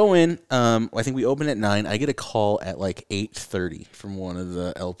 I go in, I think we open at 9. I get a call at like 8:30 from one of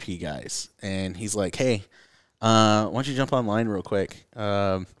the LP guys. And he's like, hey, why don't you jump online real quick?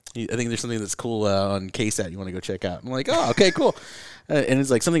 I think there's something that's cool on KSAT you want to go check out. I'm like, oh, okay, cool. And it's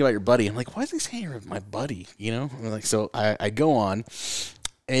like something about your buddy. I'm like, why is he saying my buddy? I'm like, so I go on.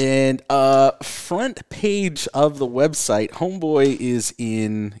 And front page of the website, homeboy is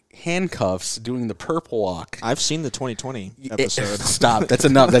in handcuffs doing the purple walk. I've seen the 2020 episode. Stop. That's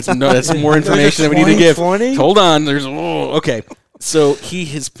enough. That's more information that we need to give. 2020? Hold on. Okay. So he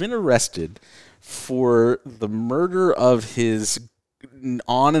has been arrested for the murder of his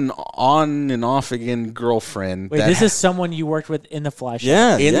on and off again girlfriend. Wait, this is someone you worked with in the fly shop?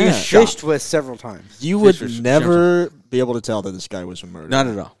 Yeah, in yeah. the shop. Fished with several times. You would Fisher's never be able to tell that this guy was a murderer. Not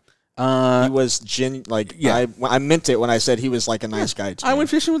at all. He was Yeah. I meant it when I said he was like a nice guy too. I went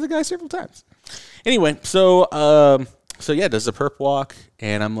fishing with the guy several times. Anyway, so yeah, does the perp walk,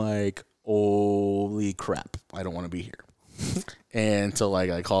 and I'm like, holy crap, I don't want to be here. And so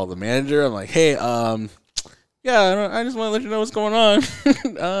like I call the manager. I'm like, hey, yeah, I just want to let you know what's going on.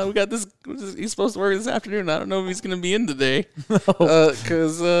 We got this. He's supposed to work this afternoon. I don't know if he's going to be in today.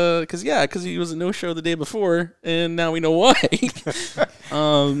 Because he was a no-show the day before, and now we know why.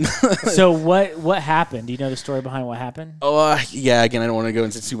 So what happened? Do you know the story behind what happened? Yeah. Again, I don't want to go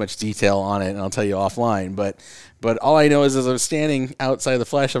into too much detail on it, and I'll tell you offline. But all I know is I was standing outside the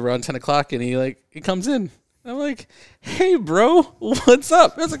fly shop around 10 o'clock, and he comes in. I'm like, hey, bro, what's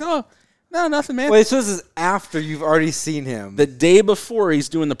up? I was like, oh. No, nothing, man. Wait, so this is after you've already seen him. The day before, he's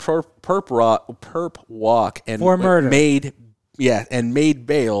doing the perp walk and For murder. made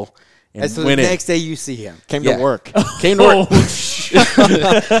bail. And so the next day you see him. Came to work. Came to work.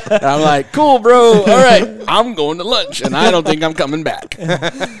 And I'm like, cool, bro. All right, I'm going to lunch, and I don't think I'm coming back.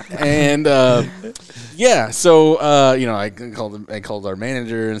 And so I called our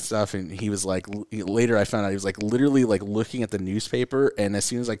manager and stuff, and he was like, later I found out he was like literally like looking at the newspaper, and as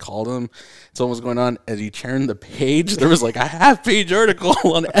soon as I called him, told him what was going on, as he turned the page, there was like a half-page article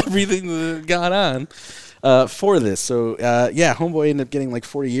on everything that got on. For this. So, homeboy ended up getting like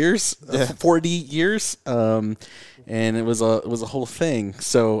 40 years. And it was a whole thing.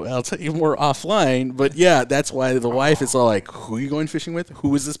 So I'll tell you more offline. But yeah, that's why the wife is all like, who are you going fishing with?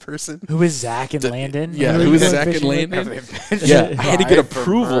 Who is this person? Who is Zach and Landon? Yeah, who is Zach and Landon? Yeah, I had to get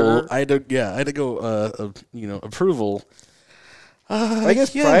approval. I had to go, approval. I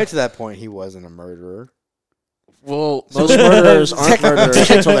guess prior to that point, he wasn't a murderer. Well, Most murderers aren't murderers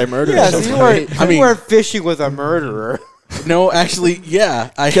until they murder Yeah, so somebody. you weren't fishing with a murderer. no, actually, yeah.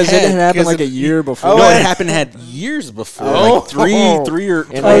 Because it didn't happen like a year before. No, it happened years before. Like three or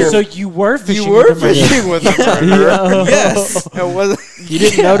So you were fishing. You were with a murderer. fishing with a murderer. Yes. It wasn't. You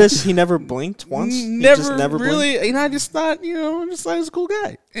didn't notice he never blinked once? He Never, just never really. blinked? I just thought, he was a cool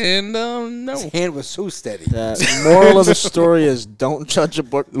guy. And no. His hand was so steady. The moral of the story is don't judge a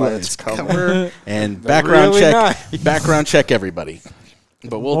book by its cover. And background Really check. nice. Background check everybody.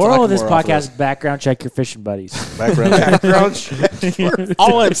 But we'll Moral talk of this more off podcast: background check your fishing buddies. Background check.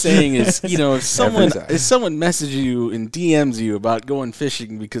 All I'm saying is, if someone messages you and DMs you about going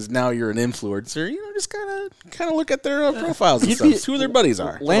fishing because now you're an influencer, just kind of look at their profiles and stuff, see who their buddies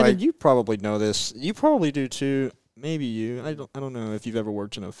are. Landon, you probably know this. You probably do too. Maybe you. I don't know if you've ever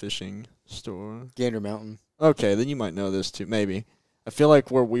worked in a fishing store. Gander Mountain. Okay, then you might know this too. Maybe. I feel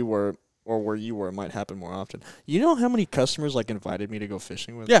like where we were or where you were might happen more often. You know how many customers invited me to go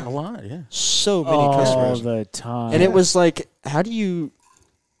fishing with? Yeah, a lot. Yeah, so many All customers. the time. And it was like, how do you?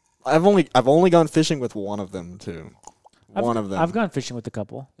 I've only gone fishing with one of them too. One of them. I've gone fishing with a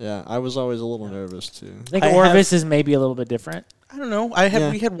couple. Yeah, I was always a little nervous too. I think Orvis is maybe a little bit different. I don't know.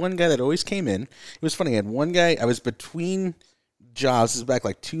 We had one guy that always came in. It was funny. I had one guy. I was between jobs. This is back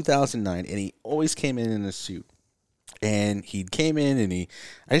like 2009, and he always came in a suit. And he came in, and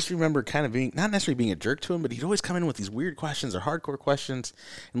I just remember kind of being, not necessarily being a jerk to him, but he'd always come in with these weird questions or hardcore questions.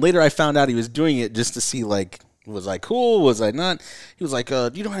 And later I found out he was doing it just to see, was I cool? Was I not? He was like, do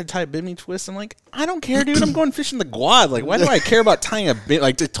you know how to tie a bimini twist? I'm like, I don't care, dude. I'm going fishing the quad. Why do I care about tying a bit?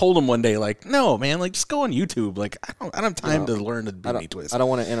 I told him one day, no, man, just go on YouTube. I don't have time to learn a bimini twist. I don't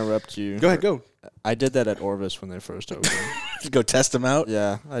want to interrupt you. Go ahead, go. I did that at Orvis when they first opened. Go test him out?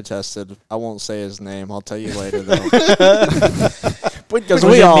 Yeah, I tested. I won't say his name. I'll tell you later, though. Because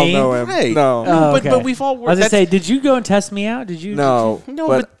we all me? know him. Right. No. Oh, okay. But we've all worked. I was going to say, did you go and test me out? Did you? No.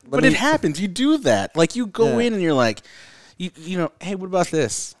 No, but it happens. You do that. You go in and you're like, hey, what about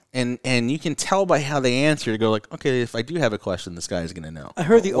this? And you can tell by how they answer. You go okay, if I do have a question, this guy's going to know. I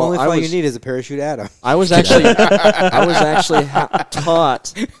heard the only fly you need is a parachute Adam. I was actually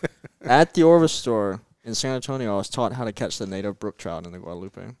taught at the Orvis store in San Antonio. I was taught how to catch the native brook trout in the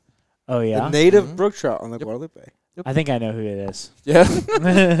Guadalupe. Oh, yeah? The native brook trout on the Guadalupe. I think I know who it is. Yeah.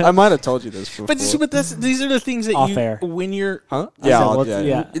 I might have told you this before. But these are the things that Off air. when you're... Huh?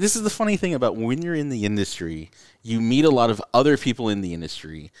 Yeah. This is the funny thing about when you're in the industry, you meet a lot of other people in the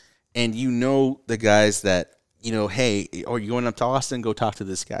industry, and the guys that, hey, you're going up to Austin, go talk to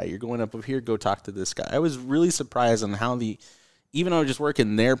this guy. You're going up here, go talk to this guy. I was really surprised on how even though I was just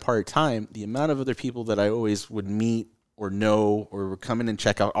working there part-time, the amount of other people that I always would meet or know or would come in and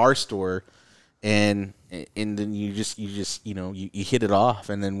check out our store, and then you hit it off.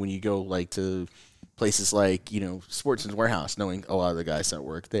 And then when you go to places like Sportsman's Warehouse, knowing a lot of the guys that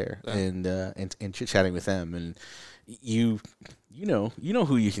work there, and chit chatting with them, and you know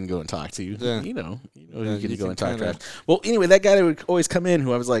who you can go and talk to. Yeah. You know who you can you go can and talk kinda- to. Well, anyway, that guy that would always come in,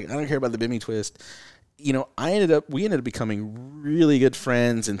 who I was like, I don't care about the Bimmy twist. We ended up becoming really good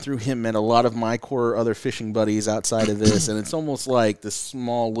friends, and through him met a lot of my core other fishing buddies outside of this, and it's almost like this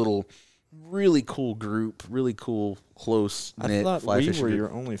small little, really cool group, really cool close I knit thought fly we fishing were group.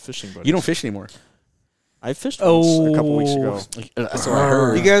 your only fishing buddies. You don't fish anymore. I fished once a couple weeks ago. That's what I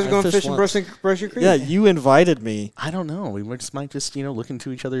heard. You guys are I going fished fishing once. Brushy Creek? Yeah, you invited me. I don't know. We might just look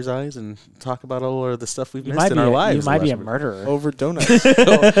into each other's eyes and talk about all of the stuff we've You missed might in be our lives. you might be a last week. murderer. Over donuts.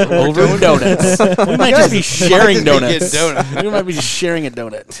 Over donuts. We might just be sharing just be donuts. getting donuts. We might be just sharing a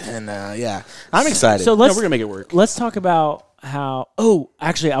donut, and yeah, I'm excited. So let's we're gonna make it work. Let's talk about how. Oh,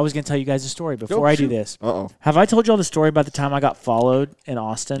 actually, I was going to tell you guys a story before I do this. Uh-oh. Have I told y'all the story about the time I got followed in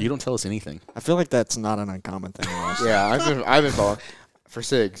Austin? You don't tell us anything. I feel like that's not an uncommon thing. Yeah, I've been following for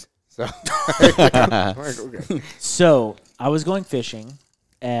SIGs. So okay. So I was going fishing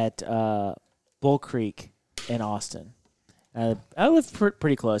at Bull Creek in Austin. I lived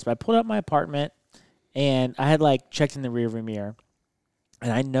pretty close, but I pulled up my apartment and I had checked in the rearview mirror,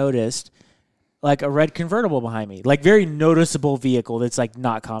 and I noticed a red convertible behind me, very noticeable vehicle that's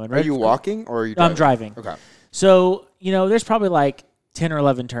not common. Are you walking or are you driving? I'm driving. Okay. So there's probably 10 or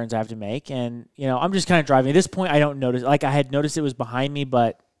 11 turns I have to make, and I'm just kind of driving. At this point, I don't notice. I had noticed it was behind me,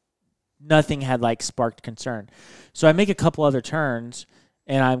 but nothing had sparked concern. So I make a couple other turns,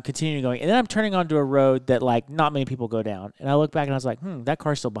 and I'm continuing going, and then I'm turning onto a road that not many people go down. And I look back and I was like, that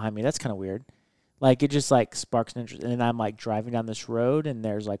car's still behind me. That's kind of weird. It just sparks an interest. And then I'm driving down this road, and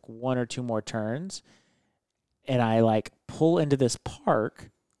there's one or two more turns, and I pull into this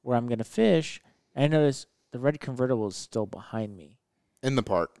park where I'm gonna fish, and I notice the red convertible is still behind me In the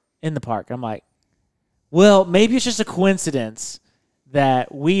park. in the park. I'm like, well, maybe it's just a coincidence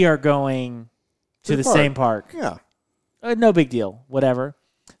that we are going to the park. same park. Yeah. No big deal. Whatever.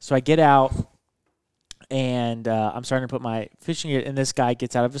 So I get out, and I'm starting to put my fishing gear, and this guy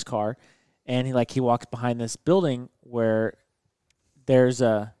gets out of his car, and he walks behind this building where there's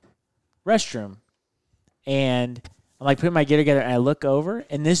a restroom, and I'm putting my gear together, and I look over,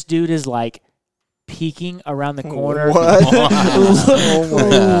 and this dude is peeking around the corner,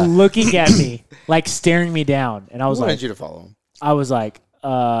 looking at me, staring me down, and I was I wanted you to follow him. I was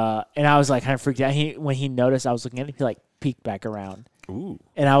and I was kind of freaked out. When he noticed I was looking at him, he peeked back around. Ooh.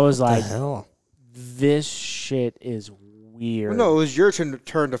 And I was like, hell? this shit is weird. Well, no, it was your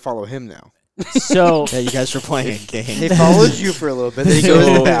turn to follow him now. So Yeah, you guys are playing a game. He followed you for a little bit. Then he goes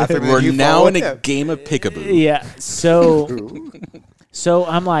to the bathroom. and We're you now follow in a him. game of peekaboo. yeah, so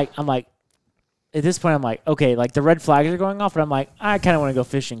I'm like at this point I'm like, okay, the red flags are going off, but I'm like, I kind of want to go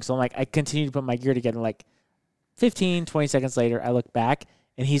fishing. So I'm I continue to put my gear together. 15, 20 seconds later, I look back,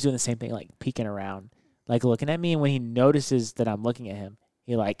 and he's doing the same thing, peeking around, looking at me. And when he notices that I'm looking at him,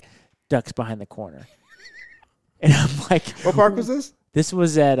 he ducks behind the corner. And I'm like, What park was this? this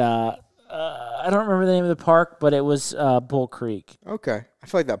was at I don't remember the name of the park, but it was Bull Creek. Okay. I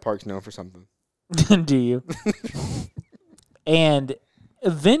feel like that park's known for something. Do you? And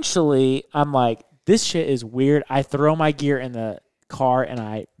eventually, I'm like, this shit is weird. I throw my gear in the car and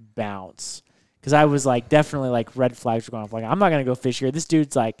I bounce. Because I was definitely red flags were going off. I'm not going to go fish here. This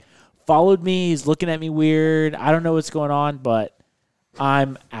dude's followed me. He's looking at me weird. I don't know what's going on, but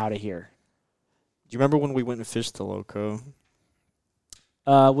I'm out of here. Do you remember when we went and fished the Loco?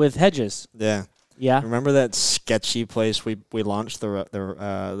 With Hedges. Yeah. Yeah. Remember that sketchy place we launched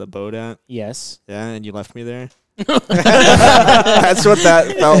the boat at? Yes. Yeah, and you left me there. That's what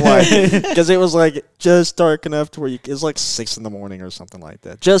that felt like, because it was just dark enough to where it was 6 a.m. or something like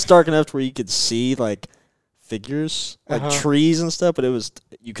that. Just dark enough to where you could see figures, trees and stuff, but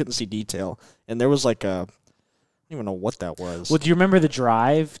you couldn't see detail. And there was I don't even know what that was. Well, do you remember the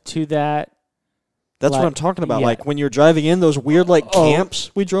drive to that? That's what I'm talking about. yeah. When you're driving in those weird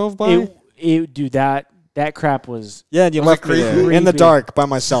camps we drove by. Dude, that crap was. Yeah, and you left me there creepy? in the dark by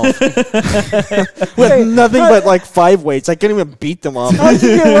myself with nothing but 5 weights. I couldn't even beat them off. How did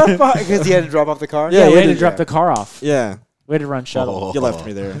you get left behind? Because he had to drop off the car? Yeah, we you had to did, drop the car off. Yeah, We had to run shuttle. you left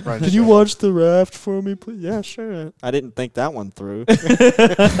me there. Run Can you shuttle. watch the raft for me, please? Yeah, sure. I didn't think that one through.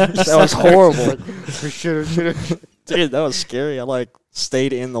 That was horrible. Dude, that was scary. I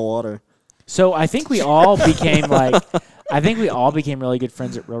stayed in the water. So I think we all became really good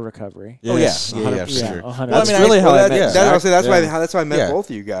friends at Road Recovery. Oh, yeah. Yes, Yeah, 100%. for sure. 100%. That's I mean, really how I met yeah. Zach. That's why I met Yeah. both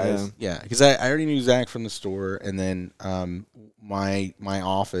of you guys. Yeah. Yeah, because I already knew Zach from the store, and then my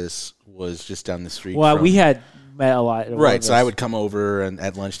office was just down the street. Well, from, we had met a lot. At Right, so Orvis. I would come over and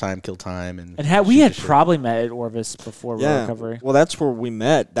at lunchtime, kill time, and we shoot had the shit. probably met at Orvis before Real Recovery. Well, that's where we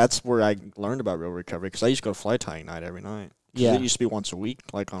met. That's where I learned about Real Recovery because I used to go to fly tying night every night. 'Cause Yeah. It used to be once a week,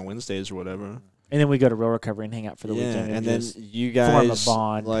 like on Wednesdays or whatever. And then we go to Real Recovery and hang out for the weekend. And then just you form a guys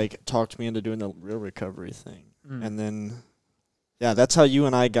bond. like talked me into doing the Real Recovery thing. Mm. And then, yeah, that's how you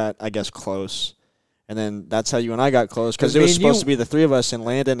and I got, I guess, close. And then that's how you and I got close because 'Cause it me was and supposed you- to be the three of us, and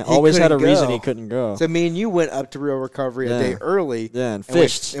Landon He always had a couldn't reason go. he couldn't go. So me and you went up to Real Recovery a Yeah. day early. Yeah, and and we-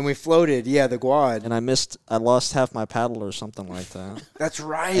 fished. and we floated. Yeah, the quad. And I lost half my paddle or something like that. That's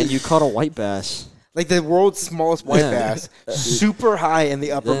right. And you caught a white bass. like the world's smallest white Yeah. bass, super high in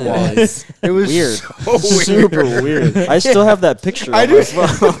the upper Yeah. quads. It was Weird. so weird. Super weird. I still have that picture. I on do. my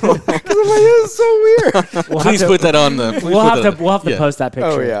Because phone. I'm like, this is so weird. Please put that on the. We'll have to yeah. post that picture.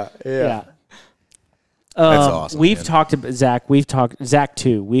 Oh yeah, yeah. Yeah. That's awesome, We've man. talked about Zach. Zach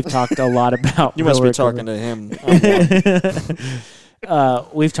too. We've talked a lot about. You must Real be talking Recovery. to him.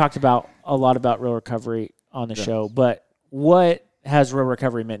 We've talked about a lot about Real Recovery on the Yeah. show, but what has Real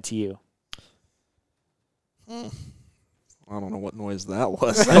Recovery meant to you? I don't know what noise that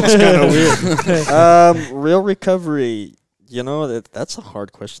was. That was kind of weird. Real Recovery. You know, that's a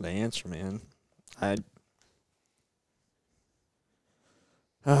hard question to answer, man.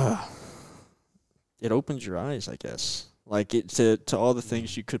 It opens your eyes, I guess. Like it to all the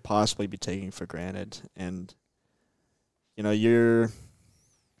things you could possibly be taking for granted, and you know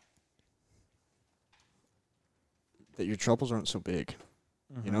that your troubles aren't so big.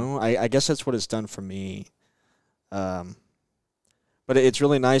 You know, I guess that's what it's done for me. But it's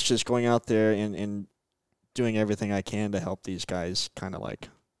really nice just going out there and doing everything I can to help these guys kind of like,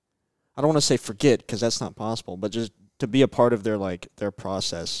 I don't want to say forget because that's not possible, but just to be a part of their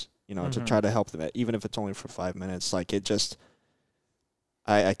process, you know, to try to help them, even if it's only for 5 minutes. Like it just,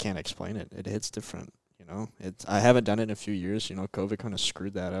 I can't explain it. It hits different, you know. I haven't done it in a few years. You know, COVID kind of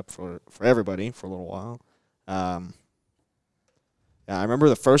screwed that up for everybody for a little while. Yeah, I remember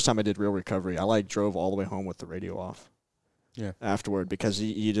the first time I did Real Recovery, I drove all the way home with the radio off. Yeah. Afterward, because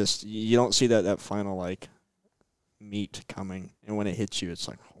you don't see that final meat coming, and when it hits you, it's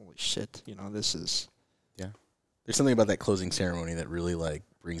like, holy shit, you know, this is. Yeah. There's something about that closing ceremony that really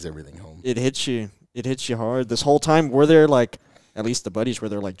brings everything home. It hits you hard. This whole time we're there, at least the buddies were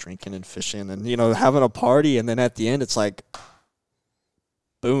there, drinking and fishing and, you know, having a party, and then at the end it's like,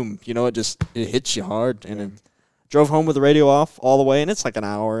 boom, you know, it hits you hard, and it drove home with the radio off all the way, and it's like an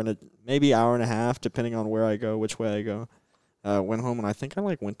hour and maybe hour and a half, depending on where I go, which way I go. Went home, and I think I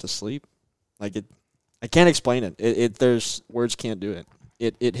went to sleep. I can't explain it. There's words can't do it.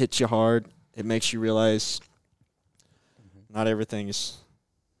 It hits you hard. It makes you realize not everything is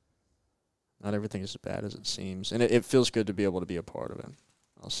as bad as it seems, and it feels good to be able to be a part of it.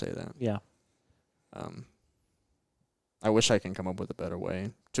 I'll say that. Yeah. I wish I can come up with a better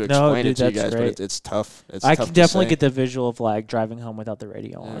way to No, explain dude, it to you that's guys, great. but it's tough. I tough can to definitely say. get the visual of driving home without the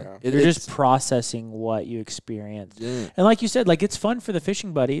radio on. Yeah. You're just processing what you experienced. Yeah. And like you said, it's fun for the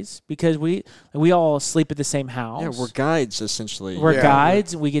fishing buddies because we all sleep at the same house. Yeah, we're guides essentially. We're Yeah.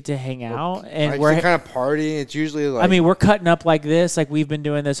 guides. We get to hang out, and We're kind of party. It's usually like. I mean, we're cutting up like this, like we've been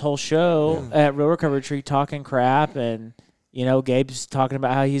doing this whole show at Real Recovery Retreat, talking crap, and you know, Gabe's talking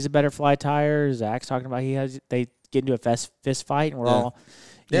about how he's a better fly tire. Zach's talking about they get into a fist fight, and we're all,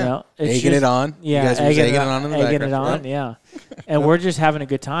 you know, it's Egging just- it on. Yeah, You guys were just egging it on in the egging it background. on, yeah. And we're just having a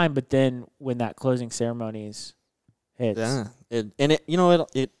good time. But then when that closing ceremonies hits, Yeah.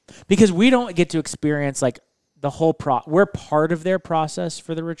 It because we don't get to experience the whole we're part of their process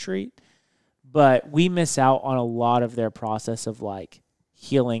for the retreat, but we miss out on a lot of their process of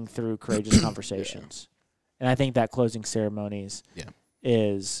healing through courageous conversations. And I think that closing ceremonies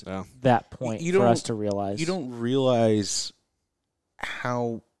is that point You for don't- us to realize. You don't realize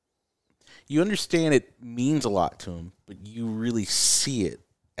how you understand it means a lot to them, but you really see it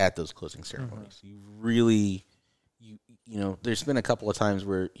at those closing ceremonies. You really, you know, there's been a couple of times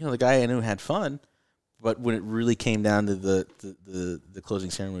where, you know, the guy I knew had fun, but when it really came down to the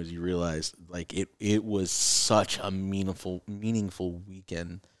closing ceremonies, you realize it was such a meaningful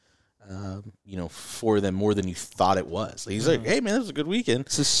weekend. You know, for them more than you thought it was. He's like, "Hey, man, this was a good weekend."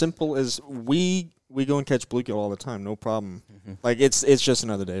 It's as simple as we go and catch bluegill all the time, no problem. Mm-hmm. It's just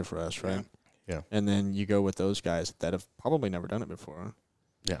another day for us, right? Yeah. And then you go with those guys that have probably never done it before.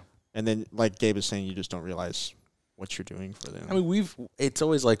 Yeah. And then, like Gabe is saying, you just don't realize what you're doing for them. I mean, it's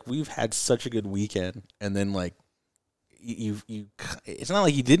always we've had such a good weekend, and then you it's not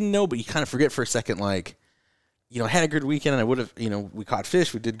like you didn't know, but you kind of forget for a second, you know, I had a good weekend, and I would have, you know, we caught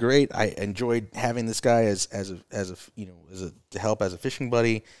fish, we did great. I enjoyed having this guy as to help as a fishing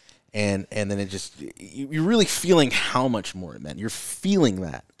buddy, and then it just you're really feeling how much more it meant. You're feeling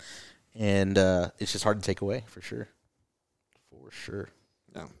that, and it's just hard to take away for sure.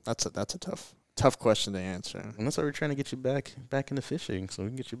 Yeah, that's a tough question to answer. And that's why we're trying to get you back into fishing, so we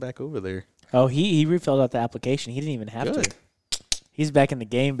can get you back over there. Oh, he refilled out the application. He didn't even have Good. to. He's back in the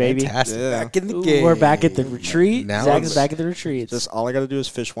game, baby. Fantastic. Yeah. Back in the Ooh, game. we're back at the retreat. Now Zach it's- is back at the retreat. Just all I got to do is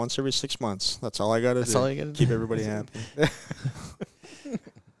fish once every 6 months. That's all I got to do. That's all you gotta Keep do. everybody happy.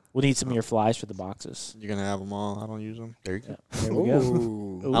 We'll need some of your flies for the boxes. You're gonna have them all. I don't use them. There you go. There we go.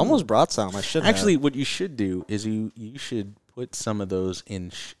 Ooh. I almost brought some. I should Actually, what you should do is you should put some of those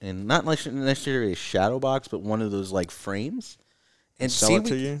in not necessarily a shadow box, but one of those like frames, and Sell see it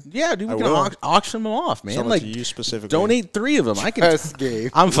to you? Yeah, dude, we I can will. auction them off, man. Sell it Like to you specifically. donate 3 of them. I can. Best game.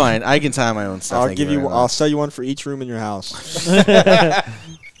 I'm fine. I can tie my own stuff. I'll Thank give you. very I'll much. sell you one for each room in your house.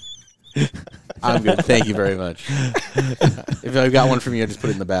 I'm good. Thank you very much. If I got one from you, I just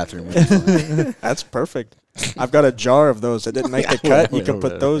put it in the bathroom. It's fine. That's perfect. I've got a jar of those that didn't make the cut. You can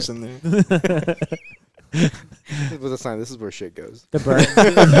put whatever. those in there. This was a sign. This is where shit goes. The burn.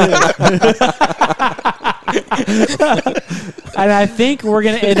 And I think we're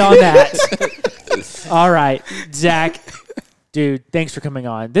going to end on that. All right. Zach, dude, thanks for coming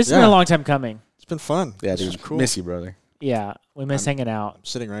on. This has been Yeah. a long time coming. It's been fun. Yeah, This dude. is cool. Miss you, brother. Yeah. We miss hanging out. I'm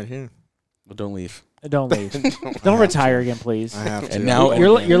sitting right here. But don't leave. Don't leave. Don't retire again, please. I have to. And now-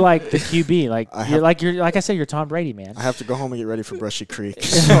 You're like the QB. Like I you're have- like I said, you're Tom Brady, man. I have to go home and get ready for Brushy Creek.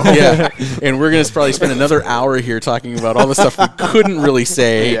 Yeah, and we're gonna probably spend another hour here talking about all the stuff we couldn't really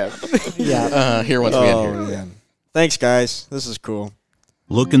say. Yeah. Here once we end here. Man. Thanks, guys. This is cool.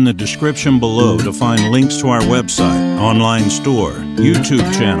 Look in the description below to find links to our website, online store, YouTube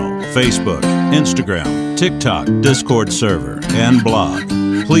channel, Facebook, Instagram, TikTok, Discord server, and blog.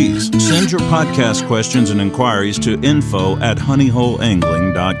 Please send your podcast questions and inquiries to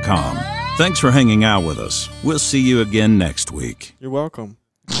info@honeyholeangling.com. Thanks for hanging out with us. We'll see you again next week. You're welcome.